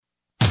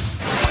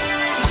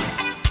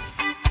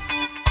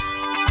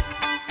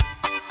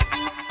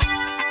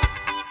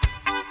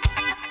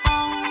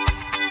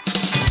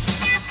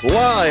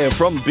Live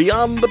from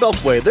beyond the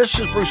Beltway, this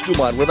is Bruce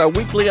Dumont with our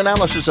weekly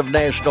analysis of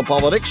national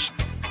politics,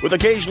 with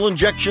occasional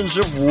injections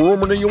of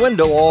rumor and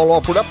innuendo, all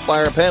offered up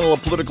by our panel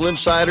of political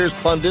insiders,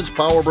 pundits,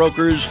 power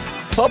brokers,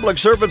 public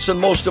servants, and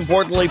most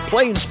importantly,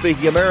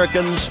 plain-speaking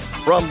Americans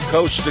from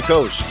coast to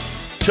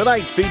coast.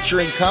 Tonight,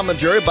 featuring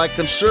commentary by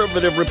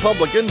conservative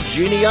Republican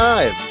Jeannie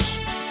Ives,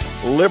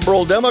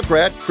 liberal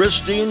Democrat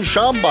Christine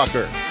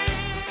Schombacher,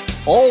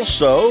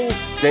 also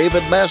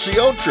David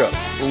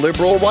Maciocia,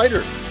 liberal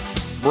writer,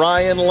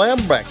 Brian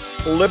Lambeck,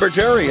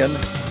 Libertarian,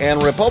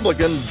 and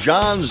Republican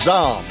John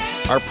Zahm.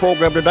 Our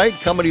program tonight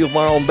coming to you from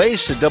our own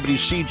base at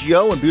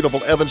WCGO in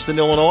beautiful Evanston,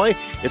 Illinois.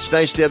 It's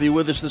nice to have you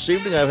with us this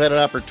evening. I've had an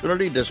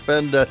opportunity to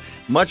spend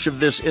much of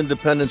this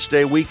Independence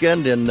Day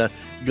weekend in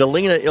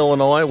Galena,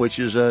 Illinois, which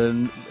is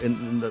in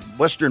the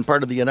western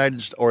part of the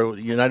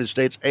United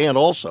States, and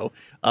also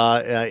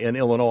in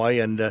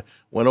Illinois, and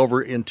went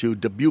over into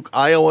Dubuque,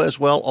 Iowa as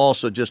well.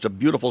 Also just a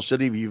beautiful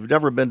city. If you've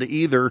never been to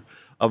either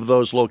of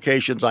those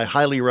locations, I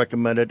highly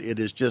recommend it. It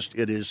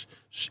is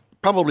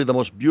probably the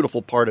most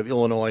beautiful part of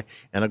Illinois,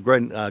 and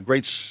a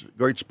great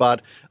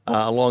spot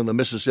along the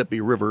Mississippi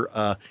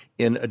River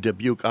in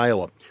Dubuque,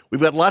 Iowa.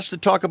 We've got lots to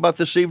talk about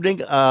this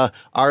evening.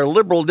 Our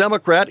liberal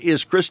Democrat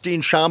is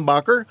Christine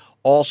Schombacher.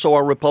 Also,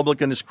 our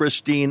Republican is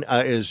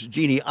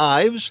Jeannie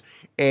Ives.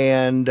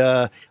 And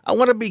I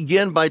want to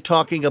begin by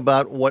talking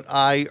about what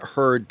I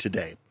heard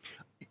today.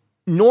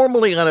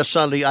 Normally on a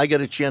Sunday, I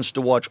get a chance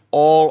to watch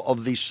all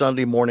of the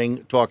Sunday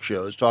morning talk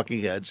shows,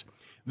 talking heads.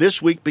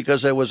 This week,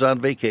 because I was on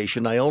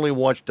vacation, I only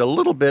watched a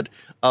little bit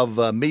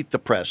of Meet the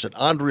Press, and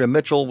Andrea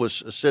Mitchell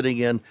was sitting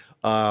in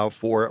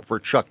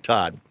for Chuck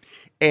Todd.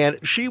 And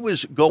she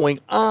was going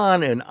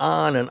on and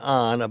on and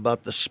on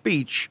about the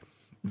speech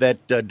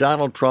that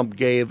Donald Trump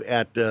gave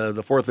at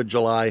the 4th of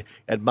July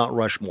at Mount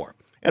Rushmore.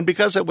 And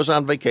because I was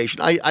on vacation,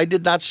 I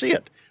did not see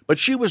it. But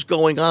she was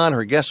going on,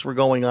 her guests were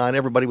going on,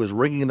 everybody was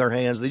wringing their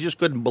hands. They just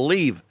couldn't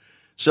believe.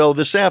 So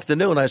this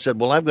afternoon, I said,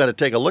 well, I've got to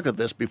take a look at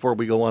this before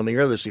we go on the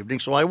air this evening.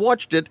 So I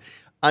watched it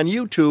on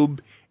YouTube,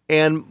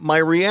 and my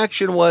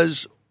reaction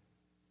was,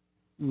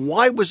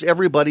 why was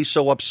everybody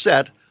so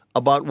upset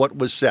about what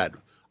was said?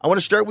 I want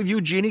to start with you,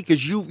 Jeannie,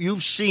 because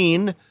you've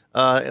seen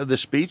the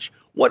speech.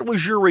 What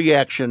was your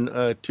reaction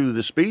to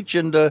the speech,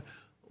 and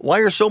why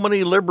are so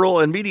many liberal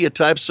and media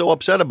types so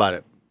upset about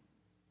it?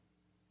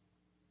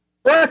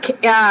 Look,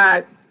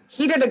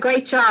 he did a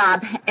great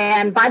job.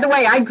 And by the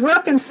way, I grew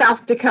up in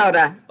South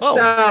Dakota. Oh.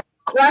 So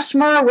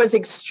Rushmore was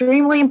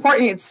extremely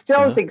important. It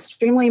still is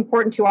extremely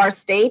important to our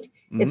state.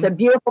 Mm-hmm. It's a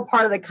beautiful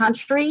part of the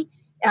country.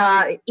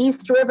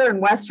 East River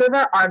and West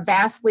River are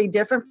vastly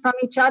different from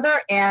each other.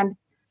 And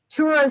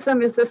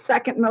tourism is the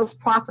second most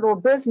profitable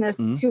business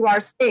to our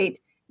state,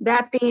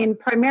 that being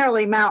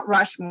primarily Mount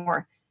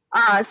Rushmore.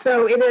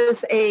 So it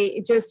is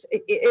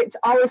it's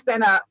always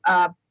been a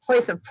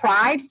place of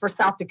pride for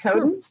South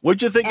Dakotans.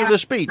 What'd you think of the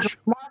speech? It's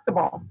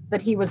remarkable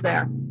that he was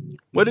there.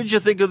 What did you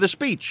think of the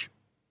speech?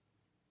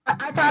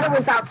 I thought it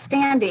was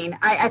outstanding.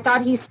 I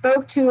thought he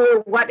spoke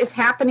to what is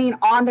happening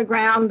on the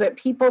ground that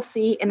people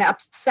see and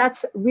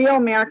upsets real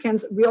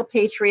Americans, real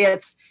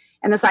patriots.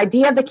 And this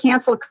idea of the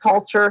cancel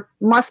culture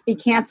must be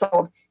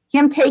canceled.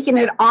 Him taking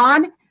it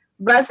on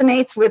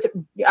resonates with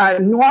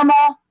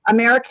normal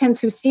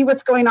Americans who see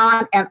what's going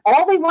on, and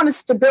all they want is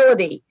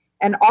stability.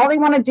 And all they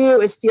want to do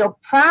is feel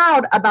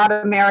proud about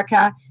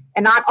America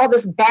and not all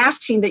this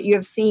bashing that you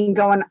have seen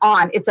going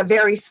on. It's a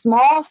very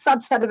small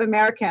subset of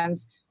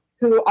Americans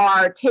who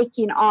are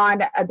taking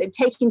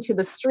to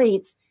the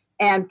streets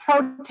and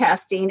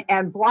protesting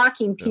and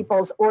blocking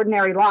people's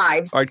ordinary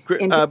lives, right,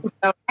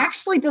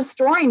 actually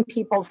destroying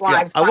people's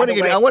lives. I want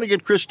to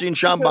get Christine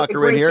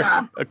Schombacher in here.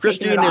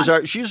 Christine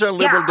she's a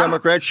liberal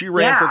Democrat. She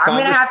ran for Congress.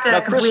 I'm going to have to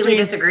completely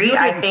disagree.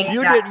 I think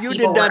you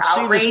did not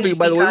see the speech.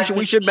 By the way,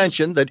 we should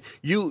mention that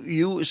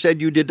you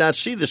said you did not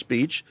see the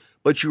speech,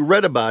 but you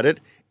read about it.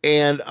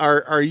 And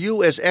are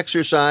you as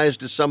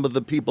exercised as some of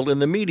the people in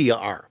the media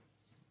are?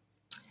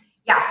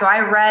 Yeah. So I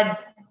read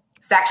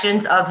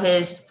sections of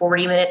his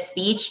 40-minute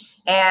speech,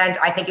 and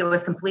I think it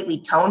was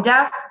completely tone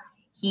deaf.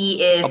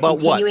 He is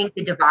continuing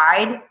to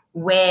divide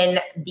when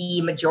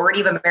the majority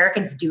of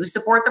Americans do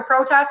support the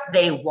protests.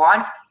 They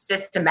want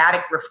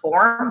systematic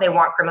reform. They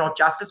want criminal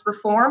justice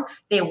reform.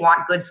 They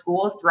want good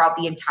schools throughout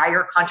the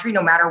entire country,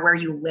 no matter where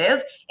you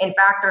live. In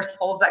fact, there's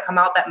polls that come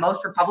out that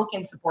most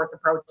Republicans support the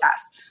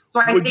protests. So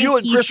I think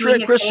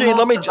Christine,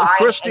 let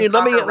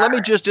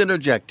me just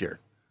interject here.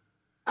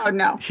 Oh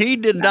no. He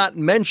did not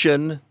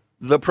mention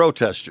the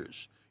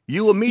protesters.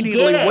 You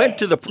immediately went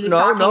to the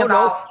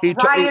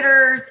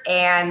rioters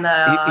and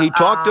the he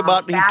talked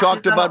about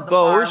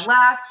those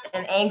left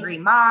and angry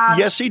mob.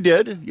 Yes, he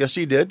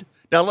did.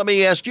 Now let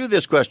me ask you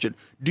this question: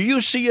 do you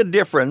see a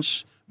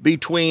difference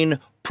between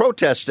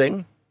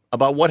protesting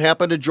about what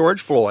happened to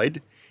George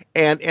Floyd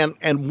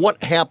and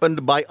what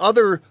happened by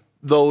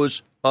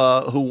those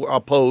who are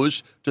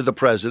opposed to the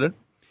president,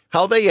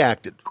 how they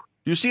acted?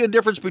 Do you see a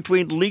difference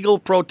between legal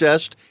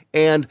protest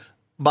and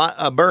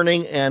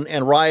burning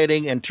and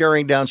rioting and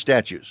tearing down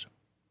statues?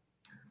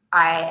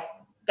 I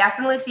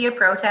definitely see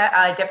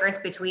a difference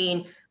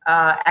between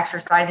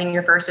exercising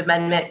your First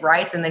Amendment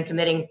rights and then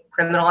committing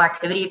criminal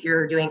activity if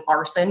you're doing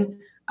arson.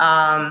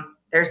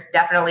 There's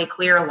definitely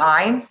clear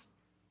lines.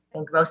 I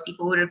think most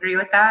people would agree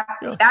with that.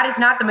 Yeah. That is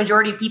not the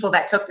majority of people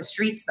that took the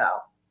streets, though.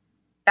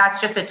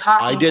 That's just a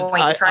talking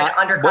point to try to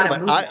undercut a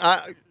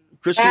movement.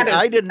 Christine,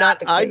 I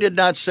did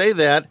not say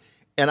that,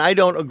 and I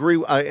don't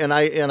agree. And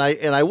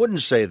I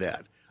wouldn't say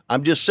that.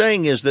 I'm just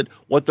saying is that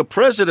what the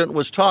president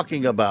was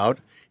talking about,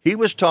 he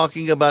was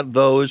talking about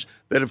those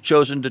that have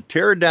chosen to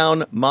tear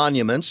down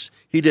monuments.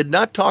 He did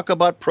not talk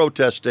about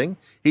protesting.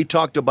 He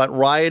talked about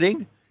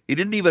rioting. He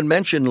didn't even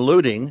mention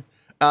looting.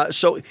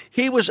 So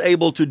he was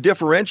able to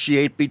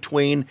differentiate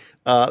between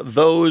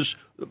those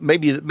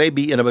maybe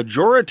in a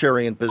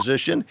majoritarian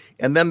position,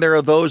 and then there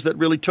are those that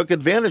really took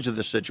advantage of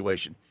the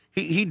situation.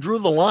 He drew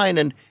the line,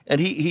 and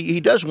he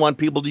does want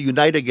people to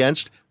unite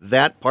against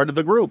that part of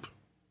the group.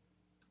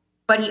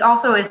 But he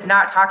also is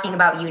not talking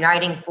about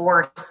uniting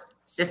for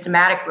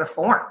systematic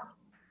reform.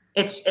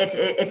 It's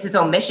his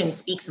omission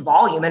speaks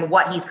volume and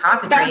what he's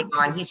concentrating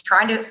on. He's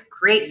trying to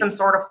create some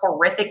sort of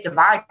horrific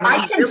divide.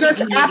 I can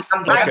just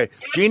okay.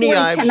 Jeannie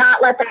Ives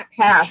cannot let that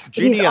pass.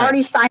 He's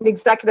already signed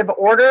executive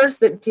orders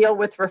that deal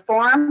with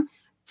reform.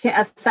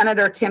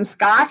 Senator Tim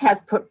Scott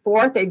has put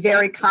forth a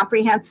very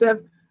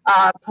comprehensive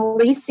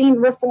policing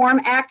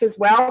reform act as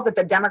well that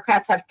the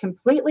Democrats have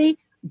completely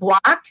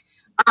blocked.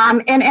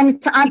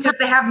 Because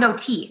they have no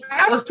teeth.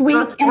 Last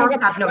week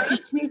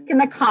in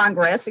the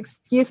Congress,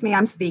 excuse me,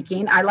 I'm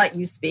speaking. I let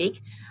you speak.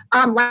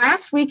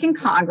 Last week in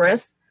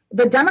Congress,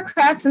 the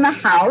Democrats in the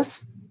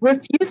House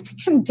refused to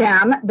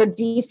condemn the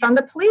defund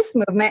the police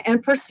movement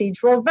and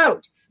procedural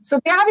vote.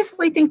 So they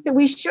obviously think that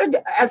we should,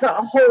 as a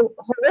whole,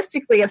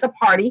 holistically as a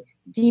party,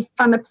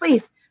 defund the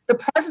police. The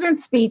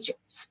president's speech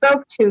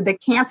spoke to the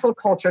cancel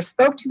culture,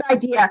 spoke to the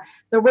idea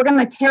that we're going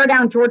to tear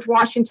down George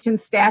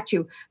Washington's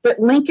statue,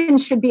 that Lincoln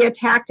should be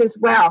attacked as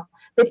well,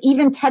 that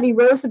even Teddy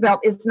Roosevelt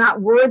is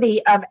not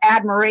worthy of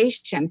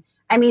admiration.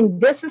 I mean,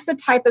 this is the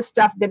type of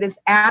stuff that is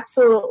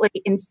absolutely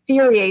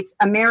infuriates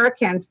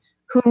Americans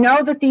who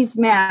know that these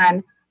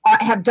men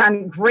have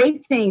done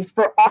great things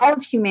for all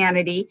of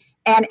humanity.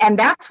 And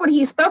that's what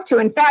he spoke to.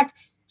 In fact,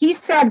 he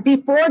said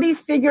before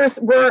these figures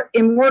were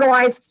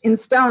immortalized in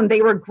stone,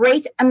 they were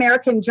great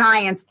American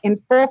giants in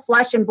full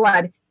flesh and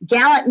blood,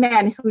 gallant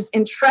men whose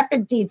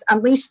intrepid deeds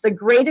unleashed the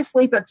greatest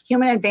leap of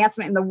human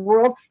advancement in the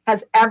world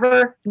has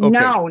ever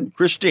known.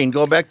 Christine,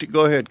 go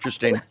ahead,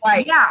 Christine.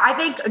 Yeah, I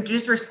think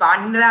just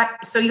responding to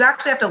that, so you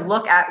actually have to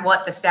look at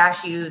what the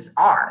statues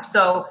are.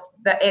 So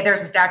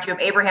there's a statue of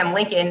Abraham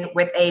Lincoln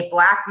with a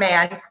black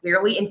man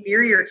clearly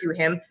inferior to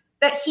him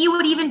that he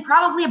would even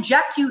probably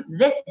object to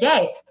this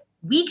day.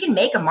 We can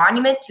make a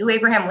monument to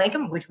Abraham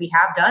Lincoln, which we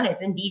have done.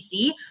 It's in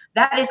D.C.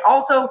 That is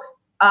also,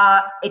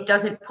 it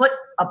doesn't put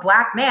a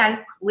black man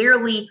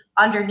clearly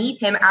underneath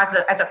him as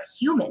a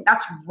human.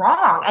 That's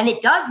wrong. And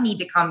it does need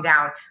to come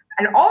down.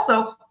 And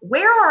also,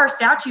 where are our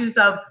statues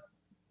of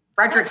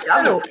Frederick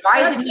Douglass?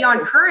 Why isn't he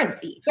on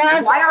currency?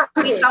 Why aren't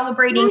we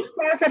celebrating? Who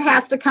says it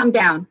has to come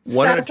down?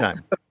 One at a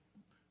time.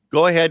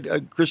 Go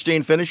ahead,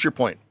 Christine, finish your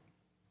point.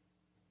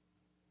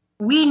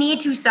 We need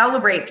to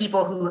celebrate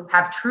people who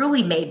have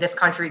truly made this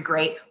country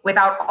great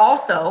without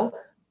also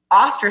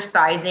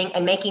ostracizing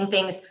and making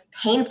things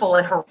painful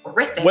and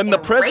horrific. When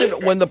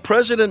the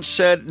president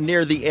said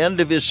near the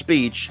end of his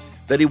speech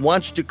that he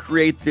wants to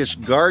create this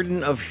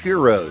garden of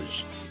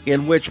heroes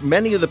in which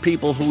many of the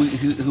people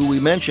who we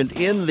mentioned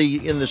in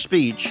the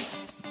speech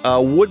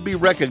would be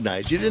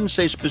recognized. He didn't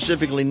say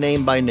specifically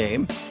name by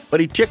name, but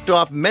he ticked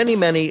off many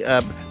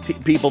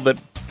people that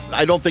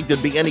I don't think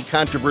there'd be any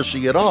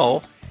controversy at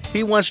all.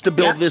 He wants to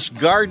build this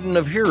garden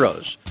of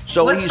heroes.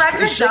 So he's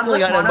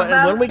signaling on,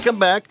 and when we come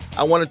back,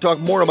 I want to talk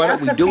more about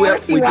it. We do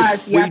have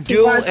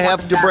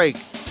to break.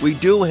 We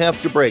do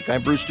have to break.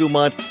 I'm Bruce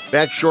Dumont,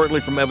 back shortly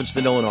from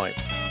Evanston, Illinois.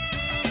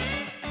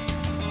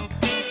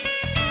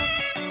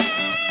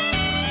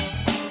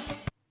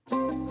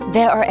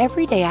 There are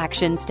everyday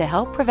actions to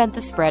help prevent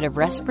the spread of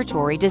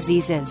respiratory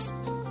diseases.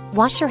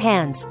 Wash your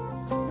hands.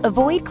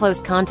 Avoid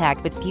close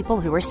contact with people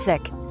who are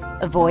sick.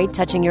 Avoid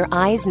touching your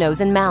eyes,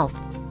 nose, and mouth.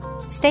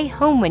 Stay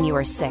home when you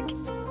are sick.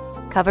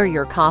 Cover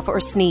your cough or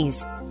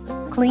sneeze.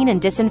 Clean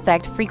and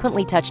disinfect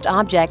frequently touched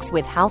objects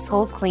with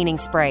household cleaning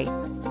spray.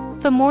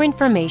 For more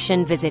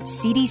information, visit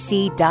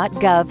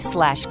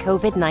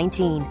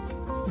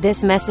cdc.gov/COVID-19.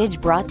 This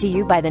message brought to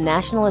you by the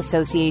National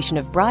Association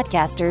of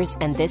Broadcasters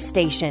and this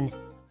station.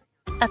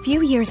 A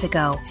few years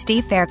ago,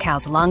 Steve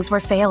Faircow's lungs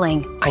were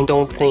failing. I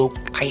don't think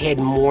I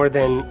had more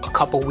than a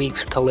couple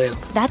weeks to live.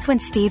 That's when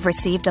Steve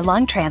received a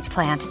lung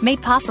transplant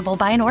made possible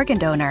by an organ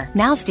donor.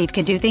 Now Steve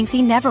can do things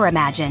he never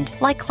imagined,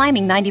 like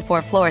climbing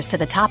 94 floors to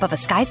the top of a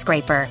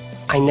skyscraper.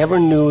 I never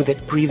knew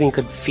that breathing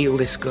could feel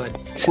this good.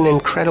 It's an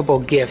incredible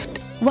gift.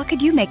 What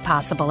could you make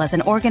possible as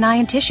an organ, eye,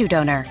 and tissue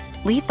donor?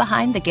 Leave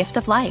behind the gift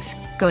of life.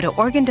 Go to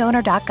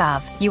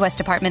organdonor.gov, U.S.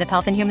 Department of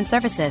Health and Human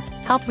Services,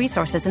 Health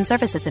Resources and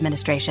Services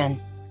Administration.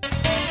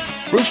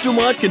 Bruce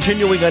Dumont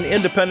continuing on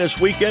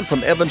Independence Weekend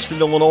from Evanston,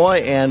 Illinois,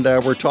 and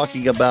we're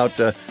talking about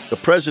the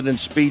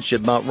president's speech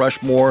at Mount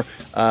Rushmore.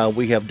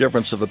 We have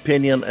difference of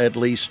opinion, at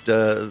least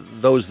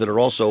those that are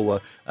also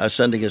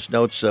sending us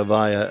notes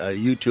via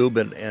YouTube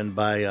and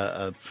by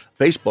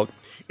Facebook.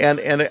 And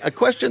a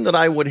question that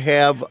I would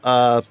have,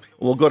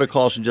 we'll go to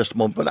calls in just a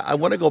moment, but I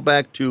want to go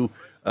back to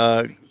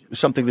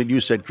something that you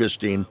said,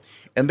 Christine,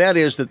 and that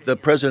is that the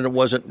president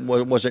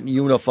wasn't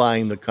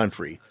unifying the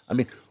country. I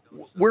mean,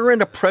 we're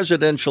in a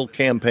presidential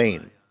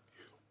campaign.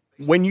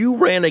 When you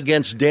ran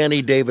against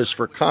Danny Davis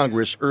for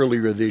Congress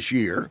earlier this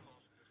year,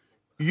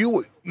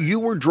 you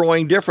were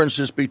drawing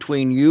differences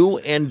between you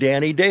and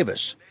Danny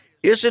Davis.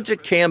 Isn't a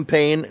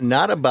campaign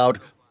not about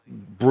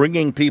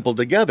bringing people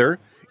together?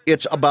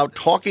 It's about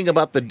talking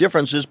about the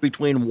differences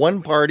between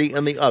one party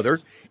and the other,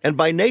 and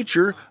by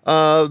nature,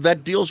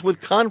 that deals with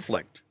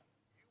conflict.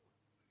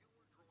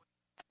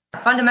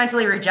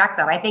 Fundamentally reject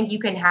that. I think you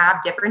can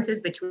have differences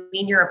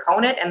between your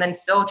opponent and then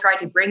still try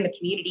to bring the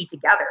community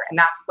together. And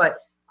that's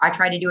what I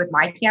try to do with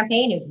my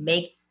campaign, is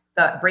bring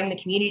the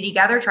community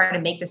together, try to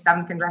make the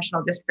 7th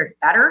congressional district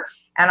better.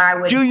 And I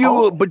would do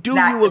you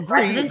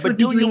agree in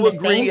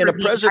a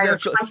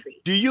presidential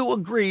do you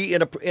agree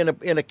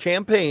in a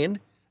campaign?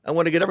 I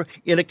want to get over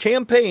in a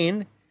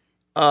campaign,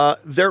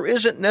 there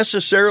isn't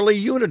necessarily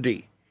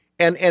unity.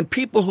 And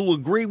people who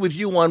agree with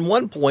you on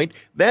one point,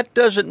 that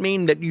doesn't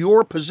mean that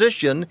your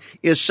position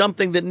is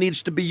something that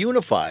needs to be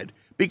unified,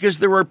 because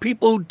there are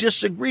people who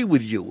disagree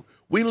with you.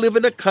 We live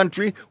in a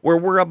country where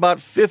we're about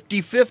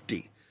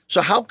 50-50.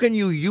 So how can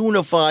you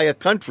unify a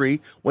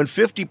country when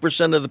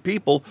 50% of the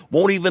people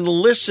won't even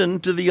listen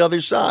to the other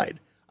side?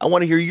 I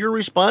want to hear your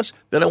response,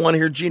 then I want to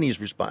hear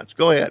Jeannie's response.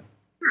 Go ahead.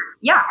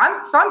 Yeah,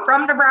 I'm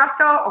from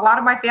Nebraska. A lot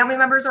of my family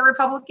members are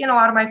Republican. A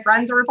lot of my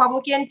friends are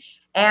Republican.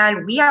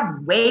 And we have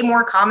way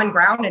more common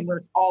ground, and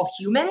we're all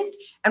humans.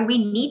 And we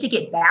need to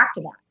get back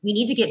to that. We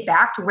need to get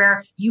back to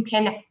where you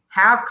can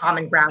have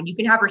common ground. You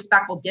can have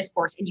respectful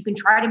discourse, and you can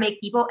try to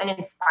make people and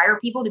inspire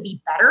people to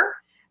be better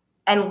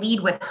and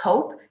lead with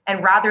hope,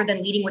 and rather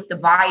than leading with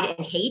divide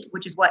and hate,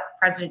 which is what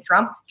President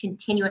Trump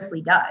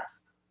continuously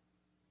does.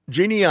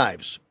 Jeannie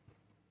Ives.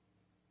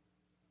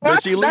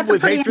 That's a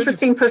pretty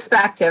interesting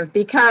perspective,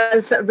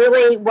 because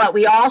really what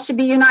we all should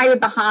be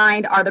united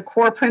behind are the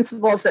core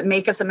principles that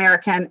make us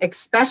American,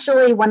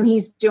 especially when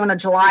he's doing a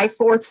July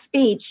 4th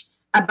speech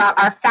about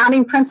our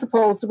founding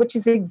principles, which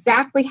is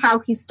exactly how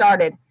he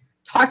started,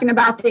 talking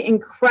about the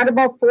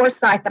incredible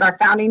foresight that our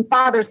founding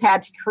fathers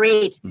had to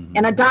create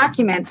in a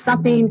document,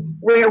 something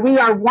where we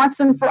are once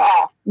and for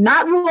all,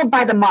 not ruled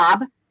by the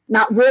mob,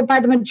 not ruled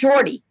by the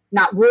majority,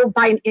 not ruled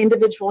by an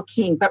individual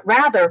king, but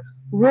rather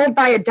ruled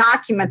by a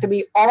document that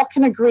we all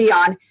can agree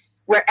on,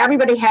 where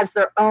everybody has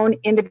their own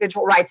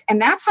individual rights. And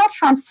that's how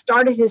Trump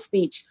started his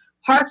speech,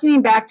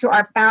 hearkening back to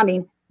our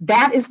founding.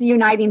 That is the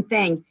uniting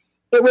thing.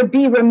 It would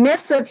be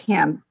remiss of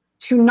him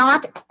to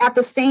not at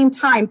the same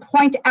time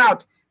point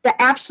out the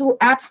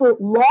absolute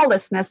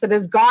lawlessness that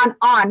has gone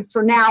on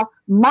for now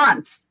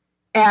months.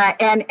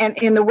 And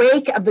in the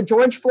wake of the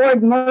George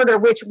Floyd murder,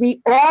 which we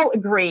all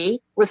agree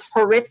was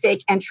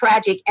horrific and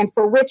tragic, and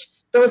for which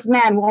those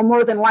men will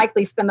more than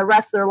likely spend the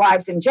rest of their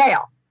lives in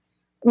jail.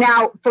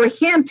 Now, for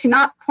him to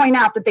not point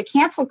out that the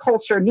cancel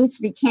culture needs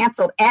to be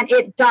canceled, and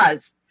it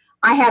does.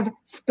 I have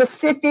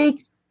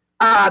specific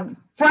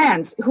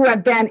friends who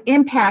have been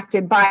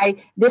impacted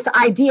by this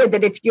idea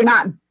that if you're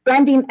not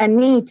bending a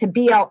knee to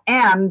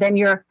BLM,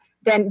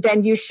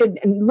 then you should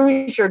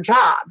lose your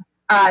job.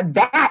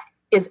 That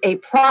is a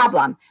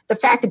problem. The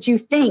fact that you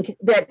think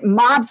that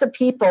mobs of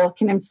people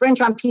can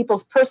infringe on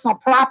people's personal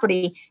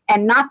property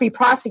and not be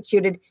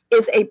prosecuted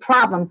is a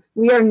problem.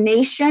 We are a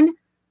nation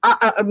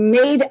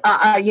made,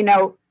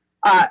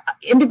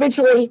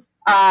 individually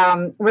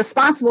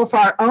responsible for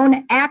our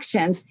own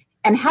actions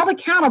and held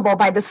accountable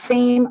by the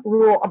same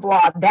rule of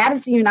law. That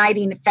is the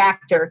uniting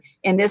factor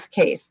in this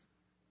case.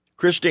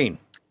 Christine.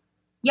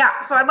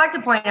 Yeah, so I'd like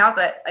to point out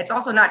that it's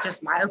also not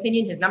just my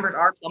opinion. His numbers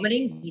are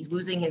plummeting. He's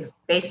losing his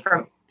base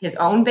from his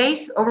own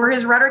base over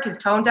his rhetoric, his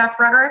tone-deaf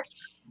rhetoric.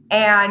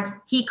 And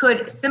he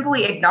could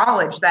simply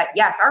acknowledge that,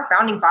 yes, our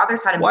founding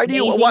fathers had Why do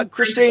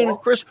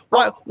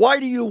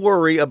you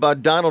worry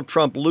about Donald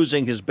Trump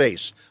losing his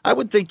base? I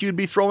would think you'd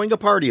be throwing a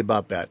party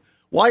about that.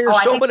 Why are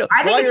so many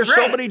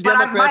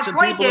Democrats and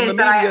people in the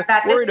media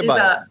worried about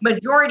it? This is a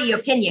majority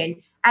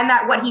opinion, and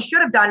that what he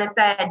should have done is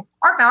said,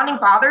 our founding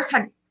fathers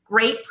had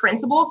great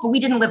principles, but we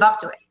didn't live up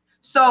to it.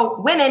 So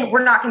women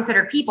were not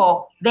considered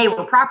people, they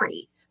were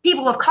property.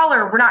 People of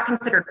color were not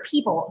considered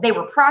people; they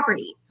were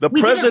property. The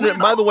president,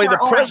 by the way, the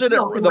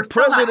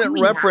president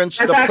referenced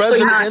the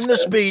president in the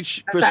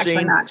speech,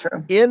 Christine.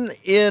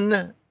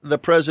 In the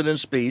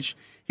president's speech,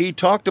 he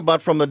talked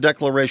about from the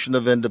Declaration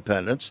of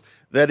Independence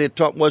that it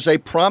was a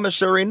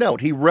promissory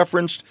note. He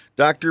referenced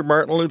Dr.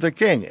 Martin Luther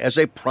King as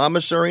a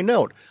promissory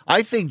note.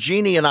 I think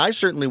Jeannie and I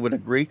certainly would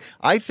agree.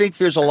 I think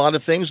there's a lot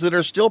of things that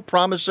are still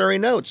promissory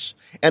notes.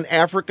 And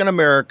African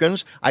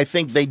Americans, I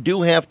think they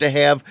do have to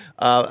have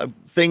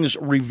things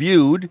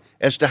reviewed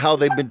as to how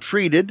they've been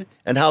treated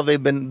and how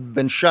they've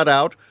been shut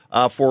out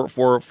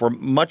for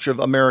much of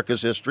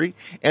America's history.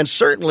 And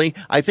certainly,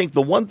 I think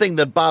the one thing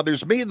that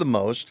bothers me the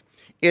most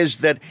is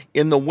that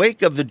in the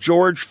wake of the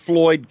George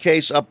Floyd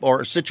case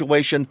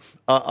situation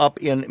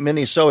up in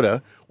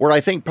Minnesota, where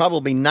I think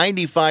probably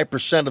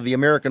 95% of the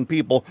American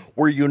people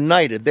were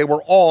united, they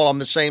were all on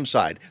the same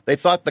side. They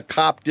thought the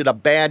cop did a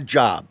bad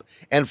job.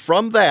 And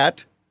from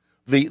that,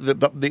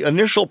 the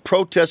initial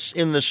protests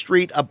in the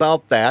street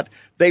about that,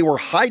 they were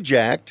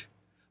hijacked,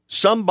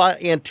 some by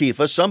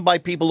Antifa, some by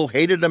people who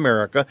hated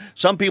America,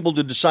 some people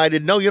who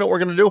decided, no, you know what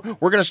we're going to do?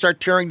 We're going to start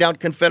tearing down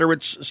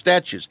Confederate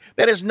statues.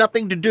 That has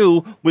nothing to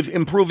do with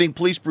improving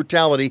police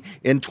brutality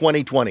in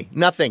 2020.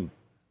 Nothing.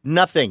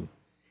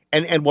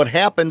 And what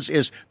happens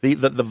is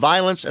the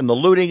violence and the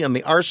looting and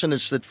the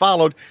arsonists that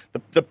followed,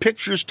 the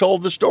pictures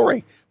told the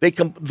story.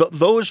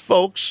 Those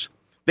folks,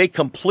 they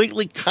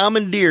completely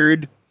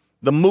commandeered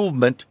the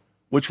movement,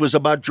 which was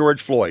about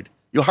George Floyd.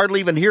 You hardly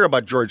even hear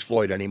about George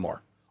Floyd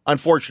anymore,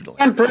 unfortunately.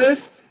 And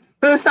Bruce,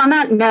 on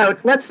that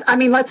note, let's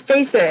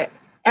face it.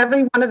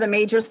 Every one of the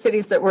major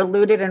cities that were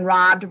looted and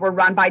robbed were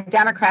run by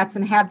Democrats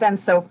and have been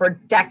so for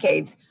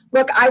decades.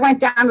 Look, I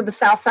went down to the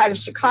south side of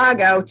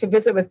Chicago to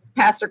visit with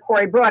Pastor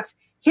Corey Brooks.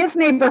 His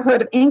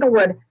neighborhood of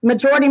Inglewood,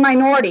 majority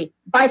minority,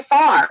 by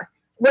far,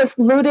 was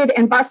looted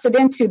and busted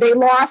into. They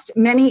lost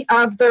many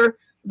of their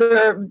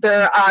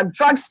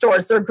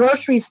drugstores, their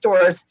grocery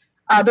stores,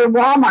 their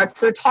Walmarts,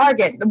 their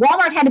Target.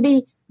 Walmart had to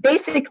be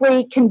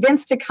basically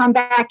convinced to come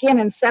back in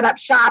and set up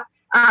shop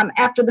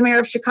after the mayor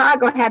of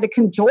Chicago had to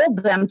cajole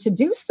them to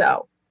do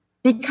so,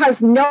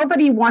 because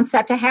nobody wants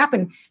that to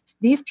happen.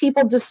 These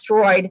people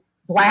destroyed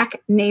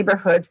Black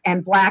neighborhoods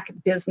and Black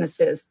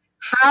businesses.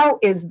 How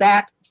is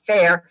that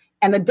fair?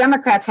 And the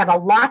Democrats have a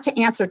lot to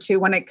answer to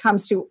when it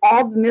comes to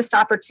all the missed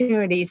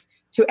opportunities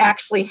to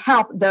actually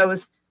help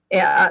those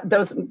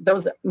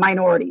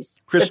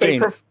minorities.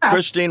 Christine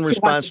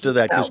responds to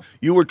that, because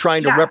you were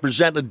trying to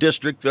represent a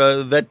district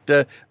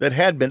that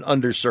had been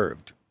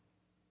underserved.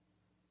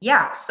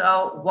 Yeah.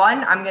 So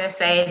one, I'm going to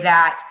say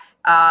that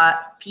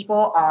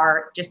people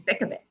are just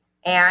sick of it.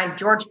 And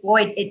George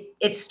Floyd,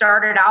 it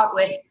started out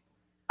with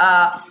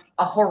a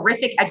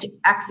horrific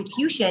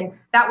execution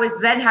that was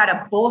then had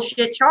a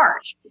bullshit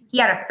charge. He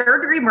had a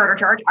third-degree murder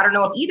charge. I don't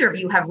know if either of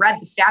you have read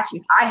the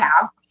statute. I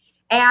have.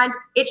 And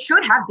it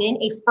should have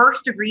been a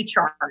first-degree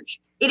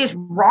charge. It is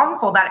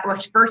wrongful that a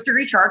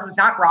first-degree charge was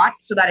not brought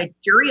so that a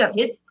jury of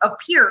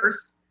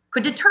peers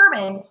could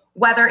determine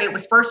whether it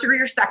was first-degree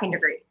or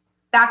second-degree.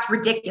 That's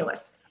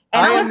ridiculous.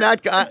 And I'm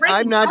not,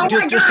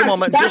 just a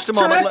moment. Christine,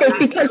 1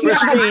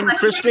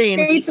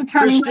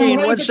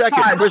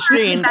 second.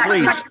 Christine,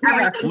 please.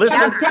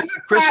 Listen,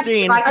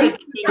 Christine,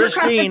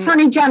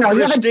 Attorney General.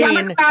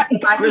 Christine,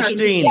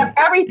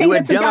 you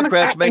had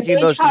Democrats making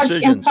those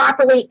decisions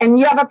improperly, and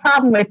you have a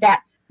problem with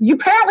that. You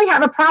apparently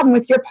have a problem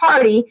with your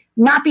party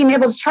not being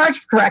able to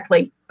charge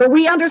correctly. But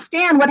we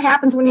understand what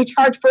happens when you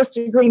charge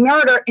first-degree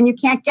murder and you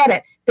can't get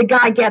it. The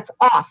guy gets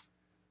off.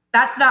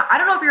 That's not, I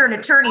don't know if you're an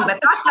attorney, but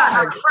that's not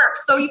how it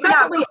works. So you can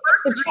have the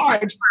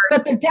charge,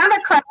 but the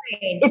Democrats,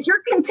 if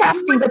you're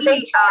contesting, but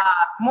they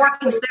more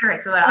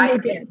considerate so that I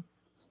can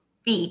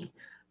speak.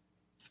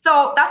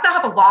 So that's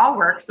not how the law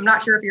works. I'm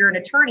not sure if you're an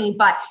attorney,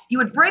 but you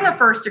would bring a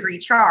first-degree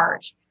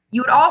charge.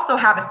 You would also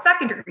have a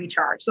second-degree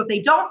charge. So if they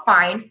don't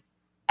find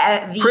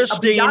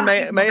Christine,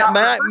 may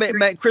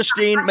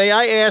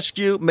I ask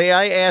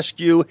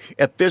you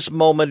at this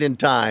moment in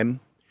time,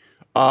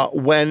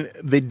 when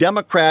the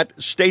Democrat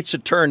state's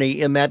attorney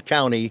in that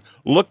county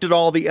looked at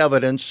all the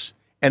evidence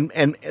and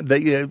he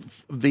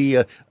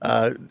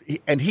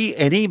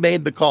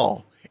made the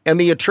call, and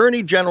the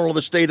Attorney General of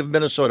the state of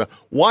Minnesota,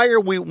 why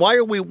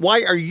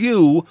are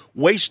you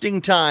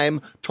wasting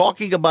time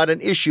talking about an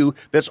issue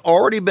that's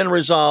already been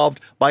resolved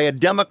by a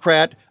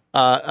Democrat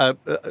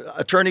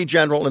Attorney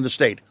General in the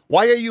state?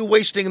 Why are you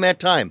wasting that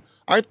time?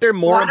 Aren't there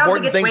more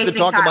important things to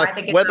talk about?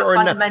 Whether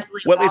or not,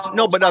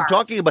 but I'm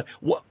talking about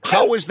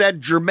how is that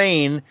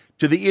germane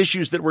to the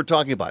issues that we're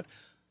talking about?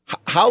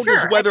 How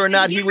does whether or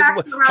not he would?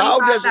 How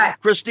does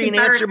Christine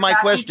answer my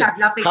question?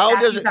 How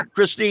does it,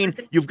 Christine?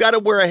 You've got to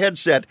wear a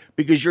headset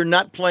because you're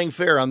not playing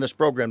fair on this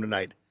program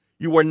tonight.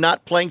 You are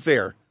not playing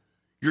fair.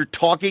 You're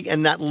talking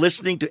and not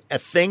listening to a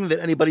thing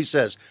that anybody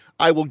says.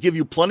 I will give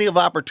you plenty of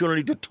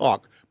opportunity to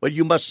talk, but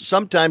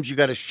sometimes you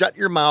got to shut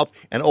your mouth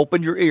and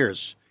open your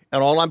ears.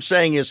 And all I'm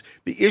saying is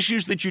the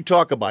issues that you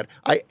talk about,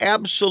 I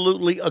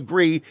absolutely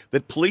agree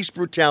that police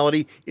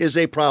brutality is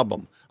a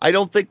problem. I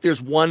don't think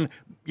there's one,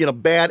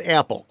 bad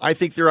apple. I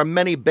think there are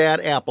many bad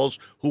apples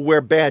who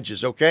wear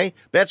badges, okay?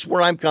 That's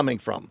where I'm coming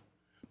from.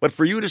 But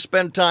for you to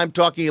spend time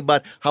talking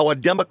about how a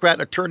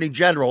Democrat Attorney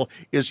General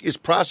is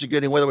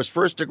prosecuting, whether it was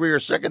first degree or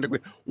second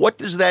degree, what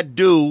does that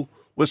do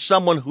with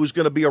someone who's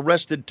going to be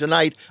arrested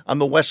tonight on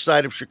the west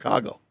side of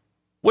Chicago?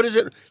 What is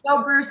it?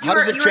 So, Bruce, how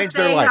does it change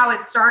their life? How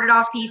it started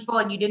off peaceful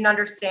and you didn't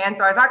understand.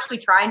 So I was actually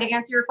trying to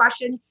answer your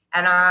question,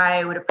 and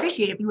I would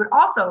appreciate it if you would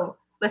also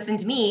listen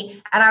to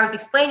me. And I was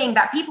explaining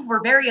that people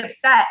were very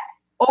upset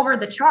over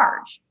the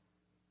charge.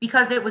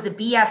 because it was a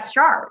BS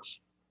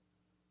charge.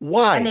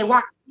 Why? And they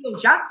want real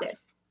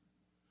justice.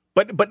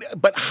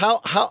 But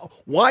how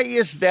why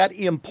is that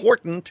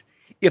important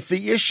if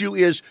the issue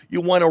is you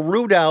want to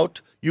root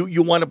out,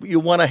 you want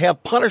to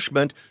have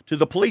punishment to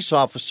the police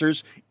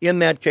officers in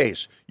that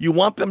case. You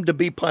want them to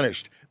be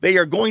punished. They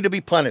are going to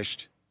be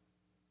punished.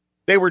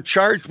 They were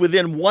charged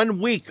within 1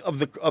 week of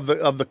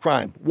the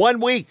crime. 1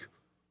 week.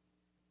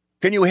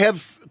 Can you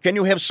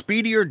have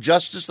speedier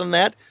justice than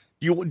that?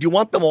 Do you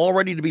want them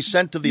already to be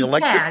sent to the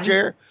electric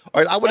chair?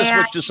 All right, I want to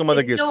switch to some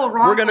other guests.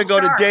 We're going to go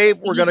to Dave.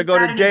 We're going to go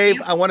to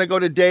Dave. I want to go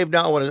to Dave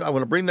now. I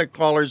want to bring the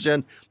callers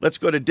in. Let's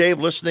go to Dave,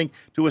 listening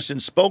to us in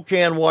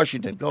Spokane,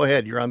 Washington. Go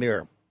ahead. You're on the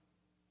air.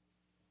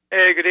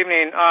 Hey, good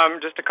evening.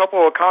 Just a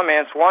couple of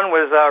comments. One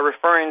was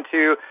referring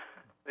to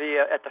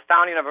at the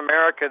founding of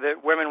America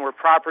that women were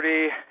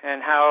property,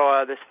 and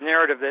how this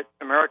narrative that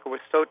America was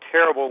so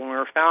terrible when we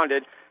were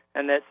founded,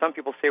 and that some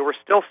people say we're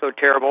still so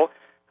terrible.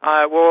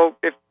 Well,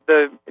 if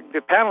the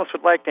panelists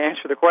would like to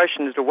answer the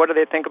question as to what do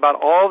they think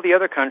about all the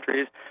other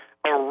countries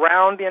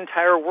around the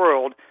entire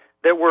world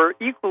that were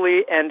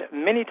equally and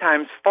many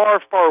times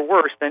far, far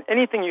worse than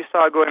anything you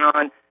saw going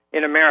on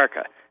in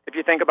America. If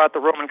you think about the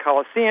Roman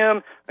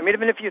Colosseum, I mean,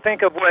 even if you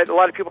think of what a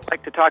lot of people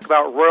like to talk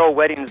about, royal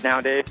weddings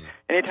nowadays,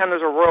 anytime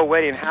there's a royal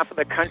wedding, half of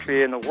the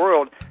country in the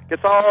world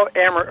gets all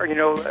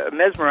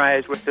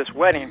mesmerized with this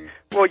wedding.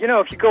 Well,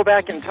 if you go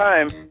back in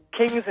time,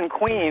 kings and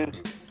queens,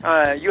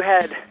 you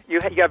have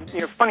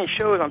funny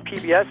shows on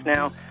PBS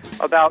now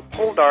about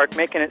Poldark,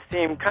 making it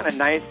seem kind of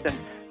nice, and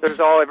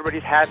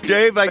everybody's happy.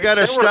 Dave, I got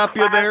to stop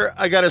you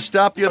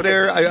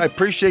there. I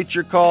appreciate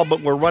your call,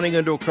 but we're running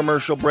into a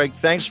commercial break.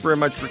 Thanks very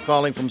much for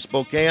calling from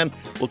Spokane.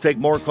 We'll take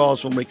more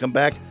calls when we come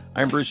back.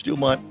 I'm Bruce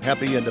Dumont.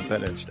 Happy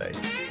Independence Day.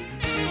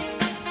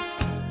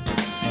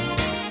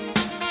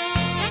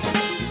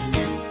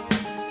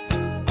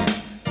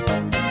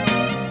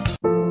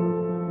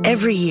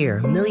 Every year,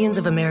 millions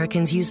of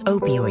Americans use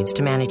opioids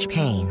to manage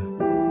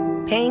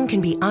pain. Pain can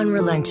be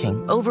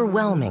unrelenting,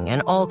 overwhelming,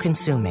 and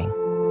all-consuming.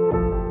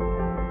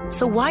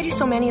 So why do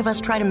so many of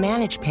us try to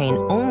manage pain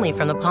only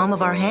from the palm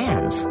of our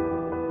hands?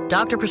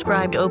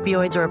 Doctor-prescribed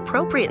opioids are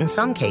appropriate in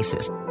some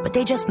cases, but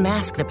they just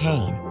mask the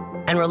pain.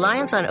 And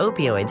reliance on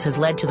opioids has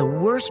led to the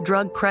worst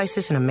drug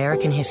crisis in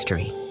American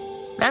history.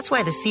 That's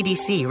why the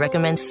CDC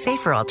recommends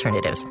safer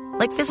alternatives,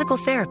 like physical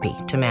therapy,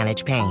 to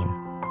manage pain.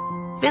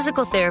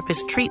 Physical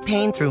therapists treat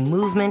pain through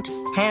movement,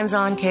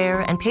 hands-on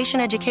care, and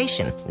patient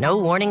education. No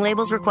warning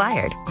labels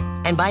required.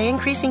 And by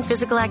increasing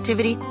physical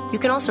activity, you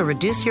can also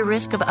reduce your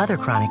risk of other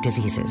chronic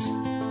diseases.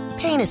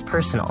 Pain is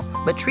personal,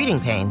 but treating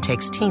pain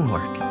takes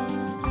teamwork.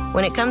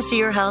 When it comes to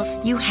your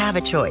health, you have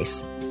a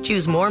choice.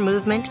 Choose more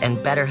movement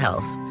and better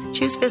health.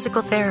 Choose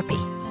physical therapy.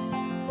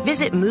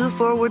 Visit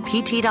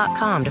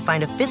MoveForwardPT.com to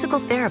find a physical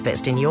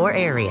therapist in your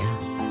area.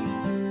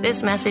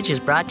 This message is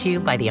brought to you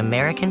by the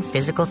American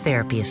Physical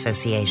Therapy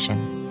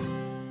Association.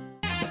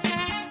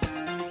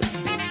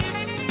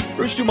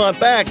 Bruce Dumont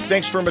back.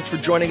 Thanks very much for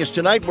joining us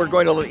tonight. We're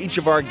going to let each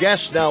of our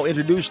guests now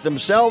introduce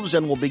themselves,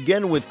 and we'll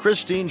begin with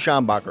Christine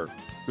Schombacher.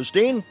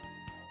 Christine?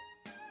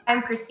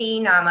 I'm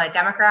Christine. I'm a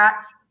Democrat.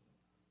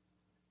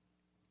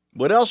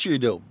 What else do you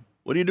do?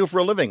 What do you do for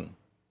a living?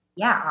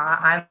 Yeah,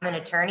 I'm an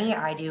attorney.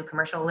 I do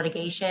commercial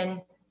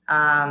litigation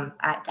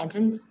at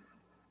Denton's,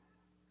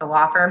 the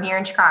law firm here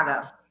in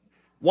Chicago.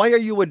 Why are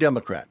you a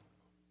Democrat?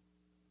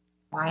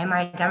 Why am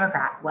I a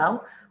Democrat?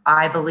 Well,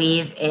 I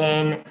believe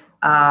in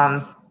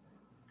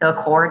the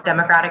core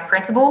democratic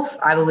principles.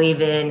 I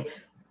believe in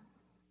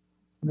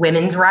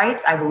women's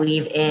rights. I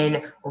believe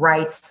in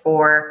rights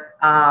for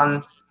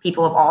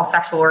people of all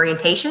sexual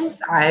orientations.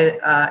 I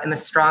am a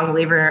strong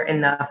believer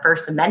in the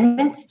First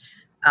Amendment,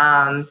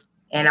 and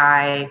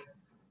I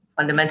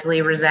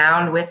fundamentally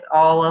resound with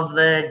all of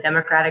the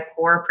democratic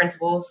core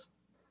principles,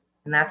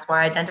 and that's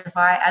why I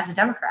identify as a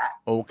Democrat.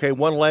 Okay,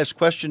 one last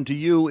question to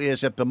you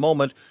is, at the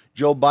moment,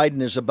 Joe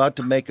Biden is about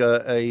to make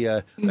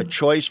a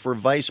choice for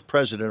vice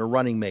president, a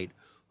running mate.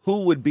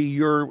 Who would be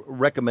your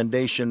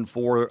recommendation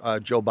for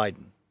Joe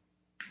Biden?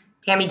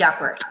 Tammy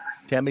Duckworth.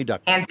 Tammy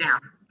Duckworth. Hands down,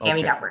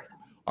 Tammy Duckworth.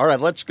 All right,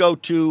 let's go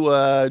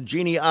to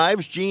Jeannie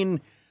Ives.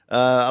 Jean,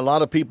 a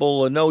lot of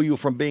people know you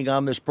from being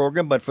on this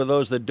program, but for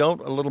those that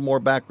don't, a little more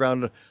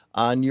background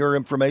on your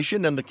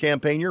information and the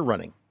campaign you're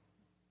running.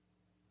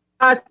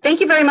 Thank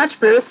you very much,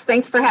 Bruce.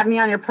 Thanks for having me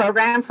on your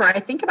program for, I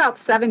think, about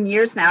 7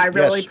 years now. I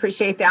really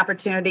appreciate the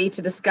opportunity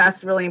to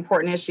discuss really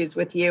important issues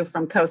with you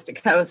from coast to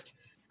coast.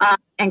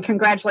 And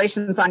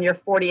congratulations on your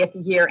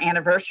 40th year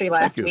anniversary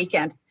last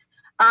weekend.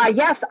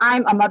 Yes,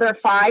 I'm a mother of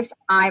 5.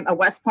 I'm a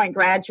West Point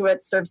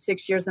graduate, served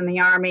 6 years in the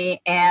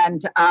Army,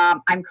 and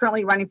I'm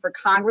currently running for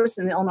Congress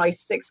in the Illinois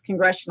 6th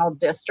Congressional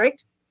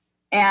District.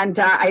 And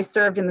I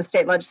served in the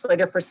state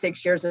legislature for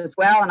 6 years as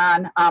well,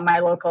 and on my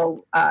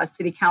local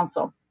city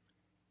council.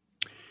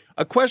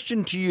 A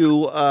question to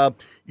you.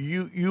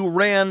 You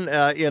ran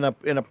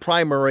in a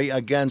primary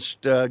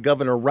against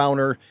Governor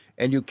Rauner,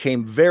 and you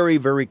came very,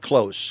 very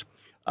close.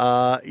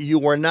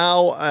 You are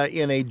now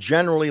in a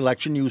general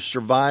election. You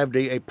survived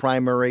a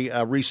primary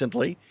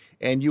recently,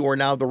 and you are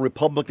now the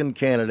Republican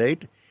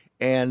candidate.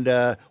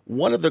 And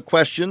one of the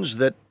questions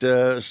that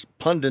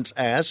pundits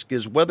ask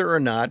is whether or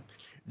not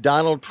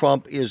Donald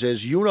Trump is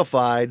as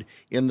unified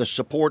in the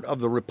support of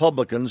the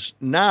Republicans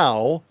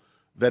now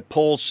that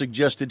polls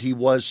suggested he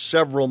was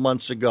several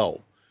months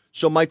ago.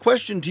 So my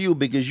question to you,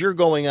 because you're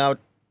going out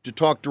to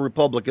talk to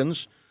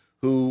Republicans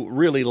who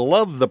really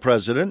love the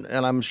president,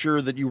 and I'm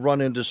sure that you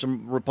run into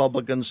some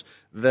Republicans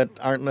that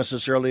aren't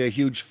necessarily a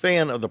huge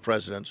fan of the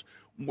president's,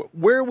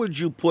 where would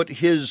you put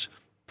his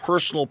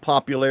personal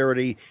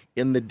popularity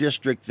in the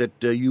district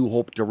that you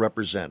hope to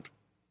represent?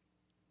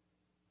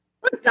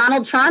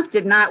 Donald Trump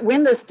did not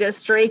win this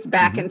district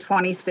back in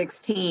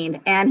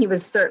 2016, and he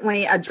was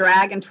certainly a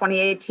drag in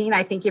 2018.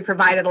 I think he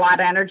provided a lot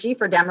of energy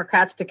for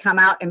Democrats to come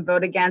out and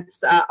vote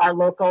against our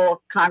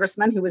local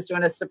congressman, who was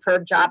doing a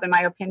superb job, in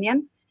my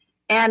opinion.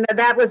 And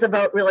that was a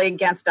vote really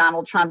against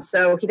Donald Trump.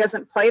 So he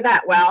doesn't play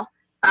that well.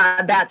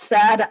 That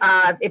said,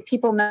 if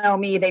people know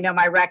me, they know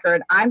my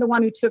record. I'm the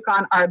one who took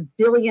on our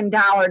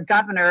billion-dollar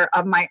governor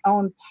of my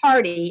own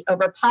party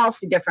over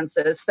policy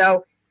differences.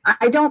 So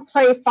I don't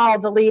play follow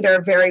the leader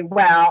very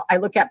well. I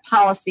look at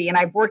policy, and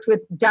I've worked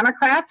with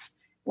Democrats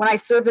when I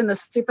served in the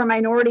super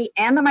minority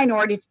and the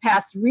minority to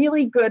pass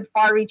really good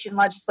far-reaching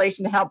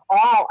legislation to help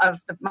all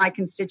of my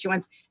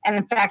constituents and,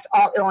 in fact,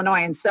 all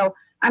Illinoisans. So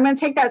I'm going to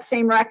take that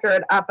same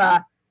record up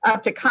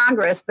to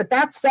Congress. But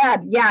that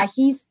said, yeah,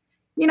 he's,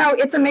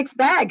 it's a mixed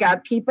bag.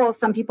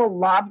 Some people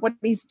love what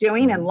he's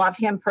doing and love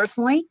him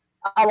personally.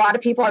 A lot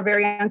of people are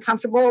very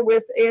uncomfortable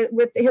with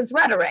his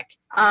rhetoric.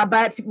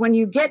 But when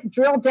you get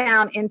drilled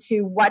down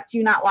into what do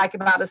you not like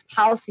about his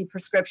policy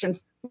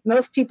prescriptions,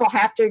 most people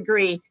have to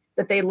agree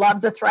that they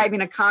love the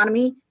thriving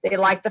economy. They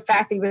like the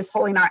fact that he was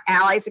holding our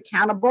allies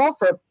accountable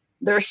for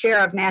their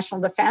share of national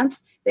defense.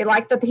 They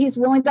like that he's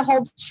willing to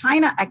hold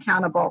China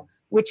accountable,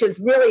 which is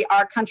really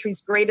our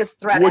country's greatest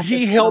threat. Would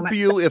he help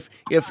you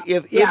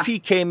if he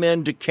came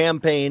in to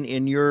campaign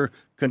in your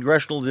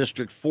congressional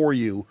district for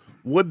you?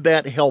 Would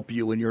that help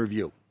you in your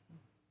view?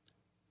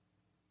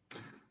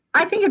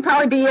 I think it'd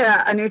probably be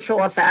a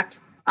neutral effect,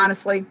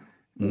 honestly.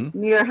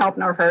 Neither help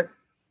nor hurt.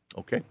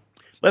 Okay.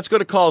 Let's go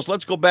to calls.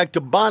 Let's go back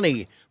to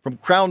Bonnie from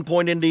Crown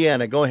Point,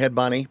 Indiana. Go ahead,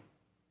 Bonnie.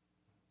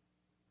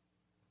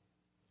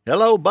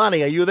 Hello,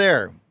 Bonnie. Are you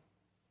there?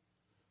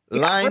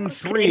 Line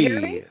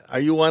 3. Are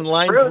you on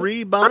line Bruce,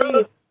 3, Bonnie?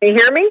 Bruce, can you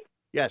hear me?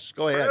 Yes,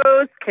 go ahead.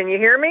 Bruce, can you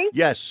hear me?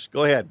 Yes,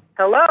 go ahead.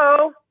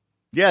 Hello?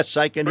 Yes,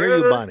 I can hear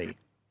you, Bonnie.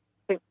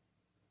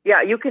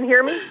 Yeah, you can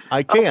hear me?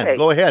 I can. Okay.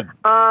 Go ahead.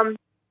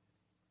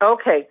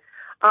 Okay.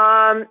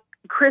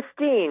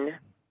 Christine,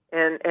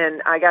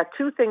 and I got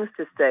two things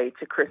to say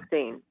to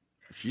Christine.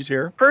 She's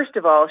here. First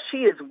of all,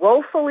 she is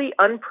woefully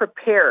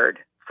unprepared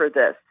for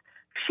this.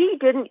 She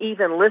didn't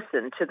even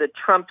listen to the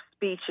Trump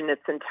speech in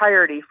its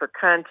entirety for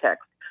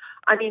context.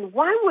 I mean,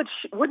 why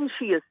wouldn't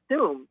she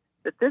assume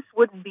that this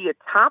wouldn't be a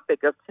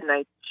topic of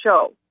tonight's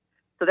show?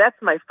 So that's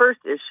my first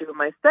issue.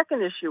 My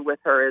second issue with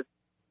her is,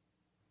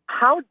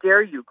 how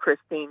dare you,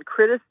 Christine,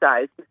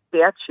 criticize the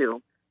statue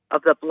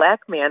of the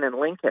black man in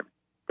Lincoln?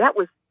 That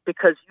was,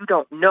 because you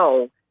don't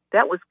know,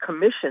 that was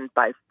commissioned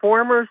by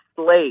former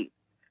slaves.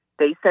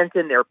 They sent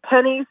in their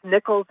pennies,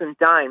 nickels, and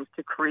dimes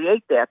to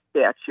create that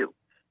statue.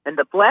 And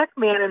the black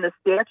man in the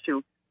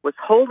statue was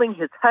holding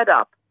his head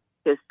up.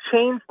 His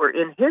chains were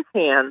in his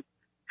hands,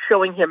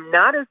 showing him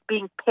not as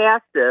being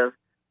passive,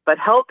 but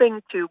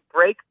helping to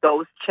break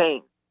those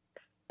chains.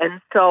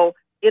 And so,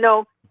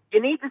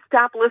 you need to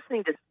stop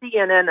listening to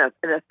CNN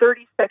in a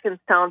 30-second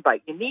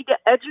soundbite. You need to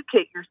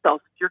educate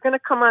yourself if you're going to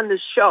come on this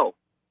show,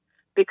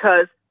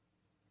 because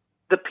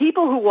the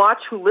people who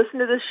listen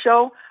to this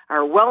show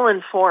are well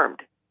informed,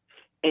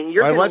 and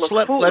you're going to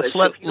look foolish if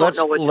you don't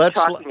know what you're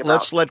talking about.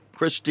 Let's let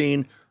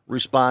Christine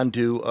respond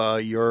to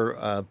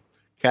your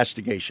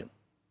castigation.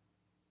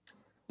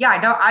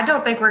 Yeah, I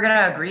don't think we're going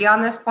to agree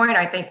on this point.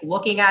 I think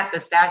looking at the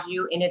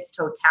statue in its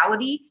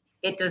totality,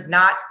 it does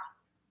not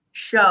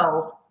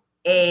show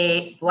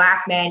a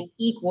black man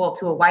equal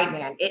to a white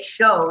man. It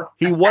shows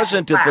he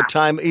wasn't at the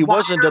time. He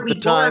wasn't at the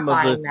time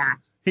of the.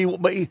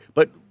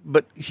 That?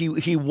 But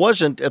he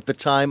wasn't at the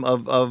time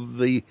of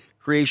the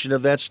creation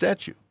of that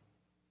statue.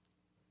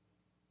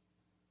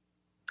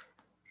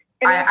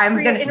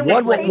 I'm going to.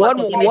 One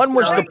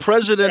was the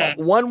president.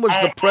 One was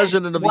the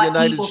president of the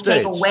United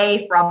States. Take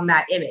away from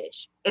that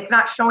image, it's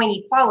not showing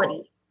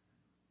equality.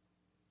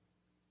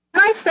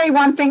 Can I say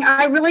one thing?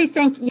 I really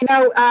think,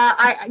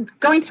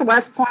 going to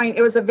West Point,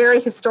 it was a very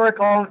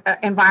historical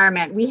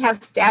environment. We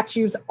have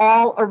statues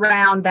all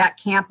around that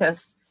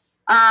campus.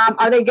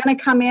 Are they going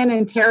to come in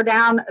and tear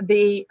down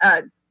the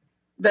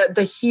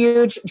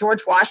huge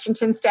George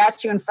Washington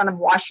statue in front of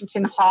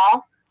Washington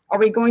Hall? Are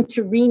we going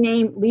to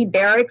rename Lee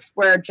Barracks,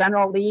 where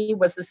General Lee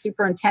was the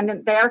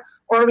superintendent there?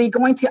 Or are we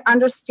going to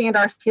understand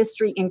our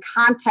history in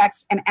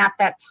context and at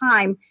that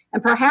time,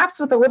 and perhaps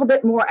with a little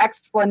bit more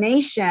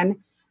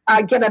explanation,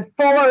 get a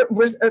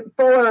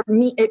fuller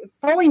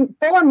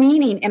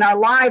meaning in our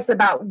lives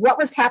about what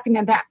was happening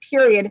in that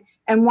period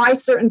and why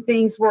certain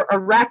things were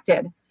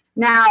erected?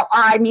 Now,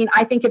 I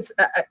think it's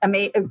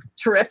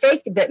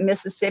terrific that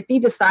Mississippi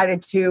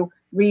decided to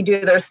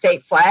redo their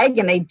state flag,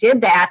 and they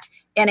did that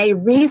in a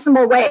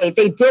reasonable way.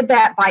 They did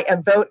that by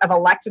a vote of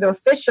elected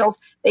officials.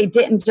 They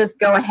didn't just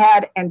go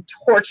ahead and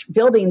torch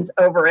buildings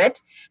over it.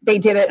 They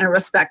did it in a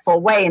respectful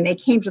way, and they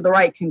came to the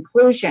right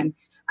conclusion.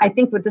 I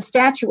think with the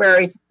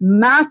statuaries,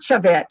 much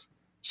of it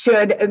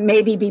should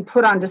maybe be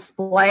put on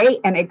display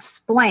and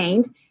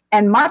explained,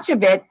 and much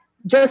of it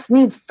just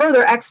needs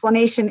further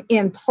explanation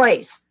in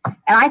place. And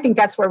I think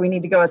that's where we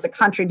need to go as a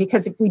country,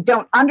 because if we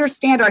don't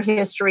understand our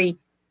history,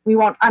 we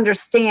won't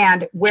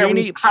understand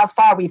how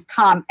far we've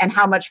come and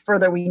how much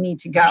further we need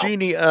to go.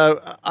 Jeannie,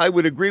 I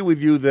would agree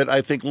with you that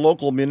I think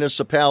local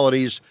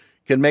municipalities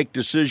can make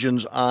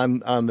decisions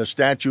on the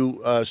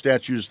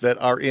statues that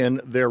are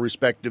in their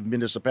respective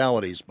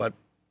municipalities. But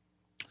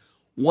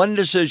one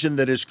decision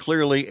that is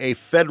clearly a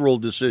federal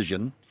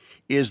decision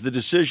is the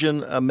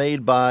decision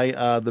made by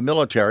the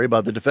military,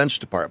 by the Defense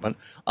Department,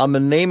 on the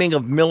naming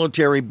of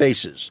military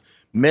bases.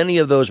 Many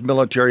of those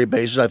military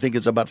bases, I think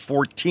it's about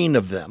 14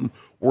 of them,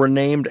 were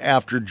named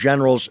after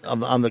generals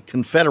on the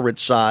Confederate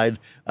side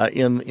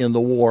in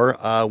the war,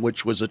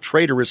 which was a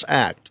traitorous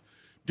act.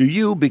 Do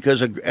you,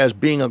 because as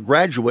being a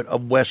graduate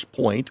of West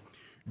Point,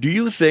 do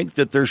you think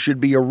that there should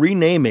be a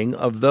renaming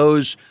of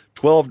those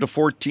 12 to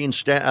 14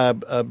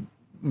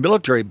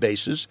 military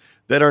bases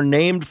that are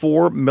named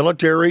for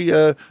military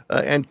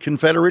and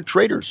Confederate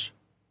traitors?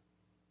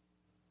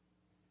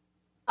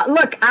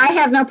 Look, I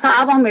have no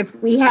problem if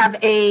we have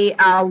a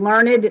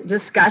learned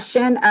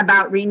discussion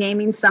about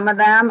renaming some of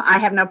them. I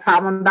have no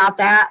problem about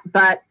that.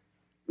 But,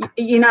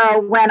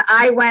 when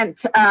I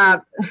went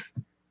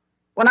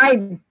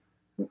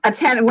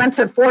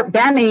to Fort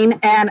Benning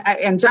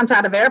and jumped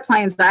out of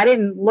airplanes, I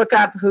didn't look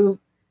up who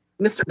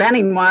Mr.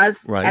 Benning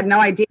was. Right. I had no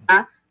idea.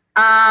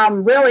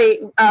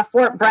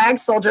 Fort Bragg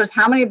soldiers,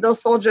 how many of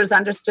those soldiers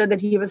understood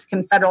that he was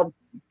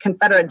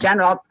Confederate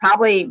general?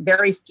 Probably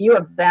very few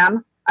of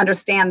them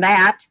understand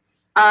that.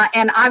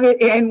 And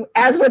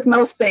as with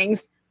most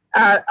things,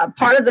 a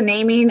part of the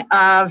naming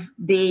of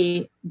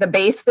the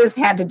bases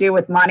had to do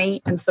with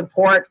money and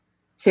support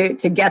to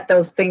get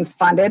those things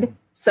funded.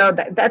 So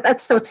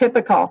that's so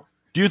typical.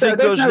 Do you think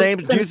those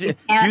names? Do you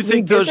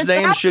think those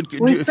names should?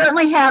 We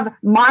certainly have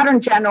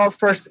modern generals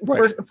for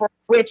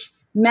which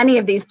many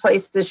of these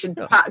places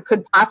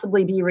could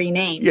possibly be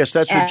renamed. Yes,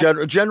 that's what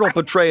General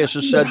Petraeus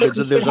has said. There's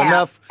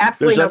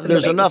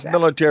enough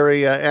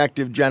military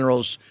active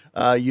generals.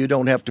 You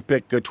don't have to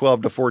pick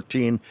 12 to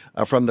 14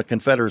 from the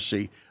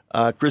Confederacy.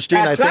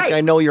 Christine, I think I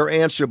know your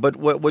answer, but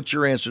what's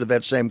your answer to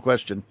that same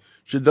question?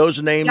 Should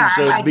those names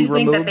be removed? I do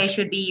think that they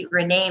should be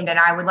renamed, and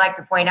I would like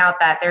to point out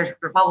that there's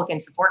Republican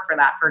support for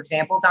that. For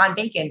example, Don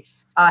Bacon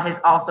is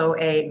also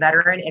a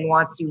veteran and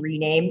wants to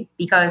rename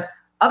because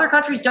other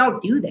countries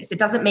don't do this. It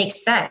doesn't make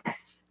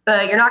sense.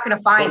 You're not going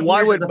to find.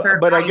 I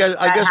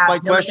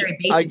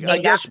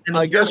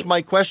guess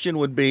my question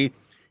would be,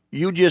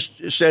 you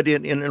just said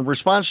in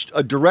response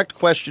a direct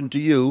question to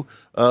you,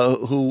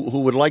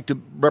 who would like to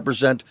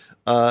represent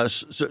a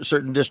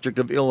certain district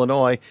of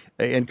Illinois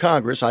in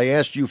Congress. I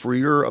asked you for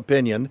your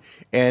opinion,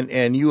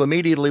 and you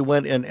immediately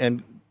went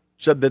and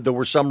said that there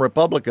were some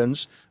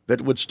Republicans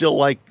that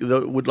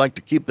would like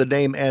to keep the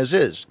name as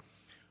is.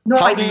 No,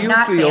 I did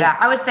not say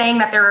that. I was saying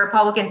that there are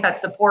Republicans that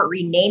support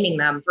renaming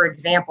them. For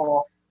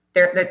example,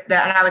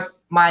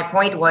 my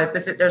point was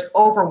there's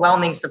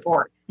overwhelming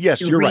support.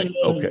 Yes, you're right.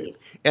 Okay.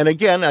 These. And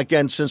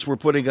again, since we're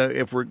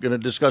if we're going to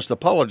discuss the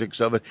politics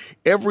of it,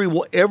 every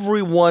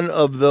one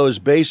of those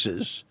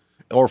bases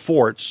or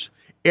forts,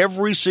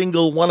 every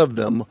single one of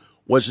them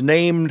was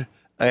named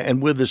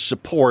and with the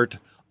support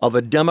of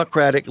a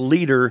Democratic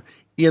leader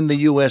in the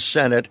U.S.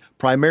 Senate,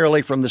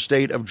 primarily from the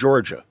state of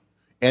Georgia.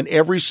 And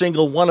every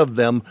single one of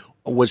them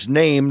was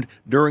named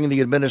during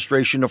the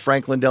administration of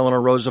Franklin Delano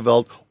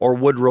Roosevelt or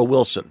Woodrow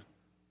Wilson.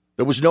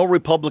 There was no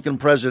Republican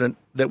president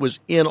that was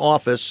in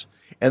office,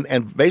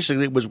 and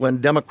basically it was when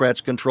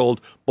Democrats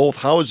controlled both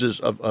houses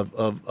of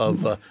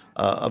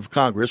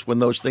Congress when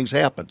those things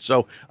happened.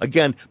 So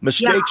again,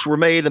 mistakes were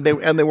made, and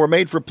they were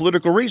made for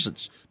political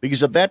reasons,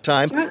 because at that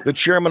time the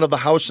chairman of the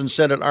House and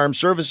Senate Armed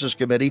Services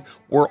Committee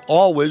were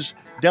always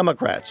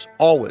Democrats,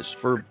 always,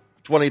 for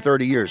 20,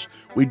 30 years.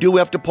 We do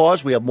have to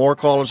pause. We have more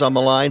callers on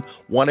the line.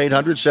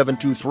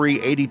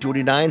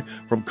 1-800-723-8229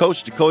 from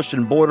coast to coast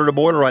and border to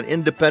border on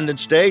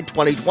Independence Day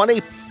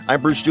 2020.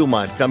 I'm Bruce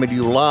Dumont, coming to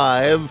you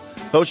live,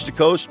 coast to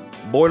coast,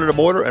 border to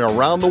border, and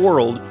around the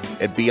world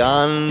at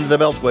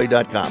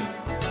BeyondTheBeltway.com.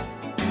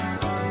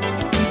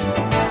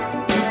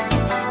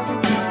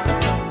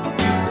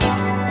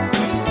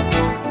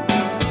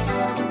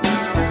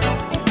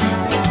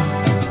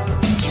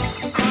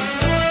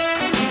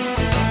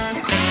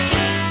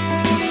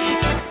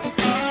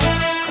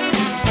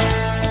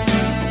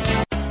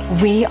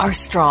 We are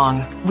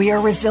strong, we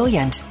are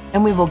resilient,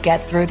 and we will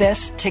get through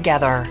this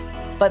together.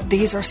 But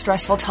these are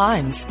stressful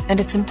times, and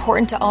it's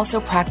important to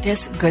also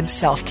practice good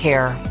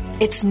self-care.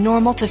 It's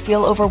normal to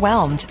feel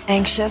overwhelmed,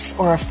 anxious,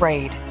 or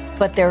afraid,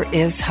 but there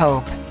is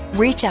hope.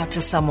 Reach out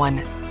to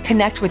someone,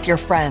 connect with your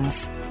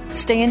friends,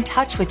 stay in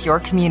touch with your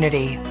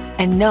community,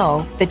 and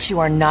know that you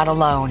are not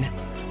alone.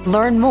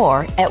 Learn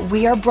more at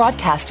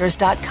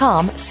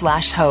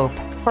wearebroadcasters.com/hope.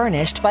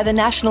 Furnished by the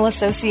National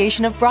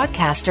Association of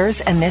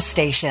Broadcasters and this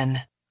station.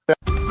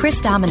 Chris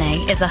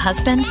Domine is a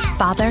husband,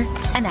 father,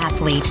 an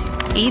athlete,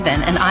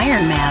 even an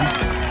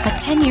Ironman. But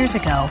 10 years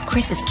ago,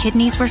 Chris's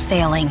kidneys were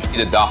failing.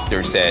 The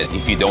doctor said,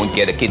 if you don't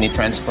get a kidney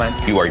transplant,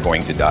 you are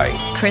going to die.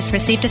 Chris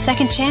received a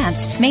second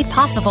chance, made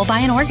possible by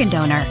an organ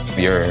donor.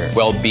 Your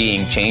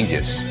well-being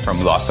changes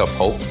from loss of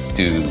hope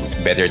to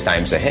better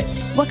times ahead.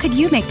 What could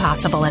you make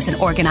possible as an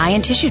organ, eye,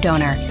 and tissue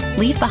donor?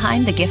 Leave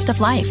behind the gift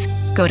of life.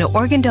 Go to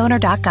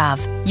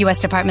organdonor.gov. U.S.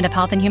 Department of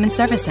Health and Human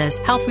Services,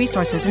 Health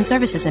Resources and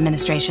Services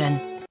Administration.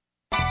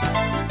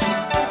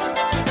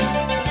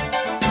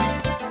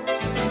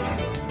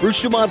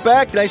 Bruce Dumont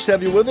back. Nice to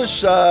have you with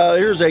us.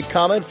 Here's a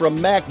comment from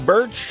Mac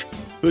Birch,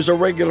 who's a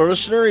regular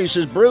listener. He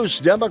says, Bruce,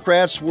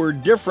 Democrats were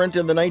different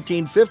in the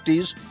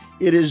 1950s.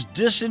 It is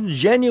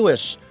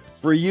disingenuous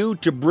for you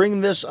to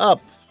bring this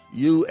up,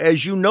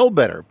 as you know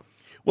better.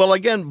 Well,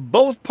 again,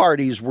 both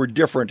parties were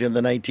different in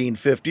the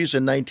 1950s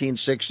and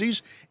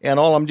 1960s. And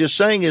all I'm just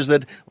saying is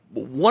that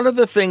one of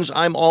the things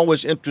I'm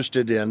always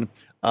interested in,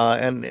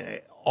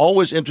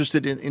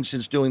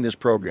 since doing this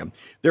program.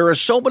 There are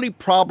so many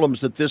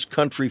problems that this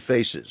country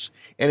faces,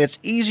 and it's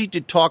easy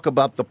to talk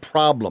about the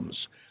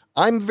problems.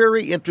 I'm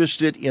very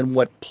interested in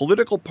what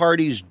political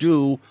parties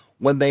do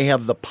when they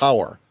have the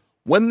power.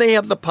 When they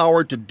have the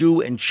power to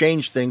do and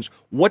change things,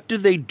 what do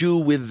they do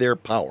with their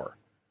power?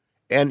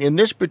 And in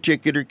this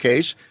particular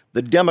case,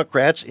 the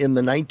Democrats in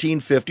the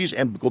 1950s,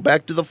 and go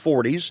back to the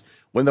 40s,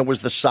 when there was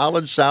the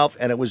Solid South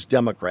and it was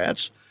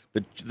Democrats,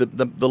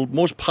 the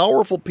most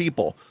powerful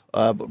people,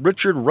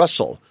 Richard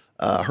Russell,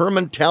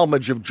 Herman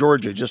Talmadge of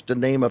Georgia, just to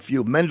name a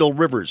few, Mendel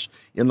Rivers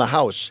in the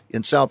House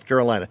in South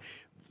Carolina.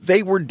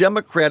 They were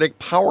Democratic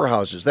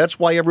powerhouses. That's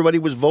why everybody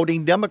was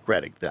voting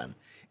Democratic then.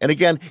 And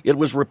again, it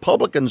was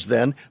Republicans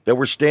then that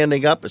were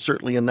standing up,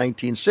 certainly in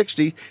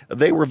 1960,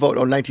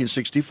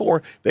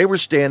 1964, they were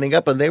standing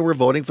up and they were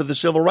voting for the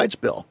Civil Rights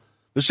Bill.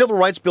 The Civil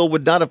Rights Bill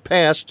would not have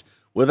passed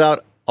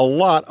without a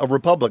lot of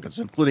Republicans,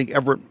 including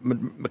Everett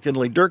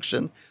McKinley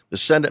Dirksen, the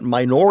Senate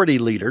minority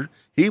leader.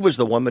 He was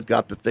the one that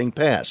got the thing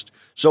passed.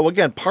 So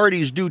again,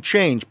 parties do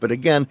change. But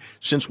again,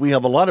 since we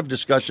have a lot of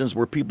discussions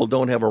where people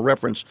don't have a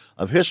reference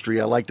of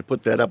history, I like to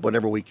put that up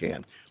whenever we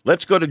can.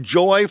 Let's go to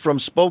Joy from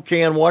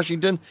Spokane,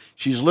 Washington.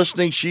 She's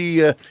listening.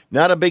 She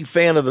not a big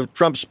fan of the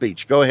Trump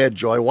speech. Go ahead,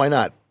 Joy. Why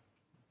not?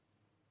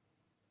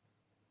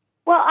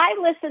 Well, I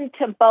listened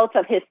to both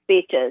of his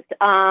speeches,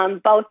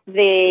 both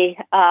the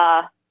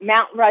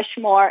Mount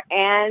Rushmore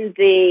and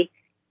the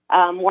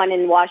one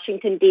in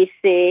Washington,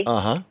 D.C.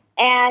 Uh-huh.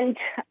 And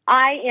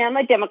I am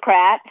a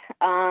Democrat,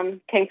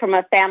 came from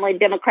a family of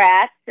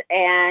Democrats,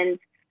 and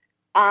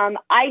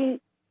I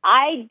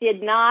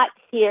did not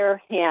hear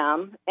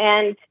him,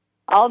 and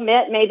I'll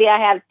admit maybe I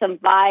have some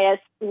bias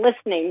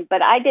listening,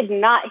 but I did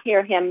not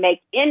hear him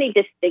make any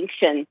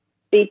distinction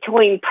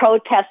between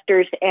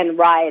protesters and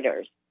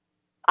rioters.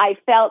 I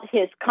felt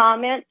his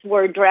comments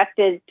were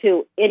directed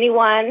to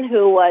anyone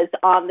who was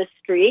on the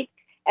street,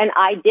 and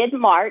I did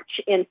march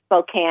in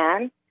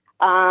Spokane.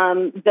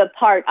 The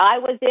part I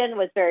was in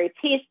was very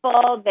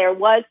peaceful. There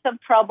was some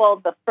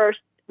trouble the first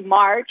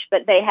march,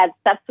 but they had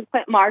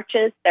subsequent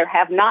marches. There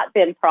have not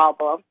been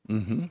problems.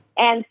 Mm-hmm.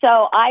 And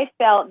so I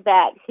felt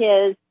that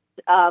his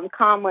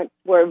comments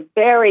were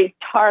very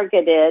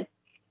targeted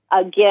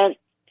against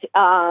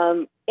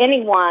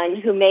anyone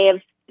who may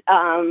have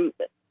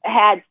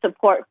had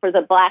support for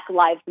the Black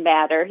Lives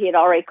Matter. He had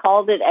already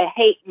called it a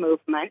hate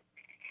movement.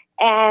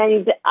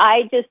 And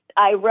I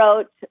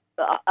wrote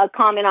a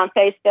comment on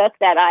Facebook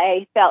that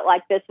I felt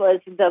like this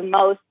was the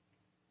most,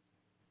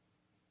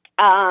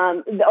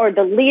 or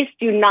the least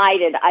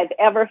united I've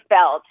ever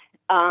felt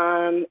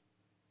on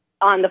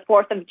the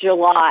 4th of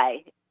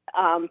July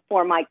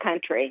for my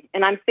country.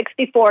 And I'm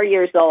 64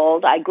 years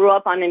old. I grew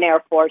up on an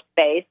Air Force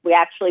base. We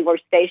actually were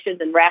stationed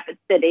in Rapid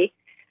City.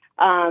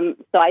 So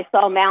I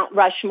saw Mount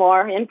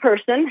Rushmore in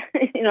person,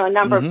 a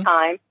number of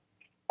times.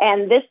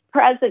 And this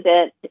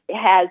president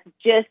has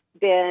just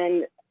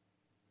been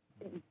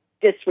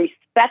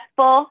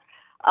disrespectful.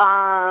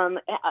 I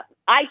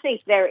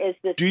think there is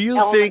this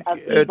element of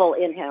evil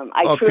in him.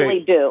 I truly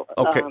do.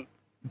 Okay.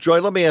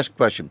 Joy, let me ask a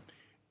question.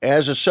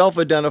 As a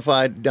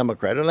self-identified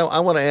Democrat, and I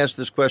want to ask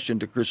this question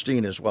to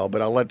Christine as well,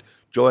 but I'll let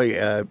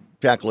Joy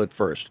tackle it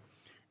first.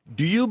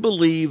 Do you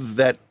believe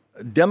that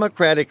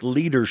Democratic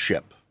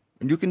leadership,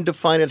 and you can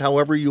define it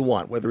however you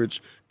want, whether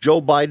it's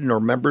Joe Biden or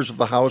members of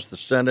the House, the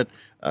Senate,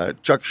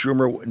 Chuck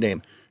Schumer,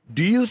 name.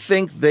 Do you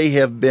think they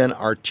have been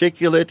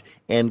articulate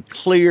and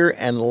clear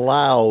and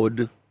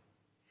loud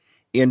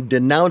in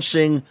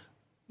denouncing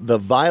the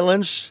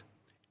violence,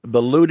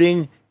 the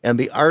looting, and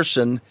the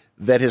arson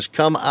that has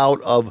come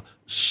out of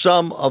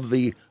some of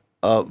the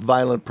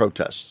violent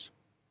protests?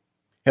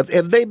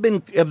 Have they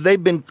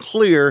been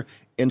clear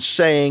in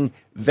saying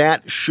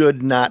that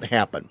should not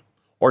happen,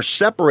 or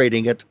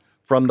separating it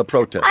from the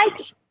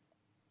protesters?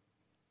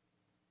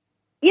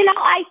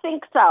 I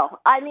think so.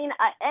 I mean,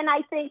 and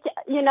I think,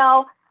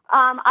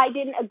 I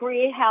didn't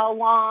agree how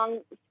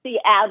long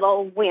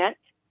Seattle went,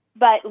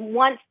 but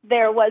once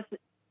there was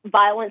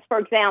violence, for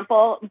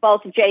example,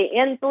 both Jay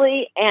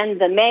Inslee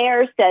and the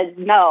mayor said,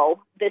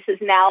 no, this is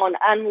now an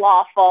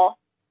unlawful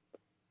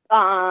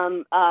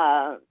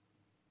after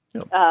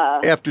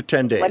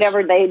 10 days.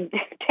 Whatever they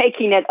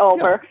taking it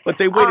over. Yeah, but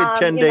they waited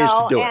 10 days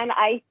to do it. And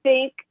I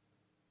think,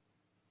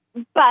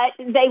 but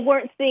they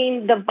weren't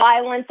seeing the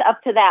violence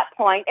up to that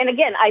point. And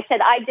again, I said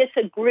I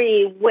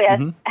disagree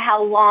with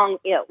how long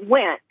it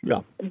went.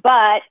 Yeah.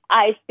 But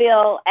I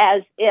feel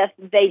as if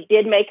they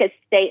did make a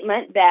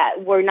statement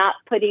that we're not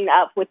putting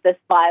up with this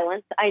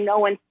violence. I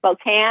know in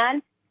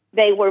Spokane,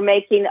 they were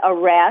making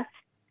arrests.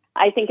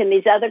 I think in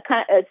these other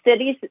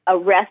cities,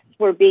 arrests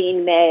were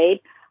being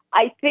made.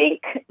 I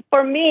think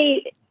for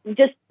me,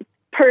 just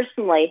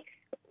personally,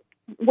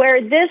 where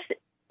this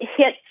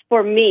hits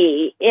for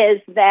me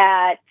is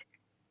that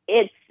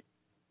it's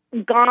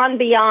gone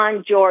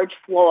beyond George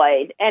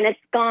Floyd, and it's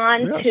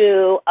gone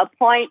to a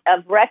point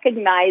of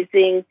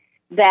recognizing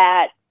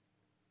that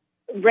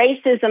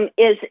racism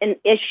is an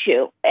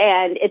issue,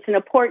 and it's an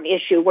important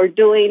issue. We're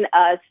doing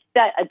a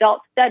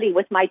adult study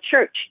with my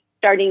church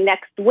starting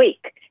next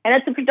week, and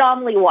it's a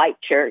predominantly white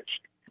church.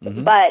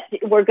 But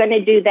we're going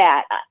to do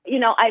that. You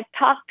know, I've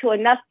talked to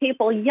enough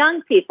people,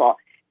 young people.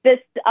 This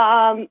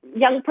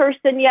young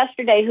person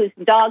yesterday who's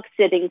dog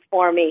sitting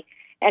for me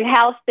and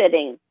house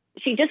sitting,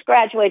 she just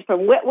graduated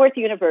from Whitworth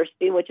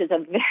University, which is a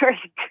very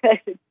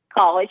good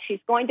college.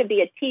 She's going to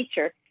be a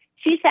teacher.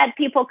 She's had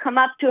people come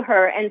up to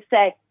her and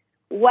say,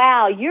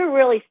 wow, you're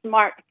really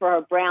smart for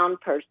a brown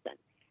person.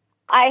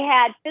 I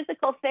had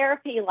physical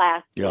therapy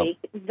last week.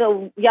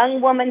 The young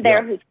woman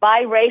there who's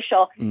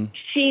biracial,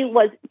 she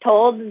was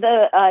told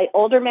the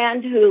older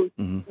man who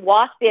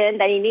walked in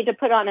that he needed to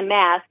put on a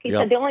mask. He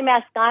said, the only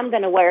mask I'm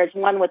going to wear is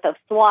one with a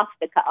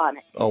swastika on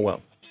it. Oh,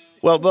 well.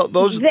 Well,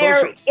 those by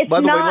the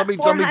way,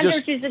 let me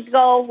just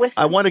go with.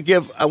 I want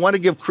to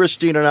give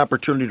Christine an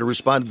opportunity to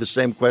respond to the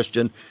same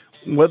question,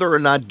 whether or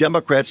not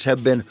Democrats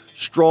have been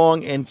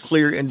strong and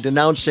clear in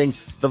denouncing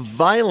the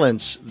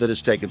violence that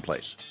has taken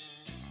place.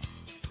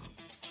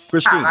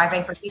 Christine.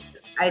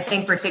 I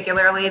think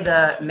particularly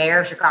the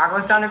mayor of Chicago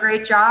has done a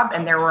great job,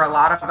 and there were a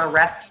lot of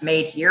arrests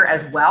made here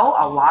as well.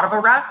 A lot of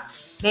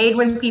arrests made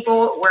when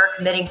people were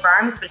committing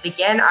crimes. But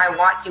again, I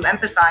want to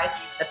emphasize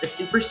that the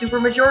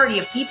super majority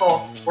of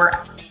people were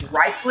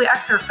rightfully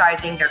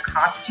exercising their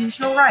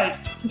constitutional right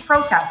to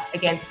protest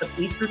against the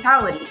police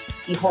brutality,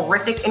 the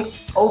horrific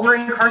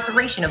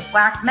over-incarceration of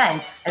Black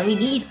men, and we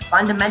need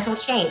fundamental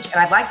change. And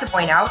I'd like to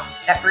point out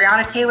that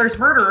Breonna Taylor's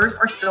murderers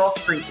are still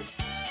free.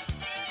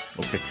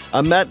 Okay.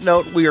 On that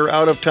note, we are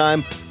out of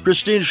time.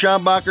 Christine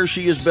Schombacher,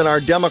 she has been our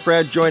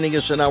Democrat, joining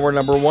us in hour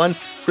number 1.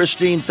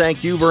 Christine,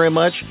 thank you very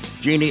much.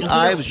 Jeannie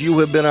Ives, you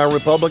have been our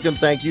Republican.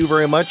 Thank you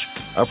very much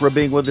for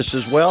being with us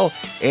as well.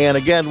 And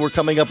again, we're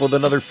coming up with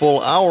another full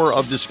hour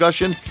of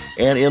discussion.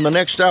 And in the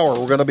next hour,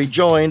 we're going to be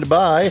joined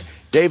by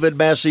David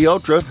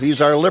Masiotra. He's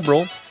our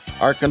liberal.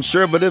 Our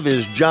conservative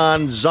is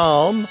John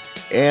Zalm.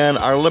 And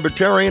our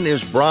libertarian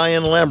is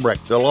Brian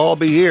Lambrecht. They'll all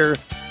be here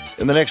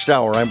in the next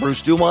hour. I'm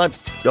Bruce Dumont.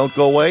 Don't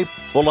go away.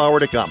 Full hour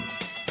to come.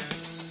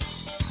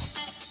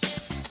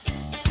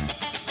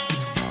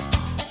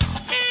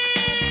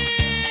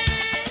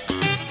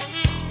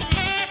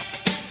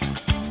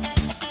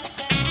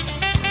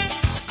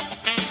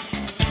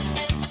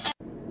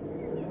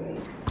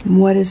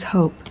 What is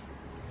hope?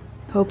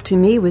 Hope to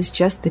me was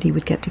just that he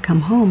would get to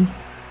come home.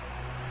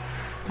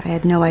 I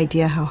had no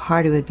idea how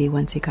hard it would be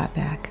once he got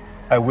back.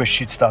 I wish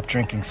she'd stop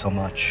drinking so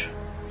much.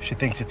 She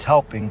thinks it's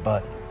helping,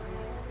 but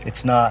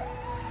it's not.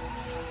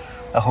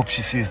 I hope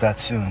she sees that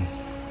soon.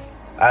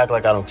 I act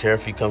like I don't care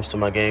if he comes to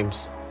my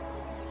games,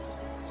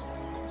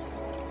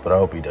 but I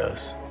hope he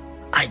does.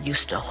 I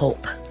used to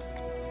hope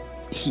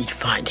he'd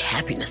find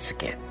happiness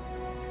again.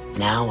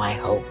 Now I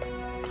hope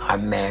our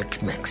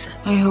marriage makes it.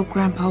 I hope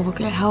Grandpa will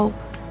get help.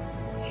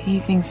 He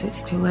thinks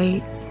it's too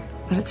late,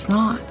 but it's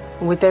not.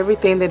 With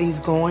everything that he's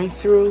going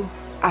through,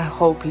 I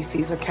hope he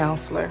sees a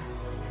counselor.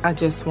 I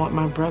just want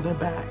my brother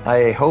back.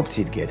 I hoped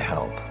he'd get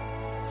help.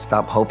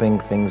 Stop hoping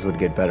things would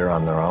get better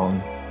on their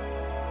own.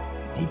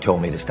 He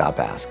told me to stop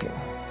asking.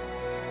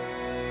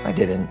 I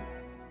didn't.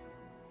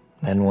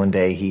 Then one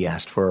day he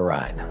asked for a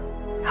ride.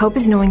 Hope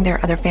is knowing there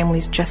are other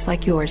families just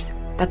like yours,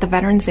 that the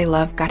veterans they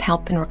love got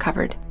help and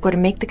recovered. Go to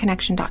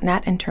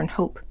maketheconnection.net and turn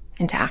hope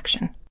into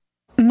action.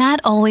 Matt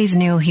always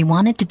knew he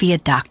wanted to be a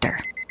doctor.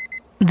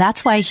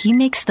 That's why he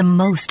makes the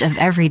most of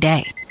every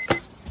day.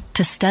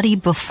 To study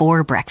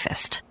before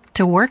breakfast,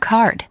 to work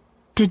hard,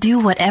 to do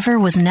whatever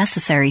was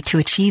necessary to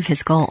achieve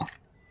his goal.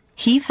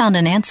 He found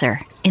an answer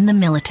in the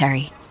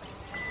military.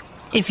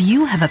 If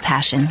you have a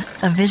passion,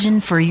 a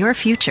vision for your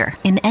future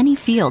in any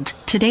field,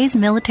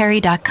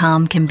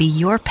 todaysmilitary.com can be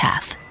your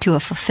path to a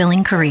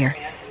fulfilling career.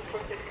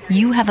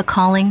 You have a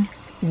calling,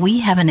 we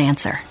have an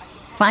answer.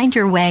 Find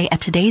your way at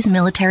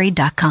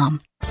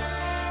todaysmilitary.com.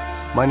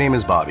 My name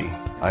is Bobby.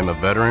 I'm a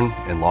veteran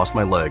and lost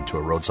my leg to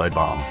a roadside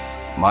bomb.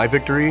 My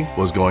victory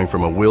was going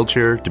from a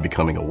wheelchair to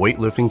becoming a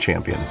weightlifting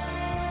champion.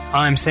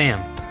 I'm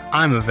Sam.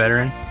 I'm a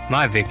veteran.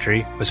 My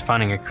victory was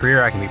finding a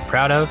career I can be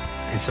proud of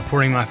and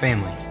supporting my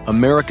family.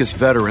 America's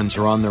veterans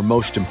are on their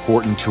most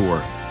important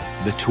tour,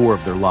 the tour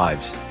of their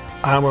lives.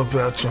 I'm a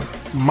veteran.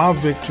 My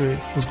victory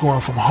was going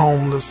from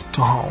homeless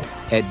to home.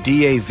 At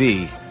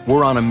DAV,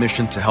 we're on a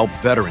mission to help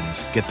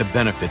veterans get the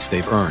benefits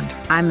they've earned.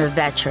 I'm a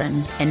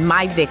veteran, and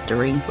my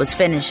victory was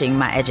finishing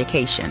my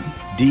education.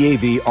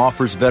 DAV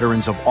offers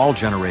veterans of all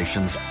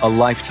generations a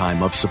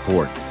lifetime of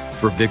support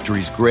for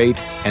victories great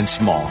and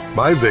small.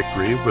 My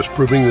victory was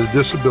proving that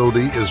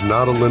disability is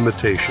not a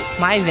limitation.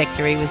 My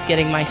victory was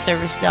getting my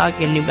service dog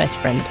a new best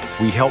friend.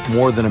 We help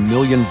more than 1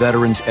 million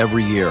veterans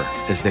every year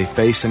as they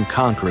face and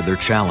conquer their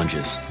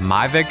challenges.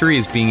 My victory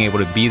is being able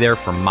to be there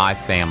for my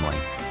family.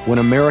 When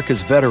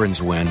America's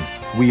veterans win,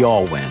 we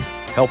all win.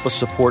 Help us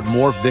support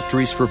more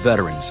victories for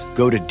veterans.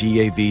 Go to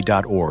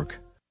DAV.org.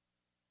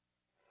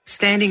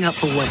 Standing up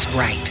for what's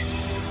right.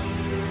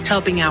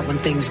 Helping out when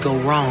things go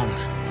wrong.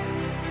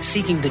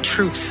 Seeking the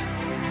truth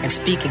and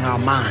speaking our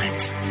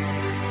minds.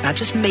 Not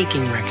just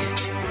making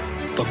records,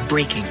 but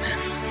breaking them.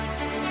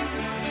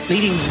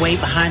 Leading the way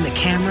behind the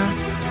camera,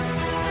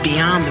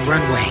 beyond the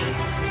runway,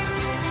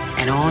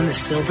 and on the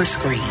silver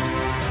screen.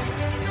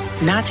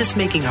 Not just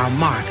making our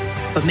mark,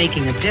 but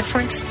making a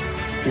difference.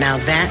 Now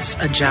that's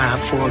a job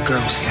for a Girl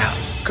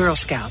Scout. Girl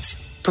Scouts,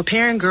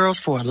 preparing girls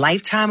for a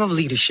lifetime of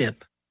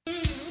leadership.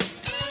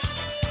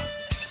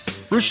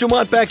 Bruce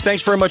Dumont back.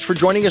 Thanks very much for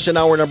joining us in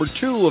hour number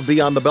 2 of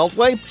Beyond the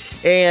Beltway.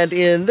 And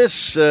in this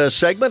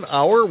segment,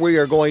 we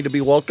are going to be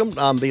welcomed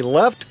on the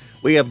left.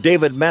 We have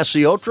David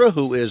Maciotra,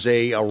 who is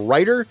a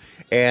writer.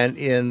 And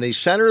in the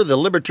center, the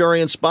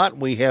libertarian spot,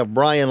 we have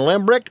Brian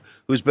Lembrick,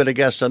 who's been a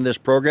guest on this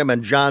program.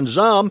 And John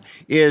Zahm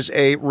is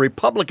a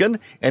Republican,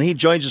 and he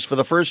joins us for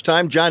the first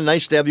time. John,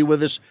 nice to have you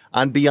with us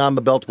on Beyond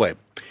the Beltway.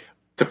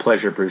 It's a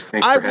pleasure, Bruce.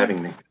 Thanks for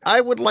having me.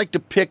 I would like to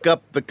pick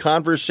up the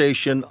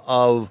conversation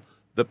of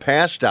the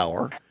past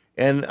hour,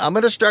 and I'm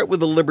going to start with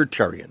the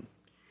libertarian.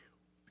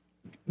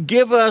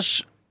 Give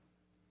us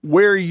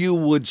where you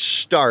would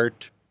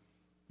start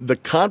the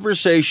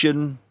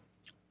conversation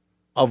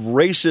of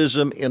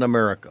racism in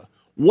America.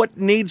 What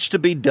needs to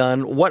be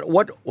done?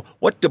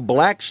 What do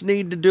blacks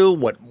need to do?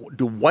 What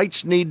do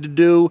whites need to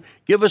do?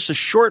 Give us a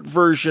short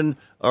version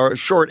or a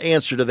short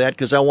answer to that,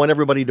 because I want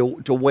everybody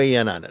to weigh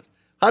in on it.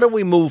 How do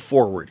we move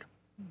forward?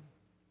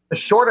 The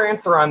short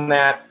answer on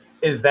that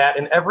is that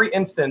in every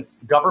instance,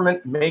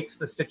 government makes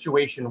the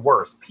situation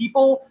worse.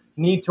 People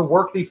need to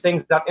work these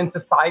things out in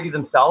society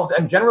themselves,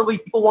 and generally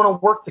people want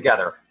to work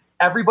together.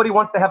 Everybody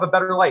wants to have a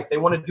better life. They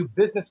want to do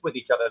business with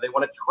each other. They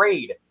want to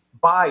trade,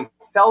 buy,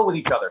 sell with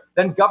each other.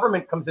 Then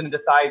government comes in and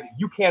decides,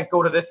 you can't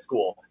go to this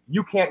school.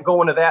 You can't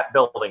go into that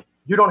building.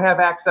 You don't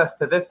have access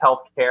to this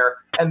health care.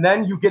 And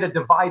then you get a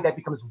divide that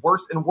becomes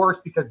worse and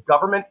worse because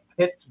government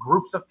pits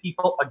groups of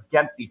people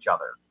against each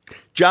other.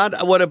 John,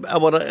 I want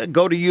to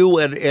go to you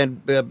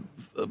and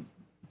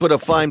put a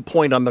fine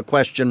point on the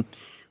question.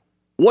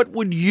 What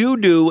would you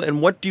do,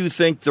 and what do you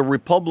think the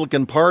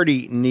Republican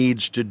Party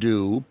needs to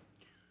do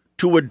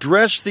to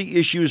address the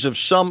issues of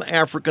some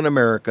African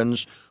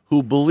Americans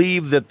who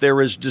believe that there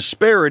is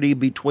disparity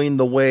between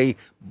the way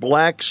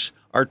blacks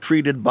are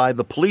treated by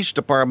the police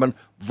department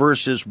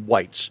versus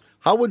whites?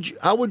 How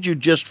would you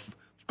just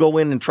go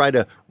in and try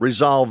to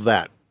resolve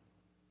that?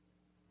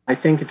 I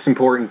think it's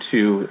important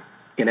to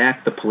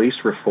enact the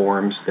police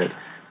reforms that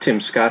Tim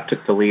Scott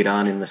took the lead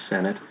on in the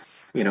Senate,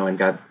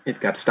 and it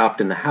got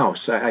stopped in the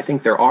House. I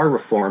think there are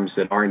reforms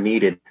that are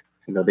needed,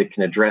 that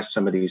can address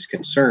some of these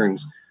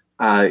concerns.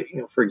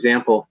 For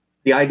example,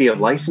 the idea of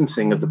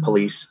licensing of the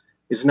police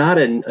is not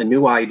a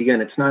new idea,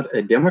 and it's not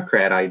a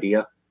Democrat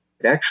idea.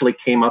 It actually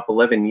came up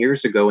 11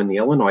 years ago in the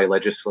Illinois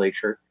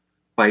legislature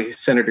by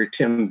Senator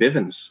Tim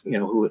Bivens,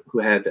 who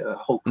had a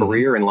whole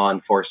career in law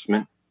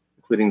enforcement,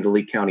 including the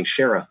Lee County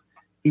Sheriff.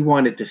 He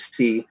wanted to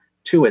see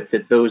to it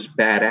that those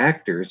bad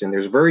actors, and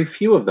there's very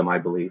few of them, I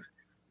believe,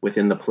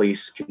 within the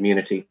police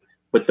community,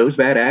 but those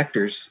bad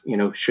actors,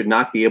 should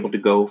not be able to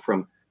go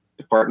from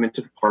department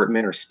to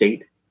department or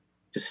state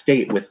to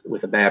state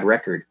with a bad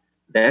record.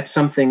 That's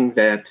something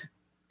that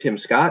Tim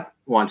Scott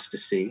wants to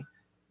see,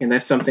 and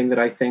that's something that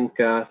I think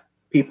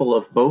people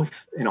of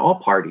both in all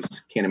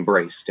parties can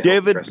embrace.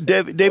 David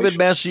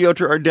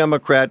Maciotra, our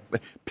Democrat,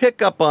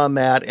 pick up on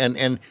that,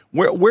 and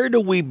where do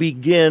we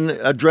begin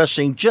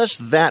addressing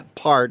just that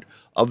part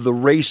of the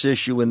race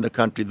issue in the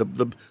country,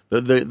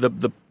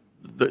 the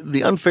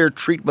unfair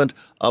treatment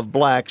of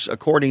blacks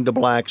according to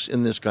blacks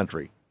in this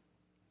country?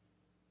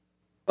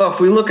 Well, if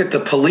we look at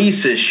the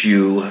police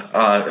issue,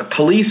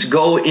 police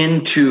go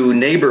into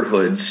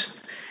neighborhoods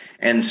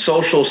and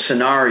social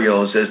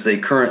scenarios as they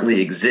currently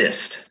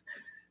exist.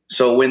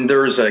 So when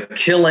there's a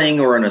killing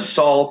or an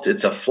assault,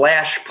 it's a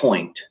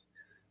flashpoint.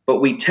 But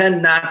we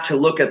tend not to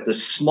look at the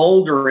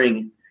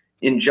smoldering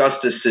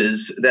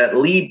injustices that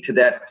lead to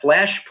that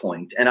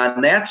flashpoint. And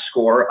on that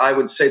score, I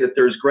would say that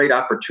there's great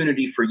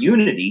opportunity for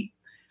unity.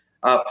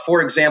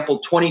 For example,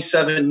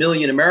 27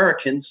 million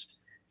Americans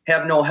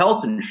have no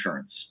health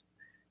insurance.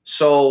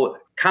 So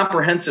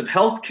comprehensive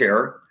health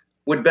care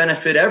would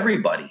benefit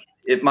everybody.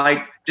 it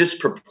might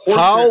disproportionately.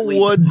 How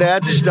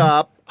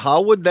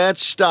would that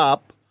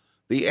stop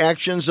the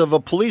actions of a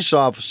police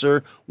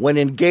officer when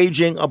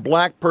engaging a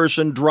black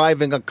person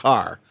driving a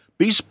car?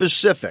 Be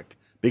specific,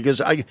 because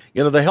the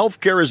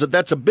healthcare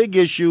that's a big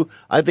issue.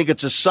 I think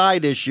it's a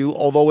side issue,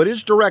 although it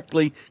is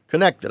directly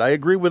connected. I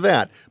agree with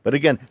that. But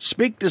again,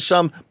 speak to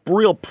some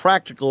real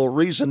practical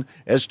reason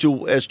as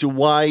to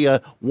why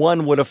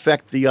one would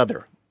affect the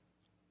other.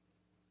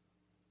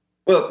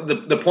 Well,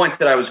 the point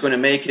that I was going to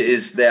make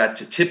is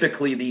that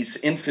typically these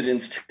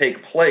incidents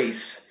take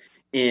place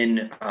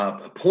in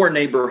poor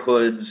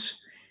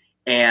neighborhoods,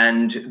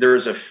 and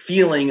there's a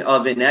feeling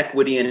of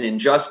inequity and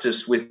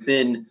injustice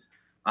within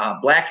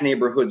black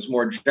neighborhoods,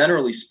 more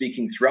generally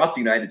speaking, throughout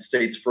the United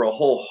States for a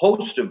whole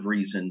host of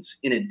reasons,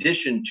 in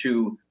addition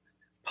to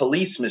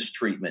police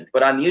mistreatment.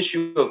 But on the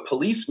issue of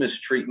police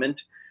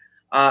mistreatment,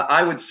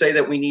 I would say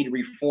that we need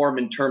reform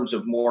in terms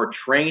of more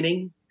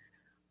training.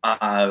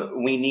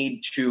 We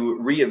need to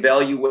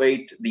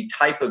reevaluate the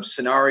type of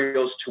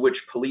scenarios to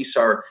which police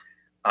are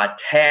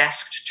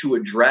tasked to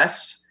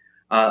address.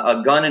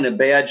 A gun and a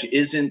badge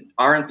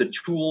aren't the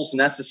tools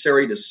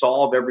necessary to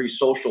solve every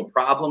social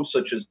problem,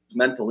 such as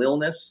mental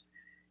illness.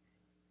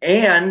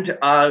 And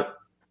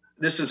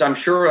this is, I'm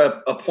sure,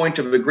 a point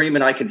of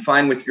agreement I can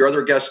find with your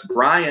other guest,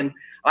 Brian.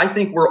 I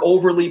think we're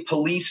overly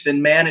policed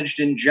and managed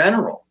in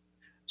general.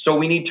 So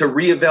we need to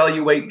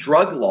reevaluate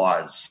drug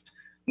laws.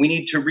 We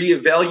need to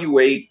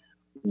reevaluate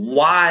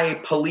why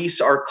police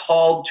are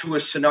called to a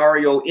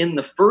scenario in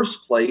the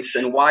first place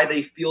and why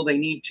they feel they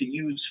need to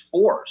use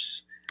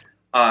force.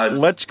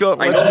 Let's go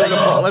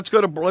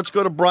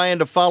to Brian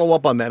to follow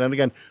up on that. And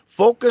again,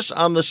 focus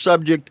on the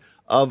subject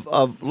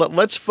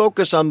let's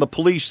focus on the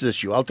police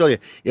issue. I'll tell you,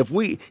 if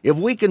we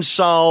can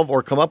solve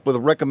or come up with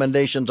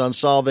recommendations on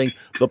solving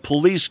the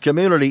police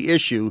community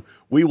issue,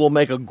 we will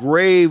make a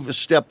grave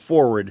step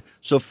forward.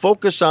 So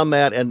focus on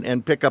that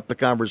and pick up the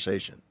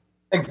conversation.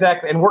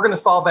 Exactly. And we're going to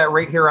solve that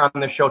right here on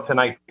the show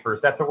tonight,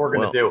 Bruce. That's what we're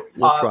going to do.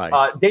 We'll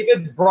try.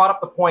 David brought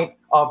up the point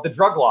of the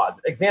drug laws.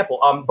 Example,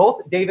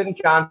 both David and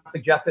John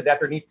suggested that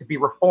there needs to be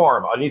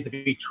reform, or needs to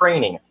be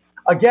training.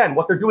 Again,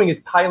 what they're doing is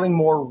piling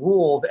more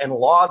rules and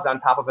laws on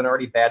top of an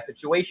already bad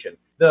situation.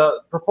 The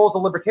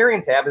proposal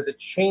libertarians have is to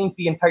change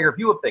the entire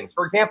view of things.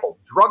 For example,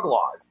 drug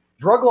laws.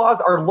 Drug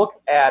laws are looked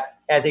at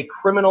as a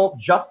criminal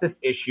justice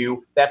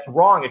issue. That's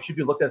wrong. It should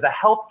be looked as a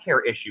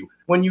healthcare issue.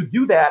 When you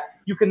do that,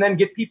 you can then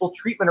give people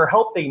treatment or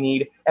help they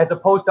need, as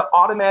opposed to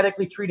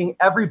automatically treating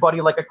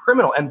everybody like a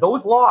criminal. And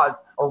those laws,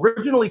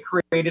 originally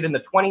created in the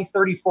 20s,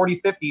 30s,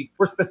 40s, 50s,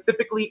 were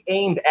specifically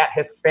aimed at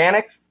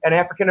Hispanics and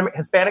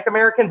Hispanic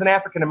Americans and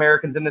African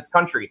Americans in this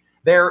country.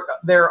 Their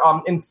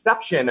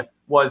inception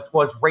was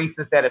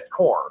racist at its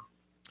core.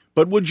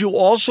 But would you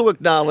also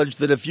acknowledge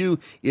that if you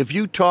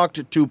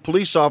talked to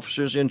police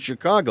officers in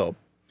Chicago,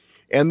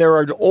 and there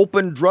are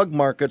open drug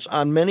markets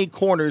on many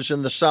corners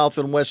in the south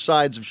and west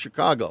sides of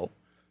Chicago,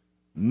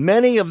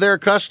 many of their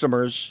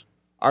customers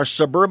are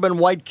suburban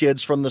white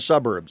kids from the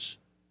suburbs.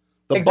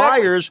 The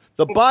buyers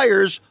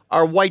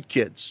are white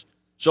kids.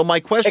 So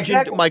my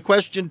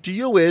question to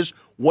you is,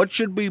 what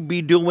should we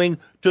be doing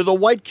to the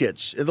white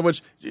kids? In other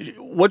words,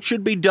 what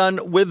should be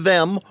done with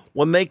them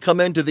when they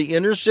come into the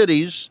inner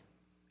cities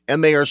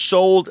and they are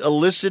sold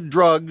illicit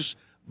drugs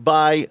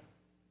by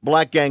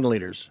black gang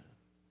leaders?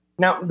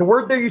 Now, the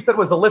word there you said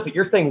was illicit.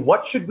 You're saying,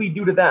 what should we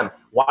do to them?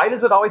 Why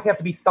does it always have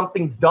to be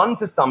something done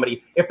to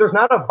somebody? If there's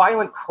not a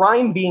violent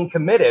crime being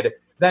committed,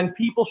 then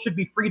people should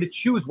be free to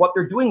choose what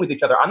they're doing with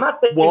each other. I'm not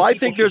saying. Well, I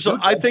think there's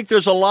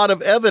a lot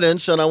of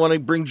evidence, and I want to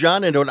bring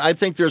John into it. I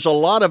think there's a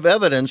lot of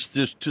evidence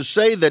to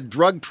say that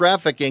drug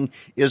trafficking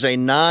is a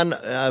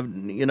non-violent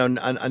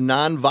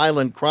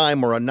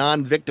crime or a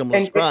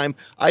non-victimless crime.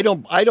 I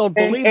don't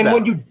believe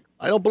that.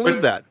 I don't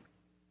believe that.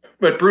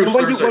 But Bruce,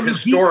 there's a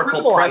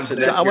historical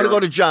precedent. I want to go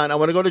to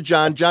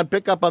John. John,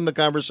 pick up on the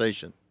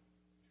conversation.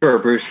 Sure,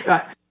 Bruce.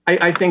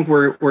 I think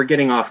we're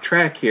getting off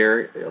track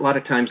here. A lot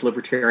of times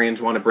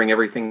libertarians want to bring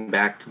everything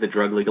back to the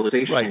drug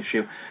legalization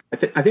issue. I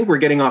think we're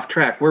getting off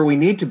track. Where we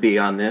need to be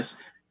on this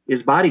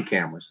is body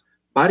cameras.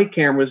 Body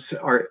cameras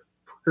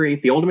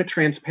create the ultimate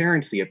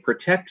transparency. It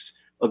protects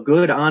a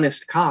good,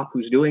 honest cop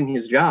who's doing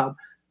his job,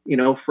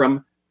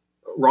 from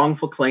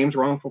wrongful claims,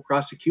 wrongful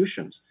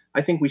prosecutions.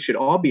 I think we should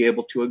all be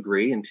able to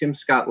agree, and Tim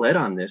Scott led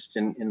on this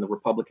in the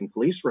Republican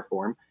police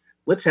reform.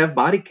 Let's have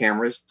body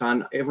cameras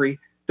on every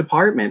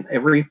department,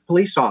 every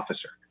police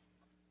officer.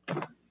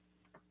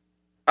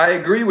 I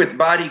agree with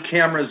body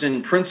cameras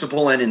in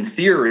principle and in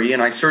theory,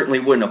 and I certainly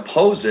wouldn't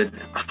oppose it.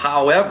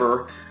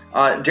 However,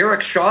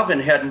 Derek Chauvin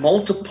had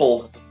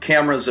multiple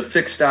cameras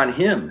affixed on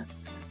him.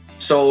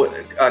 So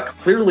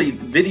clearly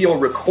video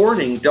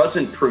recording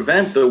doesn't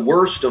prevent the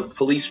worst of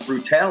police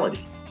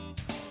brutality.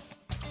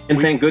 And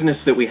thank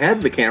goodness that we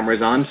had the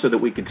cameras on so that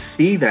we could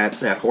see that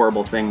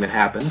horrible thing that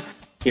happened,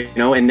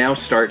 and now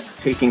start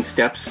taking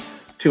steps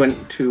to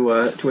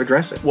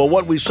address it. Well,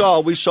 what we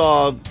saw a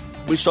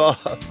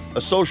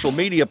social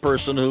media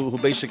person who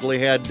basically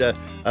had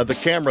the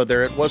camera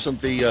there. It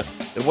wasn't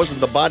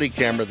the body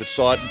camera that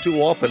saw it. And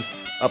too often,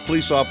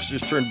 police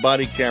officers turned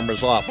body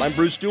cameras off. I'm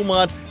Bruce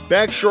Dumont,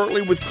 back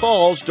shortly with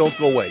calls. Don't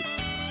go away.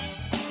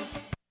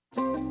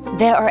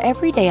 There are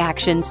everyday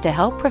actions to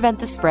help prevent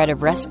the spread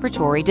of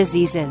respiratory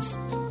diseases.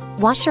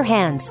 Wash your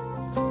hands.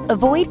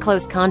 Avoid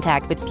close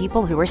contact with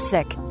people who are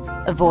sick.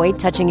 Avoid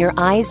touching your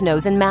eyes,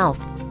 nose, and mouth.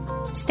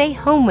 Stay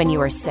home when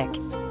you are sick.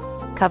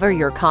 Cover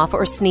your cough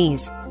or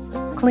sneeze.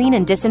 Clean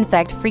and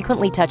disinfect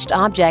frequently touched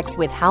objects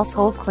with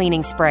household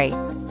cleaning spray.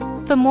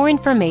 For more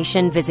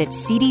information, visit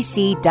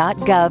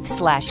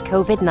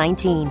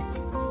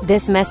cdc.gov/COVID-19.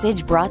 This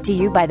message brought to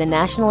you by the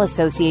National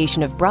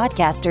Association of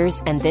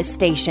Broadcasters and this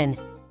station.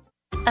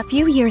 A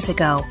few years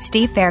ago,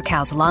 Steve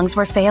Faircow's lungs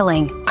were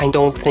failing. I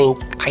don't think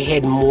I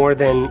had more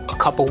than a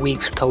couple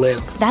weeks to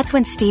live. That's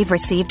when Steve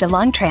received a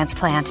lung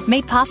transplant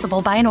made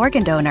possible by an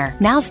organ donor.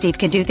 Now Steve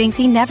can do things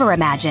he never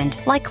imagined,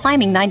 like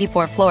climbing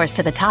 94 floors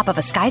to the top of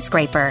a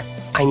skyscraper.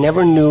 I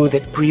never knew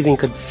that breathing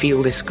could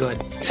feel this good.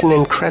 It's an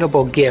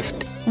incredible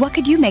gift. What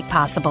could you make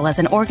possible as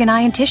an organ,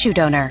 eye, and tissue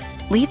donor?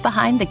 Leave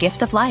behind the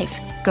gift of life.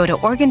 Go to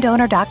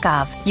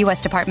organdonor.gov,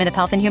 U.S. Department of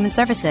Health and Human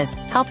Services,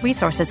 Health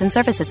Resources and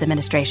Services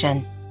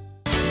Administration.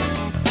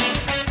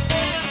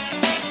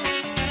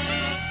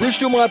 Bruce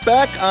Dumont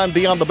back on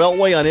Beyond the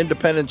Beltway on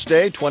Independence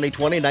Day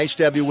 2020. Nice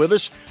to have you with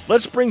us.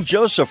 Let's bring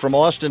Joseph from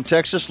Austin,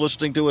 Texas,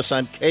 listening to us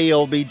on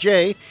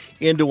KLBJ,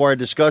 into our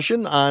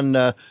discussion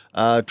on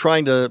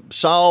trying to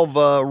solve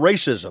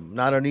racism.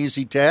 Not an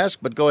easy task,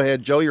 but go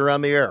ahead, Joe. You're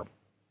on the air.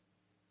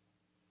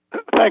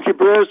 Thank you,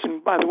 Bruce.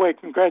 And by the way,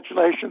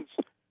 congratulations.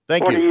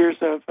 Thank 40 you. years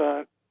of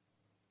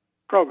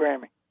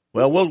programming.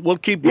 Well, we'll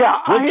keep doing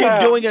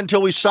it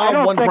until we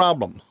solve one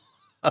problem.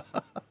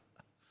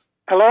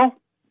 Hello?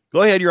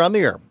 Go ahead. You're on the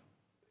air.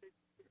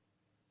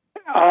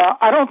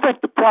 I don't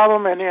think the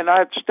problem in the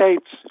United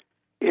States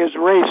is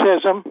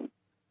racism.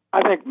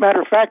 I think, matter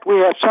of fact, we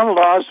have some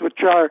laws which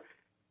are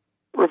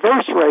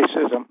reverse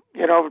racism,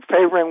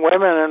 favoring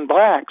women and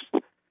blacks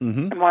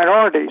and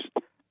minorities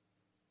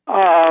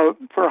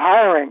for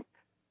hiring.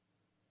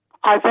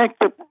 I think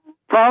the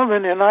problem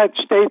in the United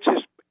States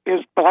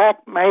is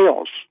black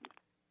males.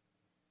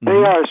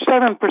 They are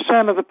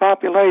 7% of the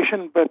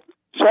population, but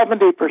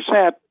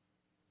 70%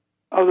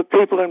 of the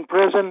people in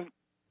prison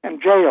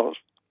and jails.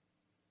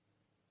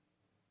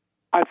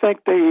 I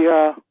think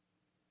the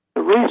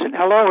reason...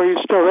 Hello, are you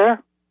still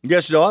there?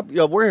 Yes, no,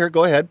 we're here.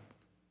 Go ahead.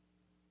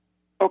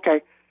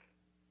 Okay.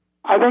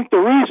 I think the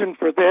reason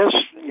for this,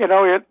 there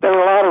are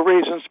a lot of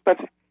reasons, but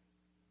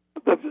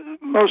the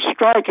most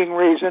striking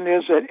reason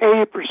is that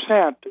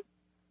 80%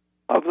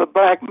 of the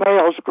black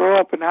males grow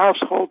up in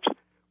households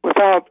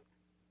without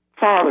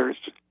fathers.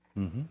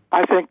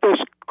 I think this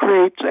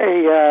creates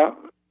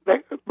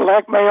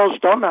black males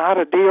don't know how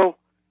to deal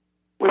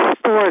with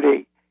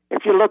authority.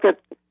 If you look at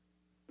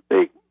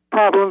the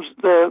problems,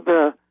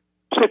 the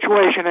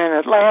situation in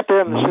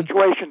Atlanta and the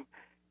situation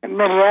in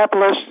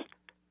Minneapolis.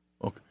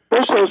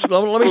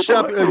 Let me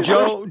stop,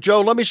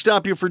 Joe. Let me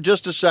stop you for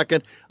just a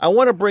second. I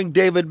want to bring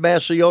David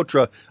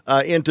Masiotra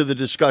into the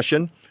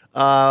discussion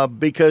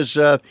because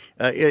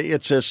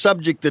it's a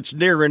subject that's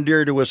near and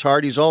dear to his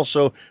heart. He's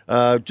also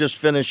just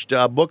finished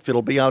a book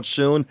that'll be out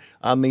soon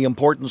on the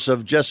importance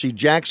of Jesse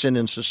Jackson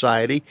in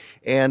society,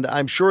 and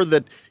I'm sure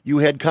that you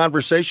had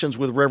conversations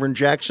with Reverend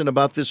Jackson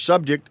about this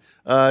subject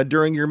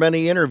during your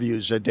many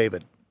interviews,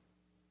 David.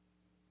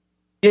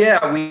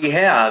 Yeah, we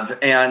have,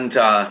 and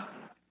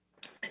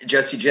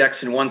Jesse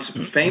Jackson once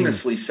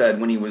famously said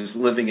when he was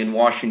living in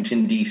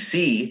Washington,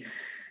 D.C.,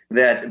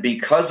 that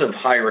because of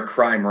higher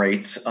crime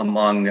rates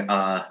among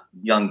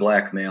young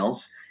black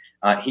males,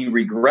 he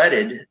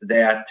regretted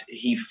that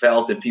he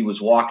felt if he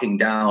was walking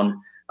down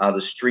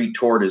the street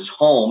toward his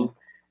home,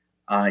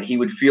 he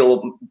would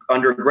feel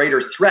under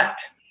greater threat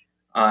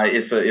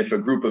if a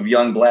group of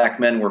young black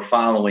men were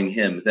following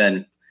him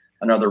than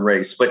another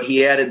race. But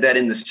he added that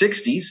in the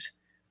 60s,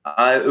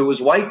 it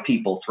was white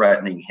people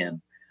threatening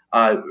him.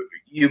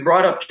 You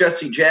brought up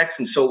Jesse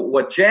Jackson. So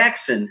what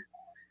Jackson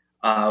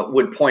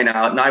would point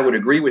out, and I would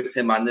agree with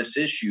him on this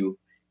issue,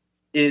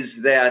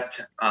 is that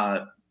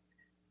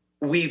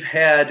we've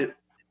had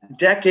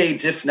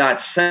decades, if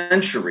not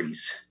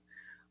centuries,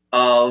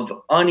 of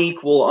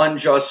unequal,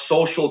 unjust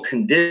social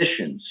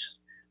conditions,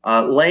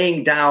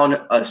 laying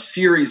down a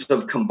series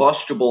of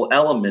combustible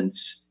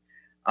elements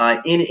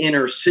in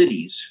inner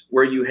cities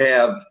where you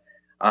have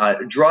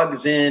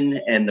drugs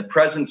and the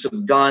presence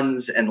of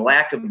guns and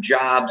lack of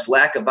jobs,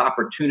 lack of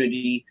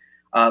opportunity,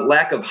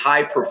 lack of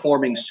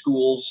high-performing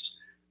schools.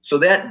 So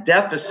that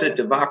deficit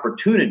of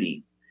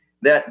opportunity,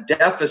 that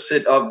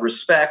deficit of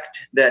respect,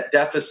 that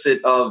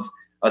deficit of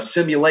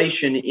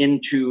assimilation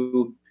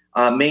into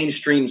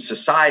mainstream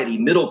society,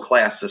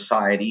 middle-class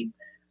society,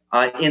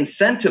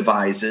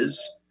 incentivizes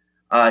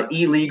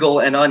illegal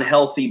and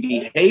unhealthy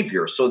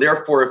behavior. So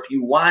therefore, if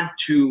you want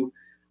to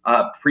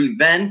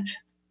prevent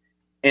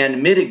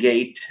and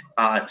mitigate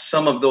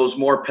some of those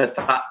more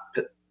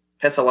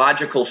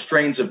pathological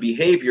strains of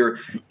behavior,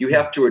 you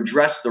have to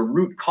address the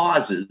root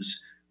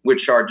causes,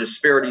 which are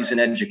disparities in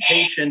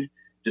education,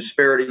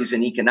 disparities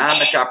in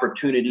economic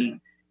opportunity,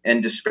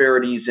 and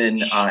disparities in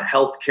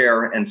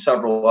healthcare and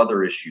several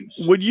other issues.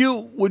 Would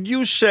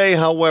you say,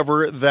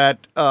 however,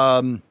 that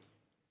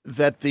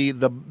that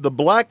the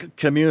black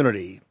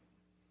community,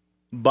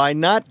 by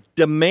not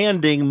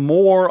demanding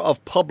more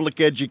of public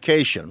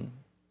education,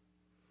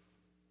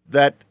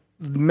 that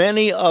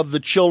many of the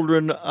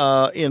children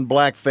in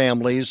black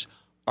families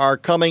are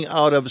coming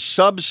out of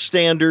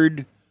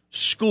substandard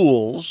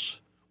schools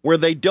where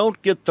they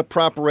don't get the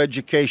proper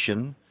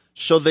education,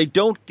 so they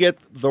don't get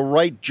the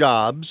right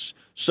jobs,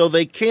 so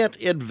they can't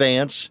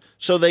advance,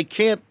 so they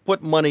can't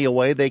put money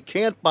away, they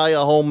can't buy a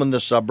home in the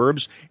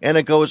suburbs, and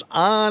it goes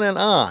on and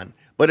on.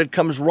 But it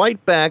comes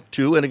right back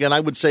to, and again, I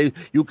would say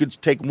you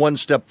could take one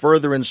step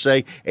further and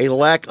say a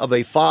lack of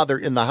a father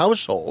in the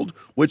household,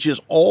 which is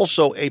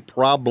also a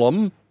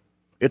problem.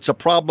 It's a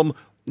problem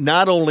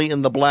not only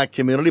in the black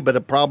community, but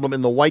a problem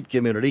in the white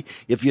community.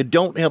 If you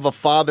don't have a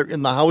father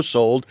in the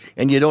household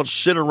and you don't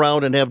sit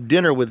around and have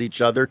dinner with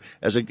each other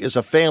as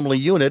a family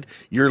unit,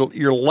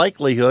 your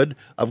likelihood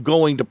of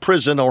going to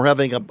prison or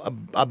having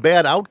a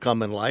bad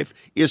outcome in life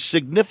is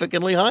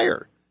significantly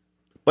higher.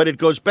 But it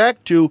goes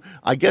back to,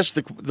 I guess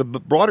the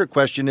broader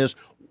question is,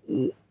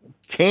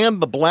 can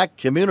the black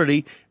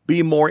community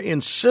be more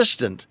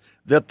insistent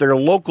that their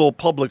local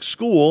public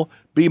school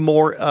be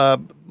more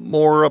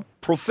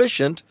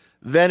proficient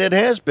than it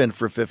has been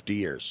for 50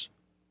 years?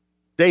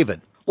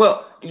 David.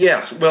 Well,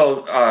 yes.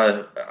 Well,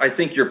 I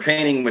think you're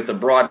painting with a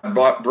broad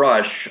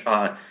brush.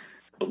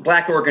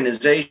 Black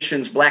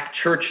organizations, black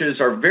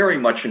churches are very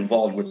much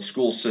involved with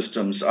school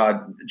systems.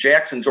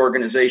 Jackson's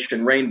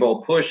organization, Rainbow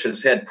Push,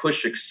 has had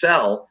Push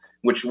Excel,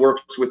 which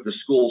works with the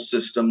school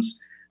systems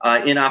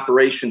in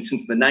operation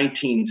since the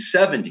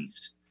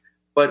 1970s.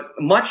 But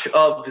much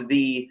of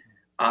the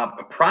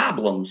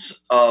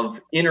problems of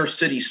inner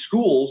city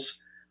schools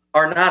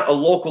are not a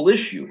local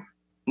issue.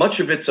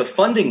 Much of it's a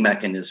funding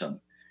mechanism.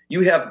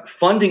 You have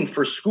funding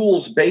for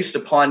schools based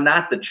upon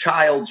not the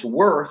child's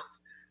worth,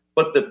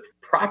 but the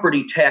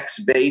property tax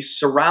base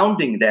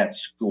surrounding that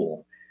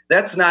school.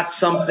 That's not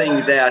something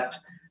that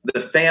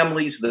the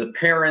families, the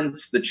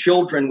parents, the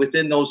children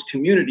within those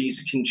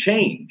communities can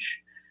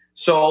change.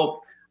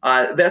 So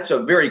that's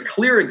a very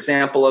clear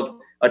example of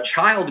a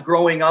child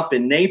growing up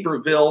in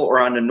Naperville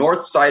or on the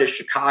north side of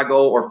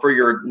Chicago, or for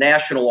your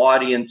national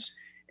audience,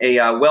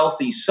 a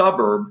wealthy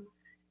suburb,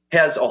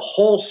 has a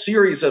whole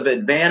series of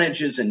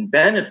advantages and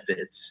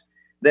benefits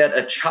that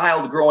a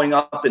child growing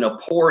up in a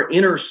poor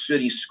inner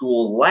city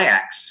school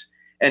lacks.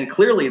 And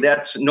clearly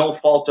that's no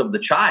fault of the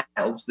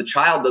child's. The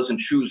child doesn't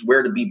choose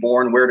where to be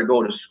born, where to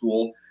go to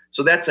school.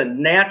 So that's a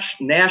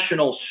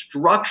national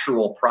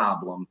structural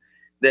problem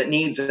that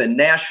needs a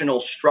national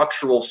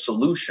structural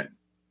solution.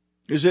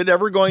 Is it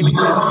ever going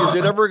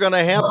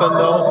to happen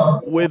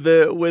though with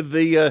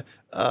the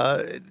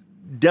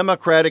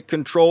Democratic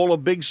control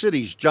of big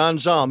cities? John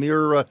Zahm,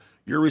 your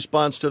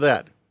response to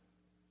that?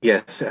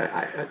 Yes,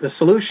 the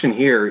solution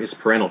here is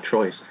parental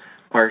choice.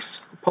 Our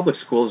public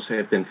schools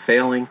have been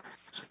failing,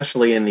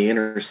 especially in the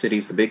inner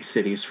cities, the big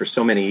cities, for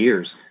so many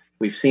years.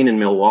 We've seen in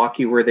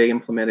Milwaukee where they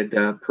implemented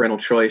parental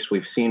choice.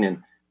 We've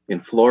seen in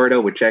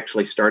Florida, which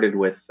actually started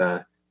with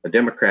a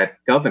Democrat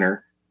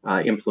governor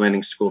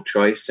implementing school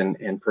choice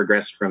and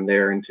progressed from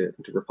there into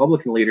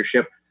Republican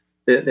leadership.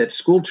 That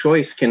school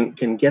choice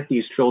can get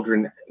these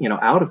children,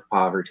 out of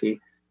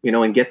poverty,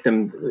 and get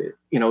them,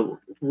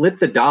 let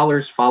the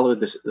dollars follow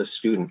the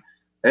student.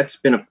 That's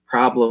been a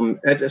problem.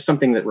 That's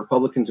something that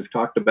Republicans have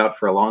talked about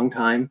for a long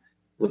time,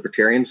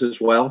 libertarians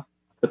as well.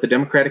 But the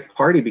Democratic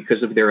Party,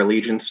 because of their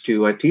allegiance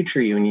to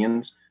teacher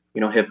unions,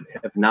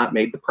 have not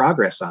made the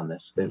progress on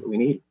this that we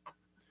need.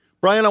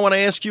 Brian, I want to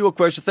ask you a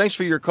question. Thanks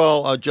for your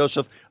call,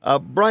 Joseph.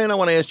 Brian, I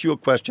want to ask you a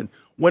question.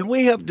 When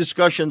we have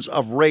discussions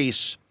of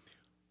race,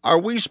 are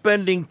we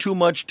spending too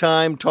much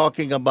time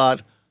talking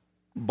about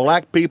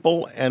black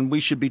people and we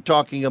should be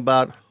talking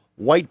about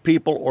white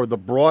people or the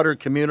broader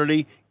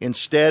community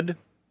instead?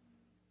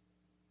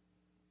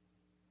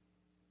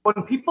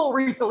 When people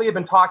recently have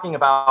been talking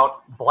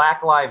about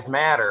Black Lives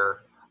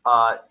Matter,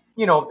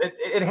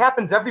 it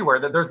happens everywhere.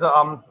 That there's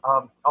a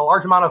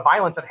large amount of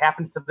violence that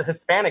happens to the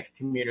Hispanic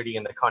community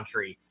in the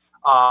country.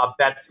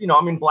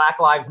 Black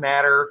Lives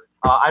Matter.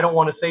 I don't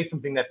want to say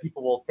something that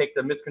people will take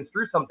to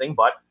misconstrue something,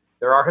 but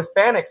there are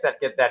Hispanics that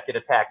get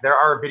attacked. There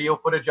are video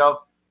footage of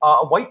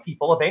white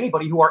people, of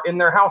anybody who are in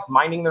their house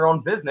minding their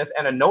own business,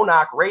 and a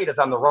no-knock raid is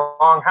on the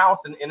wrong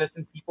house, and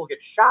innocent people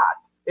get shot.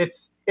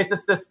 It's a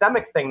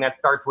systemic thing that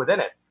starts within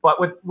it. But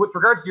with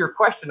regards to your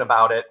question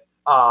about it,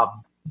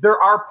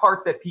 there are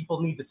parts that people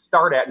need to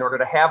start at in order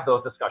to have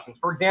those discussions.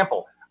 For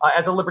example,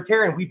 as a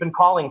libertarian, we've been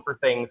calling for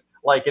things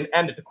like an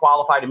end to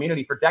qualified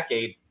immunity for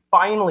decades.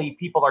 Finally,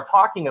 people are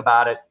talking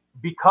about it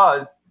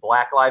because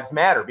Black Lives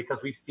Matter, because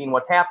we've seen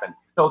what's happened.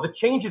 So the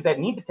changes that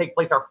need to take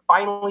place are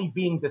finally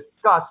being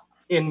discussed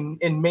in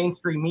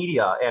mainstream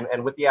media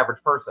and with the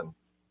average person.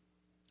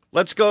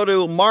 Let's go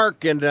to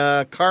Mark in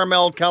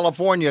Carmel,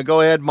 California.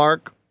 Go ahead,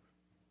 Mark.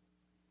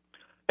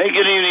 Hey,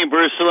 good evening,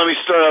 Bruce. So let me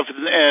start off,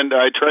 and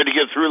I tried to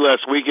get through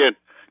last weekend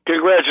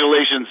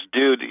Congratulations,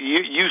 dude.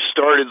 You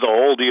started the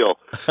whole deal.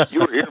 You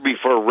were here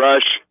before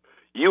Rush.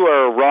 You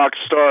are a rock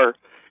star,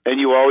 and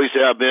you always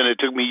have been. It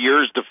took me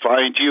years to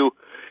find you,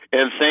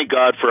 and thank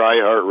God for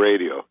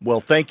iHeartRadio. Well,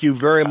 thank you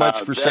very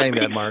much for saying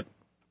that, Mark.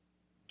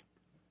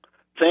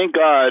 Thank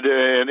God,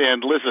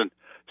 and listen,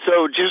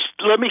 so just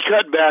let me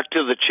cut back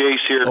to the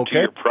chase here to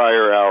your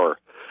prior hour.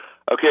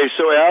 Okay,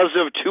 so as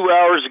of 2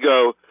 hours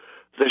ago,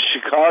 the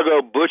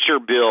Chicago butcher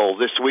bill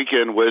this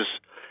weekend was,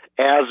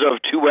 as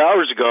of 2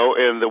 hours ago,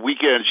 and the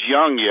weekend's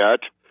young yet,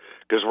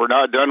 because we're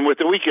not done with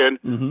the weekend,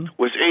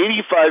 was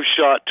 85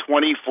 shot,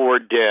 24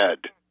 dead.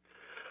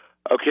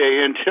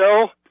 Okay,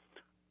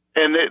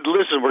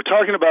 listen, we're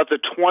talking about the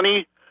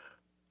 20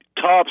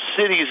 top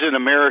cities in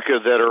America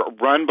that are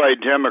run by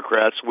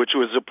Democrats, which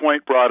was a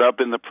point brought up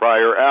in the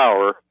prior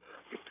hour.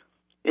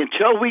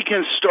 Until we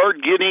can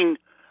start getting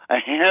a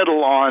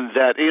handle on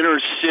that inner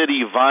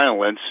city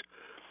violence,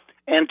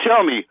 and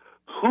tell me,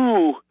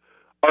 who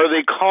are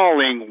they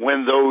calling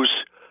when those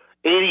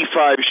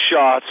 85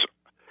 shots,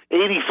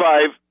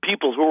 85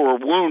 people who were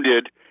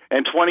wounded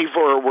and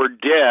 24 were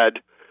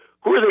dead,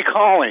 who are they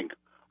calling?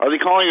 Are they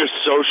calling a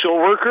social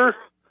worker?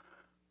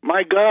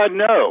 My God,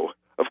 no.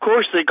 Of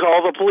course they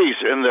call the police,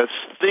 and the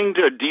thing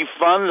to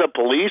defund the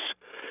police.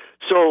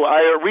 So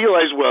I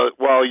realize,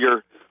 while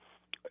your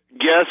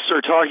guests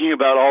are talking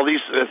about all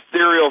these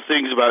ethereal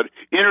things about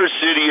inner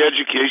city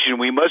education,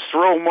 we must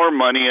throw more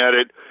money at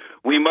it,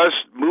 we must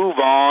move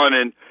on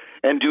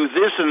and do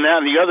this and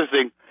that and the other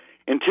thing.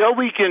 Until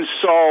we can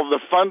solve the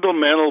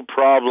fundamental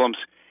problems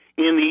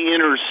in the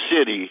inner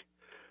city,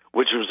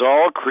 which was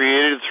all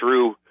created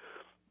through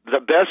the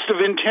best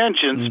of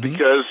intentions,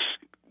 because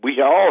we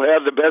all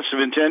had the best of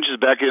intentions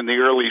back in the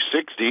early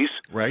 60s.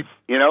 Right.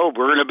 You know,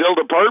 we're going to build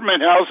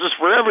apartment houses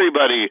for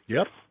everybody.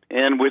 Yep.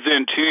 And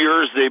within 2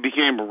 years, they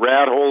became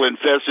rat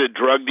hole-infested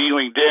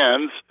drug-dealing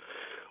dens.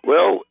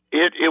 Well,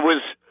 it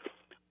was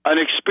an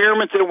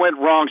experiment that went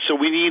wrong, so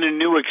we need a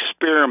new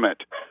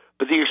experiment.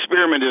 But the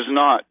experiment is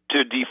not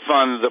to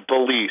defund the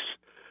police.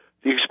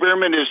 The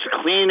experiment is to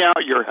clean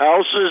out your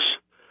houses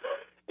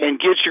and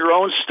get your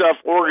own stuff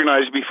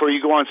organized before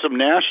you go on some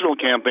national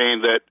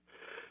campaign that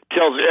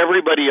tells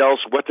everybody else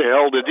what the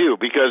hell to do.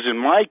 Because in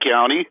my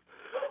county,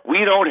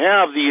 we don't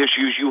have the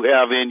issues you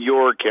have in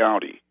your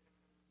county.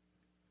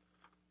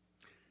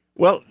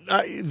 Well,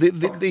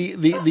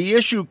 the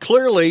issue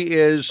clearly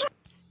is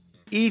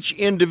each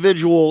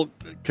individual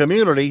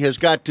community has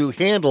got to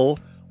handle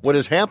what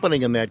is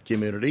happening in that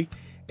community,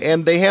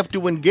 and they have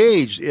to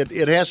engage.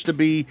 It has to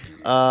be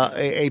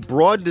a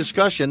broad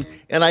discussion,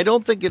 and I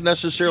don't think it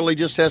necessarily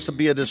just has to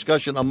be a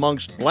discussion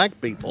amongst black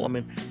people. I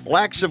mean,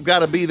 blacks have got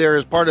to be there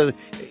as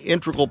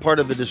integral part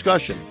of the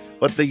discussion,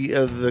 but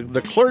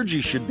the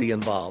clergy should be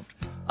involved,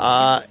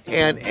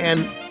 and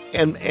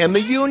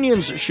the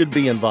unions should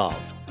be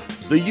involved.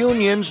 The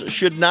unions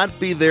should not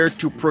be there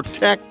to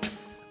protect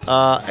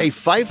a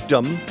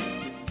fiefdom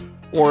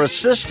or a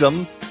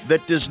system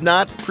that does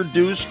not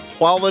produce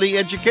quality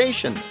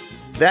education.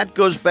 That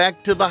goes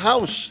back to the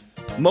House.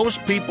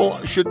 Most people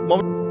should...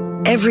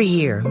 Every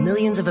year,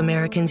 millions of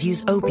Americans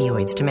use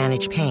opioids to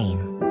manage pain.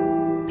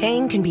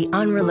 Pain can be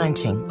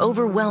unrelenting,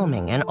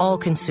 overwhelming, and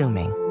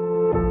all-consuming.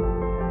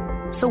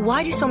 So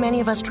why do so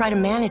many of us try to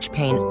manage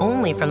pain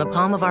only from the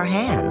palm of our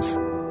hands?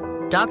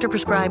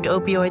 Doctor-prescribed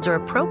opioids are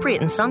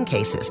appropriate in some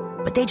cases,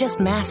 but they just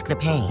mask the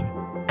pain.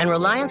 And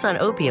reliance on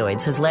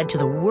opioids has led to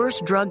the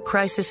worst drug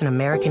crisis in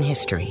American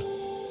history.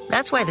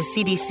 That's why the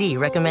CDC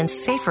recommends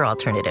safer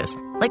alternatives,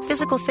 like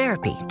physical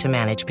therapy, to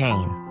manage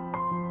pain.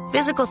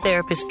 Physical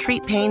therapists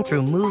treat pain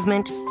through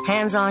movement,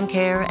 hands-on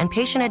care, and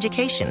patient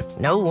education.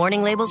 No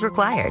warning labels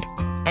required.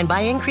 And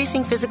by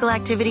increasing physical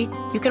activity,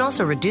 you can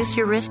also reduce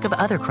your risk of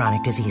other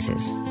chronic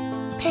diseases.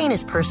 Pain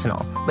is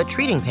personal, but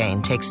treating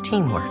pain takes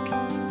teamwork.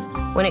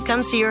 When it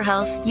comes to your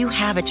health, you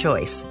have a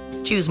choice.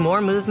 Choose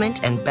more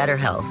movement and better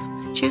health.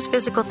 Choose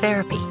physical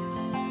therapy.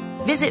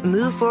 Visit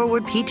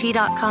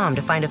MoveForwardPT.com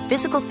to find a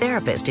physical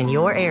therapist in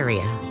your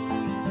area.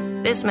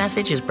 This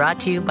message is brought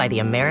to you by the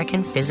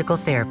American Physical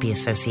Therapy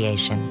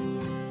Association.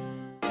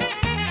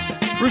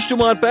 Bruce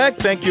Dumont back.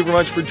 Thank you very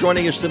much for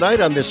joining us tonight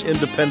on this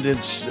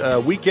Independence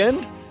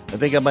weekend. I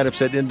think I might have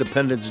said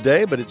Independence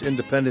Day, but it's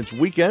Independence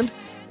Weekend.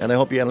 And I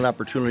hope you had an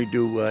opportunity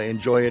to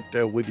enjoy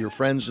it with your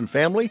friends and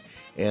family.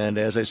 And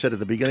as I said at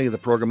the beginning of the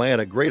program, I had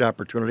a great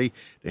opportunity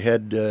to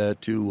head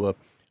to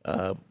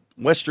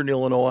Western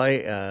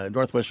Illinois,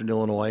 northwestern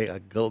Illinois,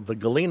 the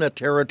Galena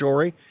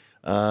Territory,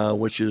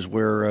 which is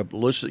where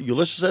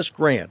Ulysses S.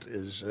 Grant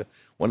is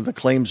one of the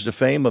claims to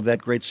fame of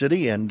that great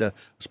city and a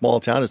small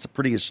town. It's the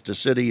prettiest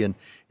city in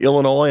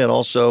Illinois, and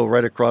also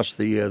right across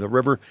the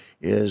river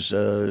is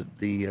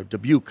the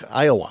Dubuque,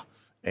 Iowa,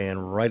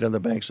 and right on the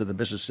banks of the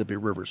Mississippi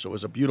River. So it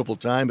was a beautiful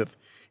time.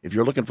 If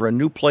you're looking for a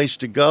new place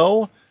to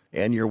go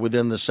and you're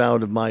within the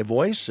sound of my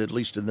voice, at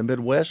least in the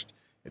Midwest,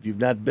 if you've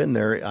not been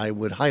there, I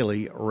would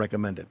highly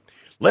recommend it.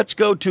 Let's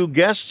go to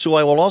guests who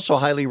I will also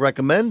highly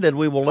recommend, and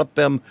we will let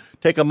them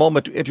take a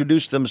moment to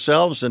introduce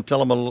themselves and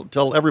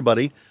tell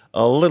everybody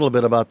a little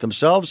bit about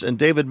themselves. And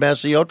David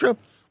Massiotra,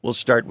 we'll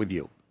start with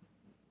you.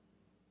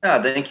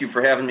 Thank you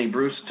for having me,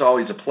 Bruce. It's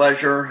always a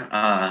pleasure.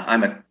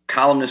 I'm a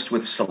columnist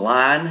with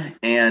Salon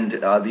and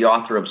the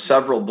author of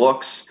several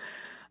books,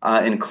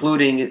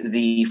 including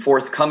the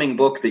forthcoming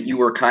book that you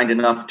were kind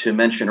enough to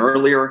mention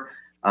earlier,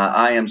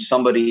 I Am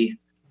Somebody,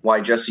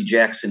 Why Jesse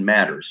Jackson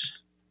Matters.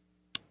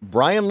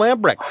 Brian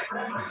Lambrick.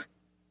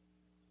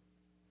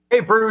 Hey,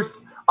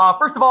 Bruce.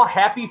 First of all,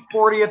 happy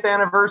 40th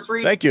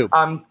anniversary. Thank you.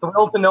 I'm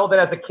thrilled to know that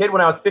as a kid, when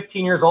I was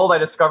 15 years old, I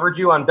discovered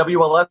you on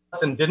WLS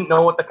and didn't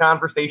know what the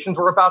conversations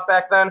were about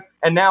back then.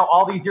 And now,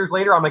 all these years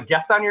later, I'm a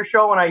guest on your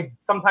show, and I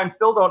sometimes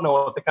still don't know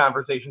what the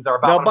conversations are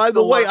about. Now, by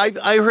the way,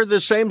 I heard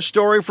the same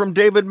story from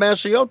David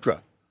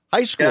Massiotra.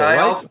 High school, right? I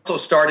right? also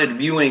started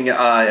viewing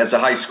as a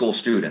high school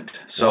student.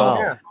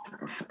 So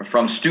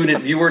from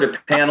student viewer to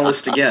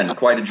panelist again,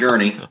 quite a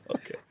journey.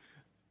 Okay.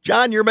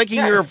 John, you're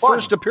making your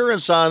first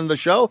appearance on the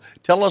show.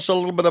 Tell us a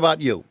little bit about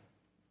you.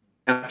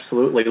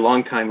 Absolutely.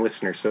 Long-time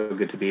listener, so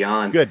good to be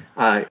on. Good.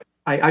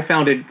 I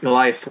founded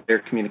Goliath Slayer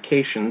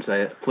Communications,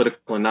 a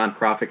political and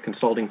nonprofit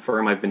consulting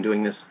firm. I've been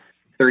doing this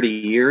 30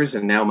 years,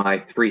 and now my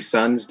three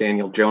sons,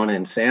 Daniel, Jonah,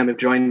 and Sam, have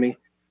joined me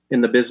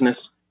in the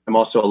business. I'm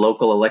also a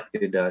local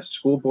elected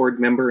school board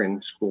member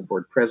and school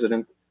board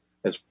president,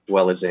 as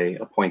well as a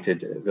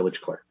appointed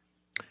village clerk.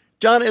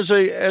 John, as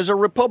a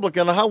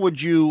Republican, how would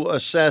you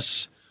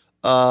assess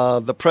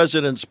the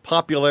president's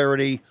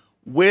popularity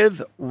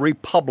with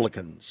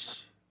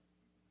Republicans?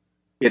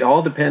 It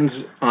all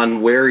depends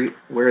on where you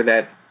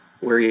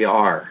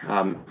are.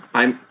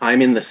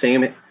 I'm in the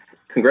same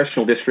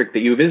congressional district that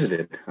you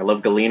visited. I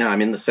love Galena.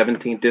 I'm in the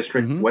 17th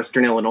district,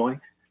 Western Illinois.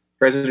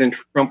 President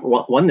Trump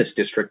won this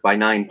district by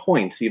 9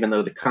 points, even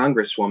though the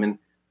Congresswoman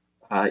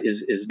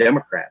is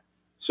Democrat.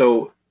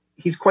 So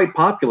he's quite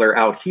popular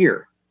out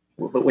here.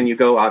 But when you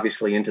go,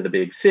 obviously, into the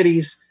big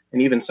cities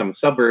and even some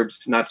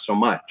suburbs, not so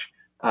much.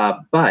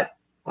 But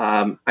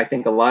I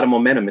think a lot of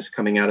momentum is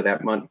coming out of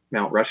that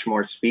Mount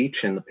Rushmore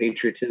speech and the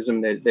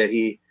patriotism that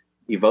he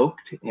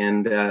evoked.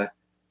 And the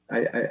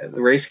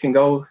race can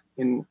go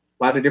in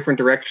a lot of different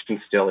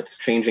directions still. It's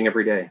changing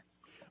every day.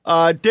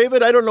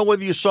 David, I don't know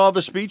whether you saw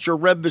the speech or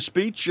read the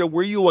speech.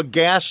 Were you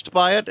aghast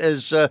by it,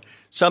 as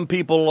some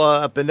people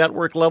at the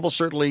network level,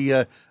 certainly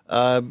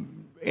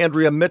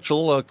Andrea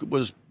Mitchell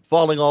was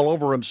falling all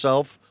over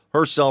herself,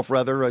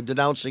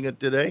 denouncing it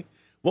today?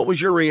 What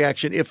was your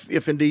reaction,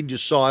 if indeed you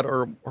saw it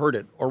or heard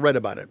it or read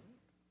about it?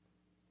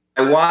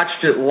 I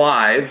watched it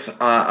live.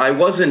 I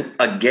wasn't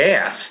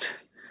aghast,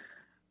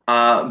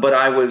 but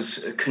I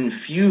was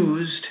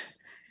confused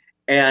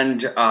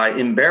and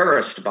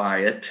embarrassed by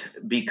it,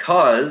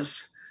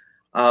 because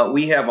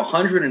we have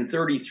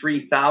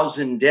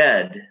 133,000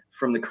 dead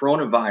from the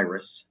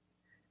coronavirus.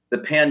 The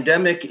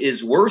pandemic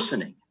is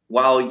worsening,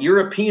 while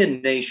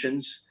European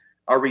nations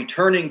are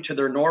returning to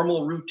their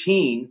normal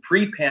routine,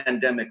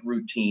 pre-pandemic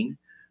routine.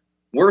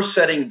 We're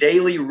setting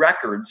daily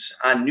records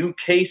on new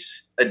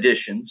case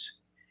additions.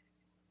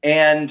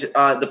 And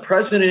the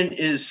president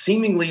is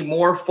seemingly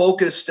more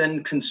focused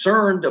and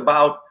concerned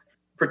about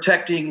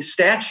protecting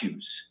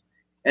statues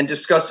and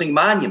discussing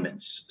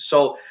monuments.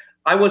 So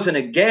I wasn't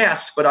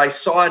aghast, but I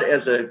saw it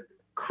as a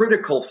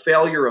critical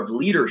failure of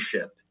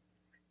leadership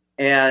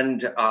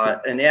and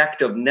an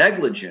act of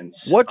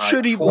negligence. What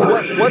should he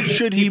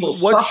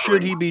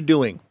be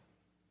doing?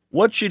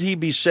 What should he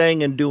be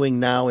saying and doing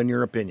now, in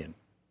your opinion?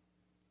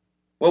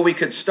 Well, we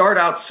could start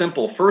out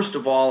simple. First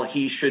of all,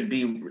 he should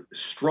be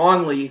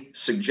strongly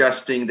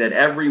suggesting that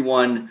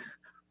everyone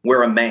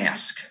wear a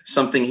mask,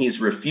 something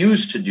he's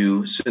refused to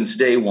do since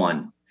day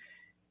one.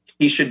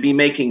 He should be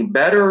making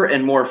better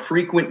and more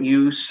frequent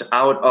use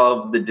out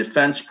of the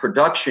Defense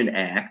Production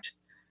Act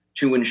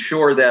to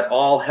ensure that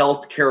all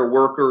healthcare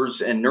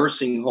workers and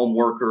nursing home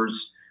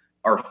workers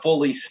are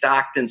fully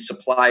stocked and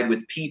supplied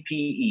with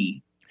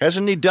PPE.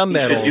 Hasn't he done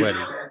that already?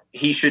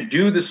 He should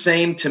do the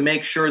same to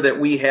make sure that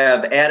we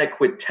have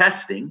adequate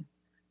testing.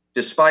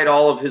 Despite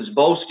all of his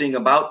boasting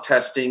about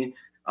testing,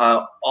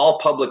 all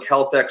public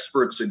health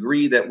experts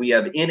agree that we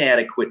have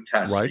inadequate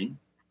testing.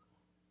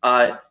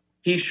 Right.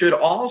 He should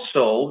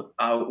also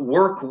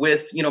work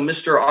with,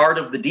 Mr. Art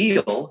of the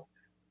Deal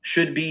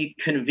should be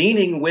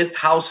convening with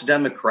House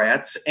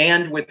Democrats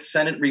and with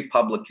Senate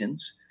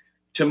Republicans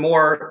to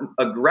more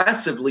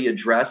aggressively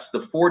address the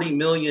 40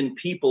 million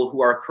people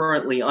who are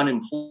currently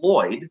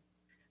unemployed.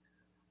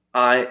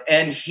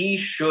 And he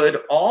should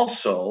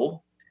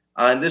also,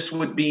 this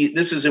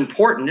is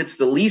important, it's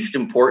the least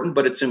important,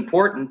 but it's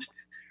important,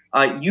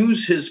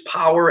 use his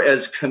power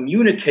as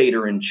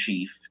communicator in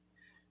chief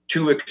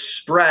to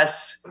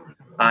express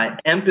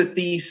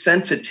empathy,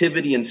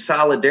 sensitivity, and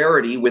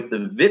solidarity with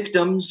the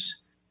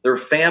victims, their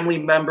family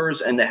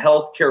members, and the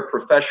healthcare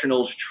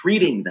professionals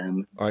treating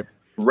them. All right.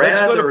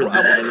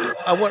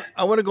 I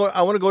want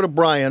to go to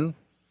Brian,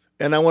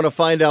 and I want to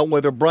find out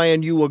whether,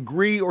 Brian, you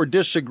agree or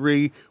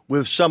disagree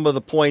with some of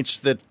the points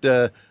that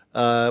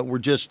were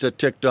just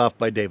ticked off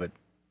by David.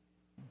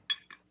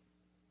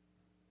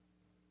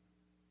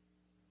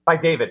 By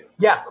David.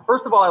 Yes.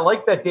 First of all, I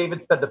like that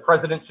David said the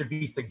president should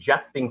be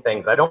suggesting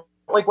things. I don't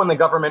like when the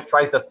government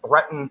tries to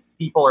threaten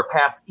people or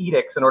pass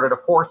edicts in order to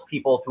force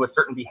people to a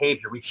certain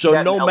behavior. We see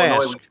that no in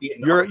mask. Illinois, we see it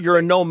in You're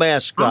a no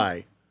mask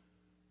guy.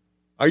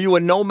 Are you a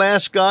no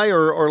mask guy,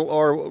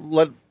 or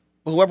let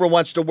whoever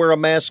wants to wear a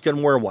mask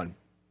can wear one?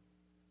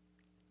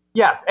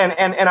 Yes, and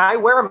I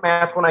wear a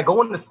mask when I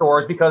go into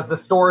stores because the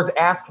stores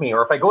ask me,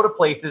 or if I go to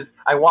places,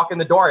 I walk in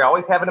the door, I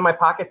always have it in my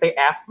pocket, they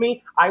ask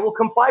me, I will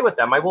comply with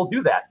them, I will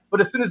do that.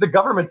 But as soon as the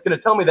government's going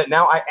to tell me that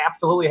now I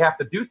absolutely have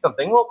to do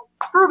something, well,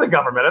 screw the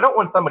government. I don't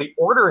want somebody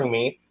ordering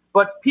me,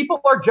 but people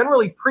are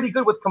generally pretty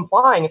good with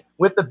complying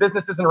with the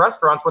businesses and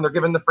restaurants when they're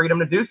given the freedom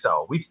to do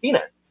so. We've seen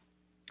it.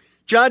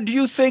 John, do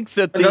you think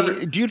that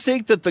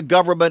the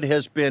government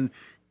has been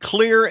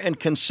clear and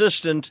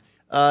consistent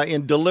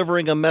in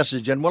delivering a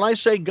message? And when I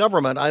say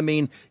government, I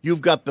mean you've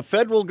got the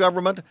federal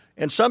government,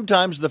 and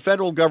sometimes the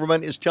federal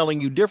government is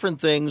telling you different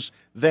things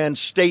than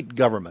state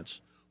governments.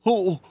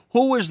 Who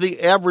is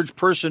the average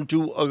person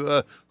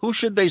who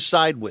should they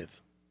side with?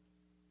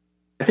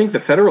 I think the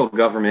federal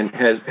government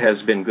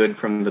has been good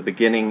from the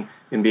beginning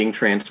in being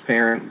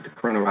transparent. The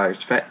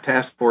coronavirus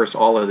task force,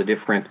 all of the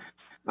different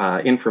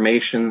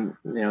information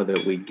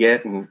that we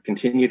get and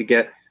continue to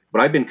get.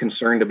 What I've been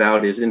concerned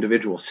about is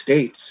individual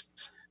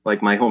states,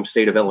 like my home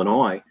state of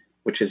Illinois,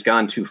 which has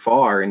gone too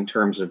far in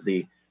terms of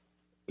the,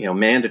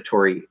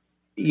 mandatory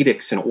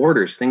edicts and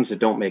orders, things that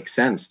don't make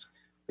sense.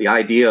 The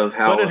idea of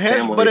how but it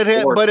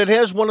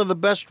has one of the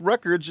best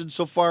records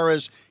insofar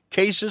as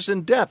cases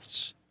and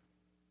deaths.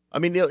 I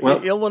mean,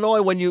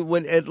 Illinois,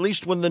 when at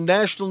least when the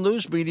national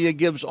news media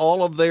gives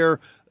all of their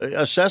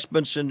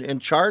assessments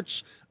and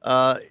charts,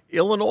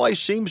 Illinois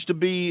seems to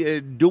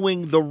be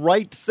doing the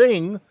right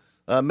thing.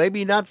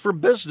 Maybe not for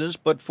business,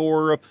 but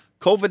for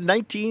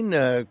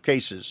COVID-19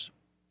 cases.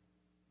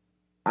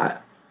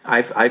 The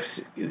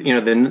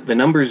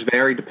numbers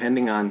vary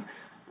depending on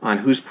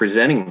who's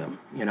presenting them,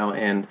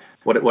 and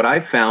what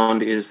I've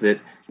found is that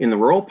in the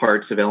rural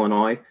parts of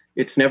Illinois,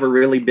 it's never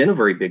really been a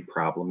very big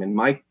problem. In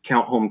my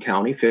home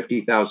county,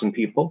 50,000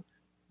 people,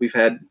 we've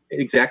had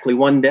exactly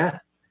one death.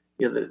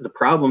 The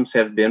problems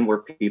have been where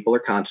people are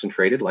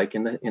concentrated, like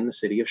in the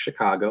city of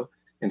Chicago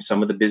and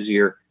some of the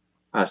busier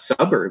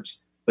suburbs.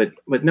 But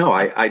no,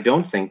 I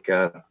don't think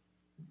the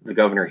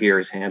governor here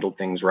has handled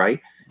things right.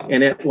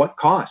 And at what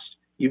cost?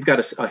 You've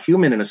got a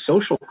human and a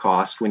social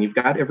cost when you've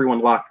got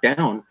everyone locked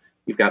down.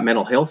 You've got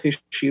mental health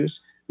issues.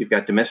 You've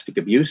got domestic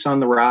abuse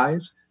on the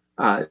rise.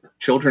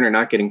 Children are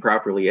not getting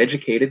properly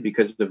educated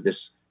because of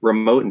this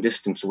remote and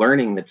distance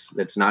learning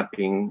that's not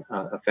being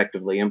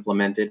effectively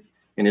implemented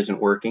and isn't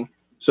working.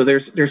 So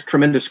there's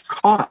tremendous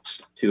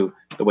cost to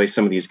the way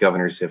some of these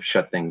governors have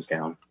shut things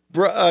down.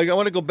 I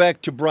want to go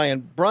back to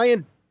Brian.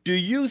 Brian, do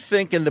you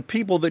think, and the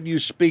people that you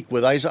speak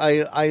with,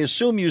 I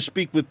assume you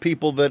speak with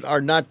people that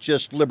are not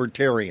just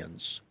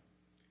libertarians,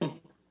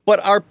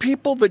 but are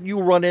people that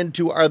you run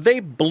into, are they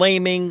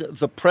blaming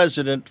the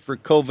president for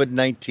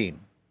COVID-19?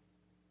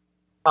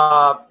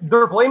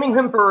 They're blaming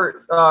him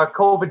for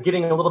COVID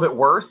getting a little bit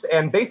worse.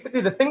 And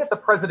basically the thing that the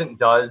president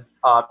does,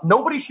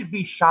 nobody should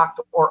be shocked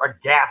or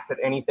aghast at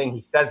anything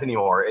he says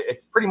anymore.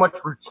 It's pretty much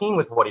routine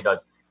with what he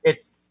does.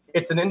 It's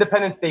an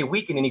Independence Day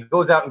weekend, and he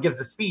goes out and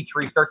gives a speech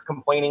where he starts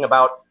complaining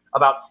about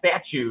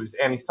statues,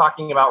 and he's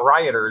talking about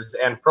rioters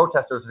and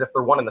protesters as if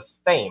they're one and the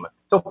same.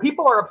 So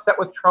people are upset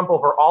with Trump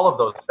over all of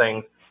those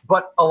things.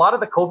 But a lot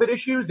of the COVID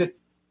issues,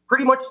 it's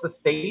pretty much the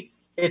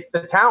states, it's the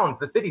towns,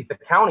 the cities, the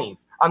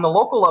counties. On the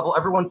local level,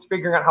 everyone's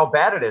figuring out how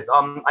bad it is. I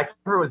can't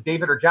remember if it was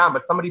David or John,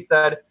 but somebody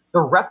said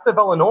the rest of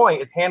Illinois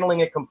is handling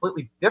it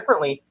completely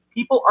differently.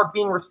 People are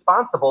being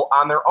responsible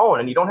on their own,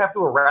 and you don't have to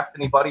arrest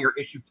anybody or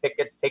issue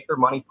tickets, take their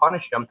money,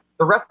 punish them.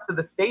 The rest of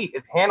the state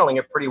is handling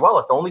it pretty well.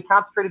 It's only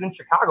concentrated in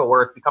Chicago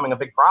where it's becoming a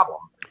big problem.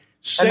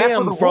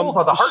 Sam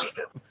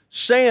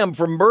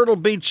from Myrtle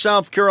Beach,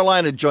 South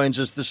Carolina joins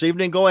us this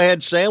evening. Go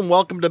ahead, Sam.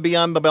 Welcome to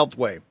Beyond the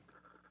Beltway.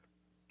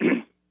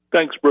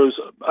 Thanks, Bruce.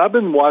 I've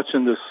been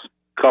watching this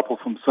couple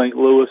from St.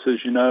 Louis,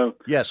 as you know.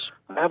 Yes.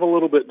 I have a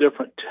little bit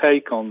different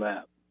take on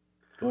that.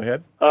 Go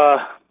ahead.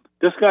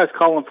 This guy's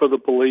calling for the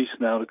police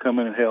now to come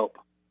in and help.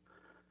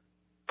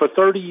 For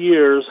 30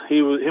 years,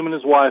 him and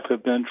his wife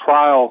have been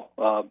trial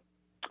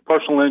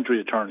personal injury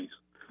attorneys.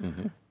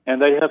 Mm-hmm.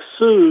 And they have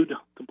sued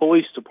the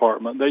police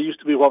department. They used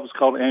to be what was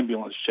called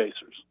ambulance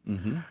chasers.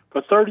 Mm-hmm.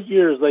 For 30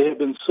 years, they have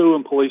been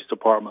suing police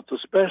departments,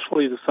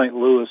 especially the St.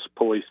 Louis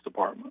Police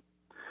Department,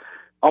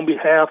 on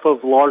behalf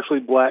of largely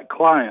black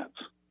clients.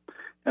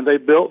 And they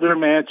built their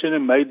mansion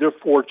and made their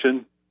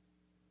fortune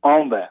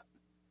on that.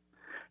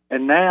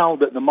 And now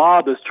that the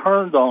mob has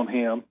turned on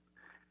him,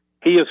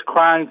 he is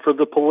crying for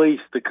the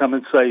police to come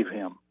and save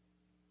him.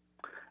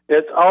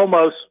 It's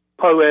almost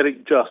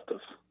poetic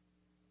justice.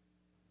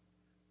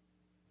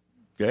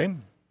 Okay.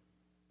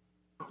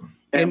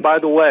 And by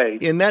the way,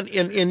 just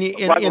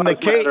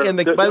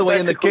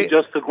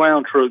the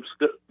ground troops,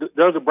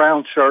 they're the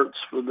brown shirts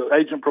for the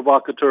agent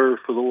provocateurs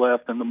for the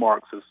left and the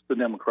Marxists, the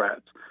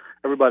Democrats.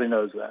 Everybody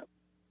knows that.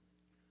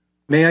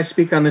 May I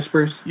speak on this,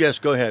 Bruce? Yes,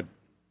 go ahead.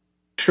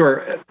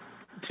 Sure.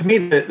 To me,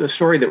 the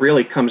story that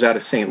really comes out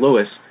of St.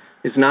 Louis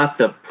is not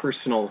the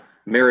personal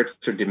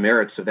merits or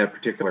demerits of that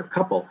particular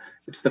couple.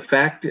 It's the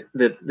fact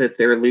that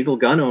they're legal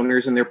gun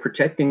owners and they're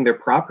protecting their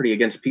property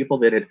against people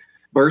that had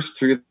burst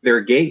through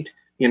their gate,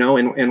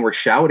 and were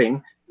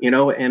shouting,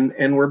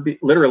 and were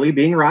literally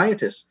being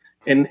riotous.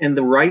 And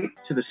the right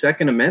to the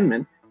Second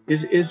Amendment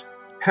is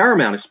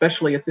paramount,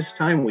 especially at this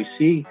time. We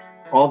see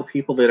all the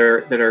people that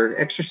are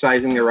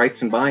exercising their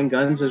rights and buying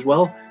guns as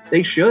well.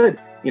 They should,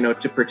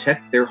 to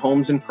protect their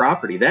homes and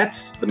property.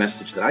 That's the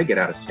message that I get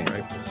out of St.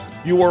 Louis.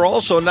 You are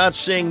also not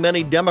seeing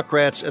many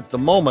Democrats at the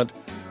moment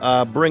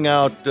bring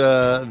out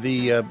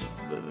the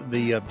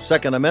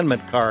Second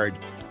Amendment card.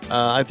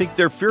 I think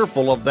they're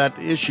fearful of that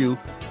issue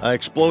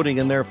exploding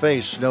in their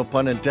face, no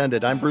pun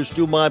intended. I'm Bruce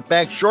Dumont,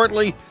 back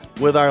shortly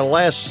with our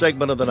last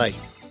segment of the night.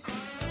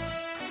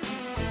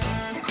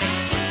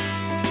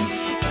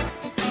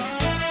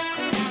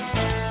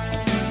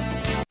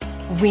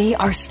 We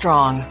are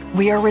strong,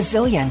 we are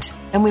resilient,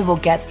 and we will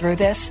get through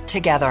this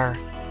together.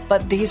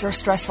 But these are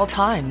stressful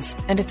times,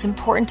 and it's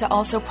important to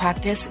also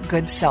practice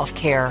good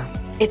self-care.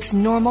 It's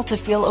normal to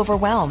feel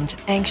overwhelmed,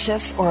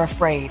 anxious, or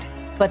afraid,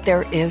 but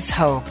there is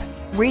hope.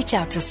 Reach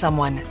out to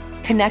someone,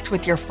 connect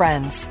with your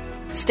friends,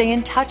 stay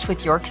in touch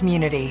with your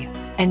community,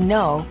 and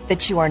know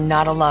that you are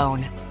not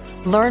alone.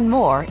 Learn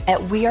more at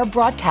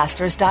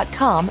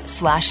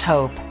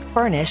wearebroadcasters.com/hope,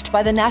 furnished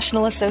by the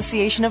National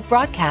Association of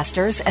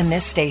Broadcasters and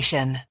this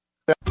station.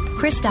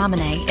 Chris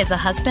Domine is a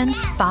husband,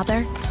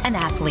 father, an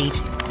athlete,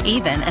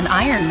 even an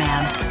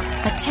Ironman.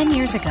 But 10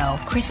 years ago,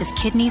 Chris's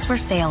kidneys were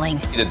failing.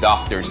 The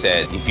doctor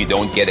said if you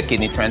don't get a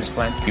kidney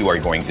transplant, you are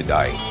going to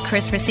die.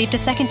 Chris received a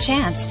second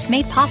chance,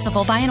 made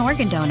possible by an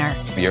organ donor.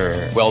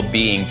 Your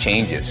well-being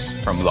changes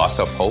from loss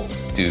of hope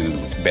to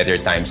better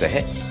times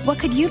ahead. What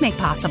could you make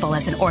possible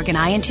as an organ,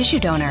 eye, and tissue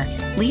donor?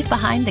 Leave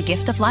behind the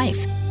gift of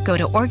life. Go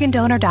to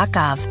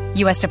organdonor.gov,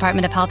 U.S.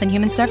 Department of Health and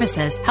Human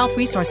Services, Health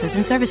Resources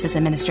and Services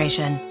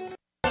Administration.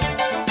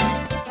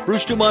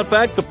 Bruce Dumont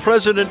back. The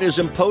president is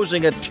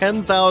imposing a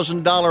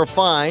 $10,000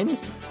 fine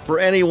for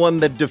anyone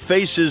that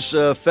defaces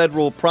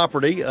federal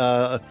property,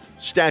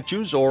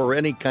 statues, or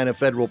any kind of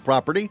federal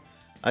property.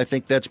 I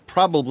think that's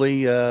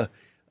probably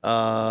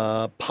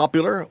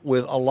popular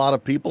with a lot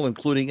of people,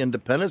 including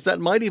independents.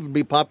 That might even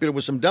be popular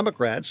with some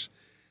Democrats,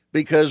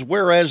 because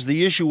whereas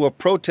the issue of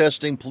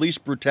protesting police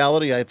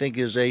brutality, I think,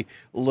 is a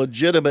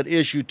legitimate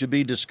issue to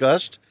be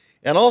discussed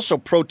and also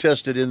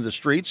protested in the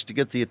streets to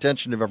get the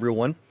attention of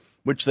everyone,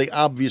 which they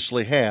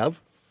obviously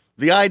have,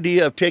 the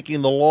idea of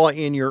taking the law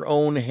in your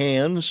own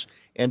hands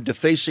and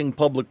defacing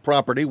public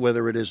property,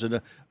 whether it is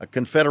a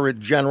Confederate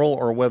general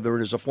or whether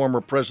it is a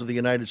former president of the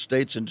United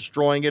States, and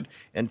destroying it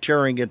and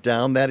tearing it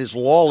down, that is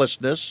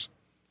lawlessness.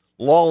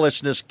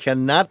 Lawlessness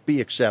cannot be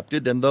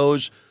accepted, and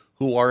those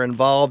who are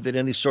involved in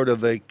any sort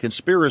of a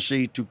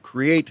conspiracy to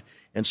create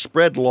and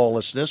spread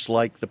lawlessness,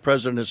 like the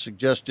president has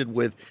suggested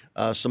with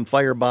some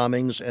fire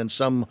bombings and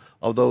some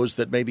of those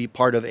that may be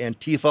part of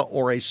Antifa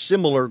or a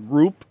similar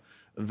group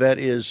that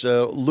is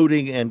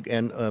looting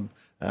and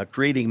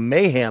creating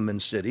mayhem in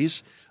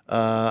cities.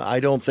 I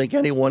don't think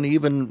anyone,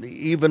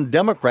 even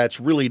Democrats,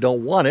 really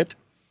don't want it.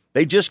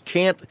 They just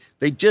can't.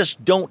 They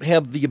just don't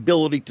have the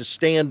ability to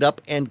stand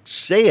up and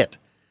say it.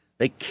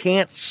 They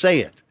can't say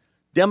it.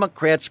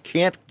 Democrats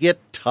can't get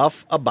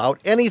tough about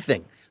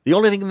anything. The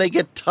only thing they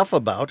get tough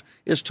about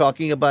is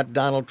talking about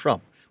Donald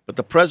Trump. But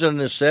the president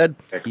has said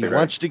he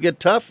wants to get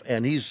tough,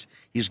 and he's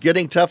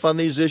getting tough on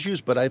these issues.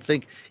 But I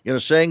think,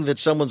 saying that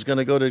someone's going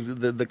to go to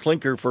the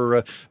clinker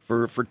for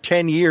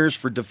 10 years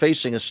for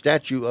defacing a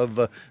statue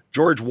of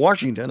George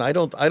Washington, I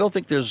don't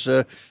think there's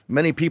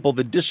many people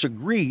that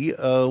disagree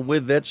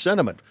with that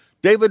sentiment.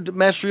 David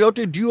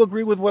Mastriotti, do you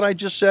agree with what I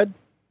just said?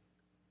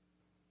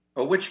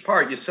 Well, which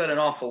part? You said an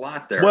awful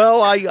lot there.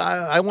 Well,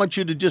 I want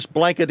you to just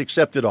blanket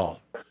accept it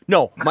all.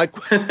 No,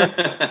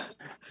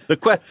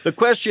 the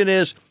question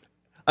is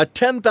a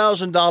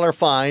 $10,000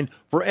 fine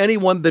for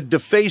anyone that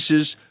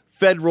defaces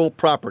federal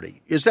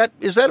property. Is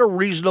that a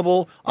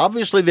reasonable?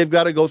 Obviously, they've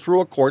got to go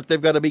through a court.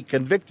 They've got to be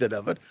convicted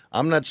of it.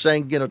 I'm not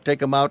saying take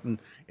them out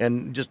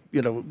and just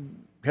have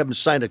them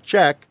sign a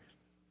check.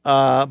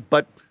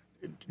 But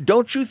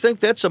don't you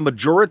think that's a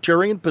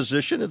majoritarian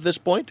position at this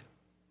point?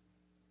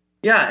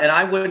 Yeah, and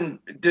I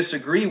wouldn't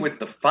disagree with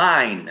the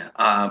fine.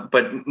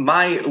 But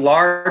my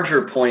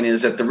larger point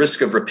is, at the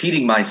risk of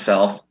repeating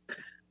myself,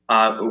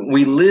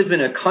 we live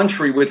in a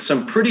country with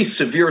some pretty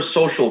severe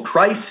social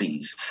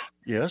crises.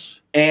 Yes.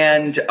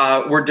 And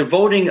we're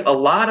devoting a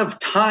lot of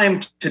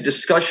time to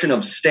discussion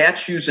of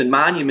statues and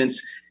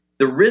monuments.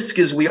 The risk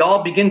is we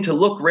all begin to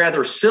look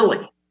rather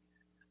silly.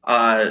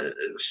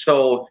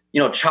 So,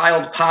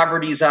 child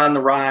poverty is on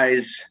the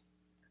rise.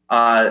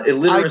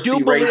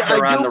 Illiteracy rates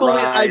are on the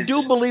rise. I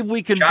do believe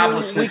we can do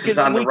those things.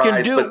 Statues.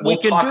 We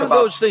can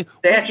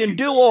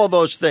do all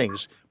those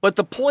things. But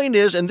the point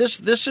is, and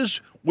this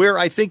is where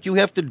I think you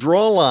have to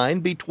draw a line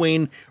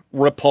between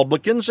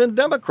Republicans and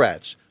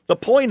Democrats. The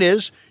point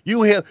is,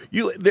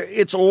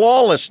 it's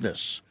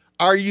lawlessness.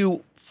 Are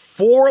you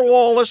for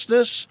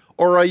lawlessness,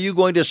 or are you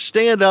going to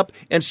stand up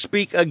and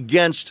speak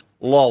against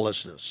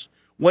lawlessness?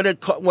 when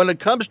it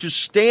comes to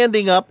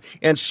standing up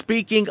and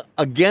speaking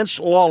against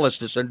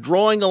lawlessness and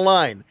drawing a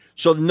line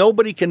so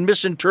nobody can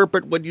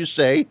misinterpret what you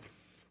say,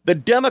 the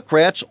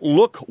Democrats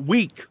look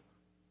weak.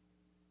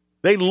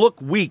 They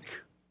look weak.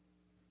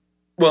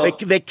 Well,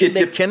 they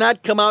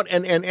cannot come out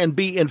and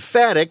be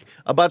emphatic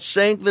about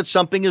saying that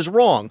something is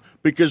wrong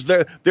because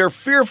they're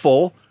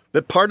fearful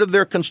that part of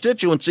their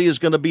constituency is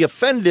going to be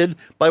offended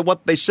by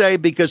what they say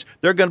because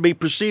they're going to be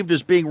perceived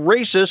as being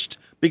racist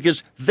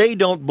because they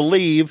don't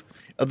believe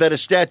that a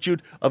statue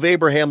of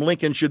Abraham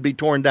Lincoln should be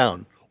torn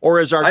down. Or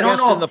as our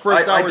guest in the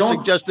first hour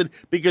suggested,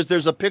 because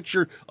there's a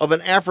picture of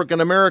an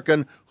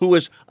African-American who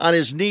is on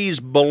his knees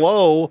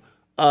below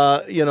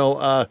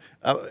Abraham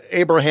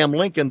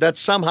Lincoln, that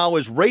somehow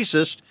is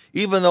racist,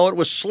 even though it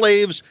was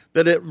slaves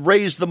that it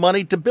raised the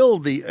money to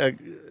build the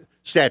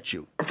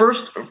statue.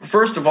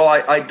 First of all,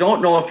 I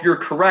don't know if you're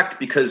correct,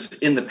 because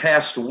in the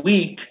past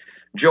week,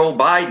 Joe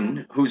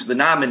Biden, who's the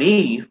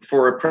nominee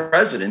for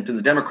president in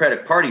the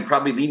Democratic Party,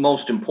 probably the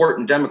most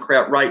important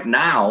Democrat right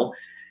now,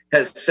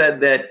 has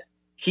said that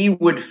he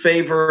would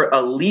favor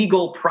a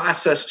legal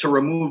process to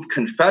remove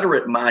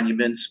Confederate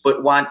monuments,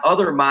 but want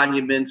other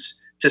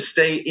monuments to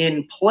stay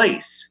in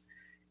place.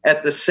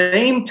 At the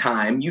same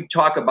time, you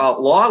talk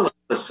about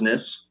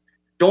lawlessness.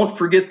 Don't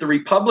forget the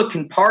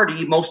Republican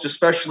Party, most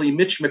especially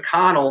Mitch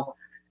McConnell,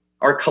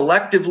 are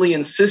collectively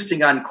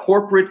insisting on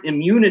corporate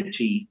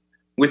immunity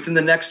within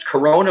the next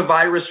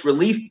coronavirus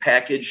relief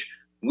package,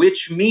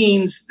 which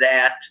means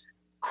that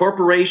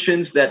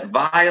corporations that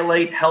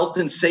violate health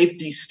and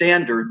safety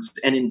standards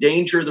and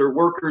endanger their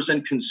workers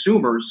and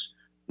consumers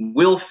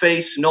will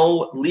face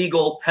no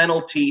legal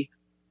penalty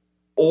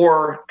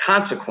or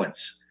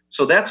consequence.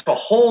 So that's a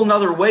whole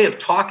nother way of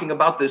talking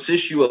about this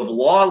issue of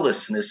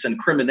lawlessness and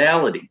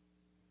criminality.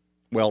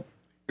 Well,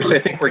 I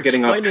think we're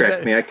getting off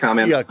track. May I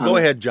comment? Yeah, go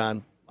ahead,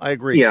 John. I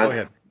agree. Yeah, go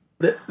ahead.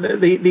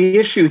 The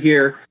issue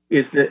here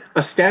is that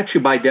a statue,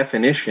 by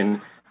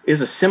definition,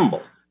 is a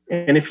symbol.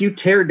 And if you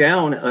tear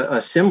down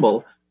a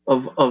symbol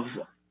of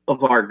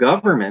our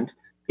government,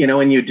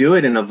 and you do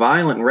it in a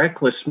violent,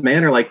 reckless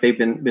manner like they've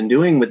been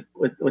doing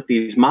with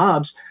these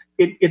mobs,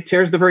 it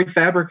tears the very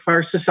fabric of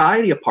our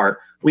society apart.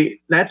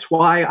 That's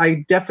why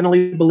I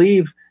definitely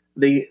believe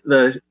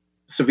the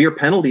severe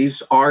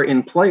penalties are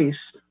in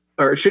place,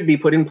 or should be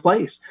put in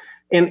place.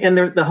 And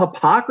there's the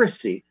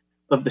hypocrisy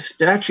of the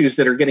statues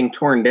that are getting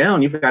torn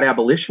down. You've got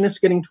abolitionists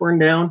getting torn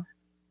down.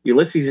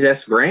 Ulysses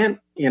S. Grant,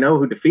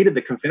 who defeated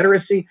the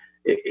Confederacy.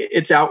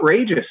 It's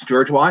outrageous.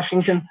 George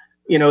Washington,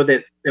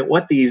 that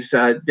what these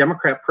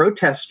Democrat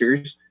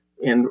protesters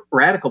and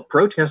radical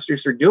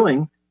protesters are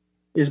doing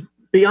is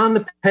beyond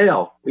the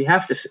pale. We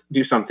have to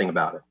do something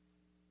about it.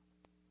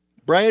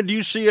 Brian, do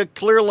you see a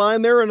clear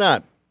line there or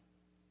not?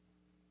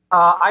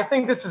 I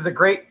think this is a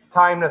great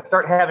time to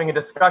start having a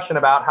discussion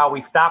about how we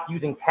stop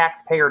using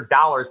taxpayer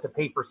dollars to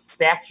pay for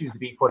statues to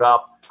be put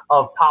up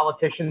of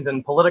politicians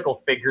and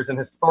political figures and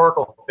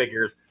historical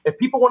figures. If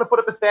people want to put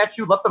up a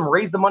statue, let them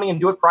raise the money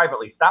and do it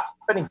privately. Stop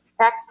spending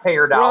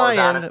taxpayer dollars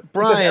on it.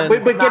 Brian,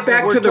 but get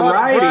back to the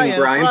rioting,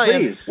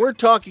 Brian, please. We're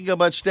talking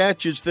about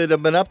statues that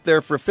have been up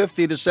there for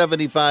 50 to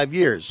 75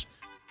 years.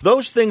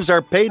 Those things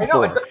are paid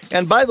for.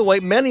 And by the way,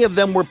 many of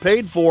them were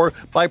paid for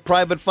by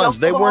private funds.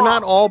 They were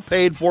not all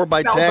paid for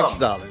by tax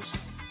dollars.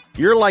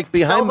 You're like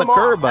behind the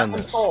curve on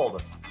this.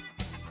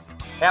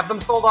 Have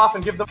them sold off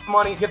and give the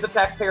money, give the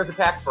taxpayers a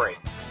tax break.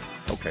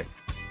 Okay.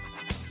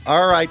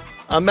 All right.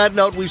 On that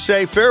note, we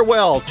say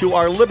farewell to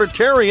our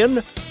libertarian,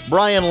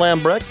 Brian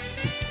Lambrecht,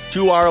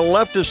 to our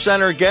left of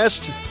center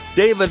guest,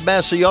 David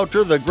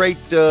Massiotra, the great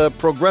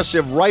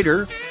progressive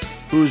writer,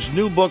 whose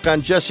new book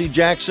on Jesse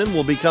Jackson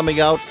will be coming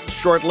out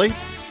shortly,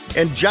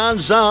 and John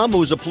Zahm,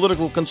 who's a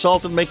political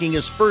consultant making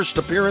his first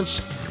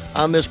appearance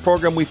on this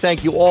program. We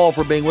thank you all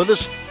for being with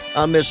us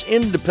on this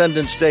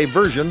Independence Day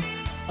version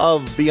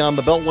of Beyond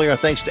the Beltway. Our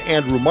thanks to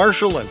Andrew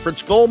Marshall and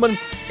Fritz Goldman,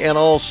 and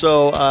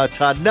also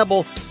Todd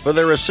Nebel for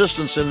their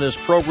assistance in this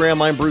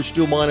program. I'm Bruce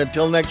Dumont.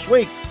 Until next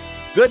week,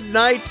 good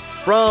night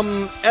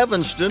from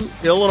Evanston,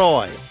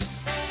 Illinois.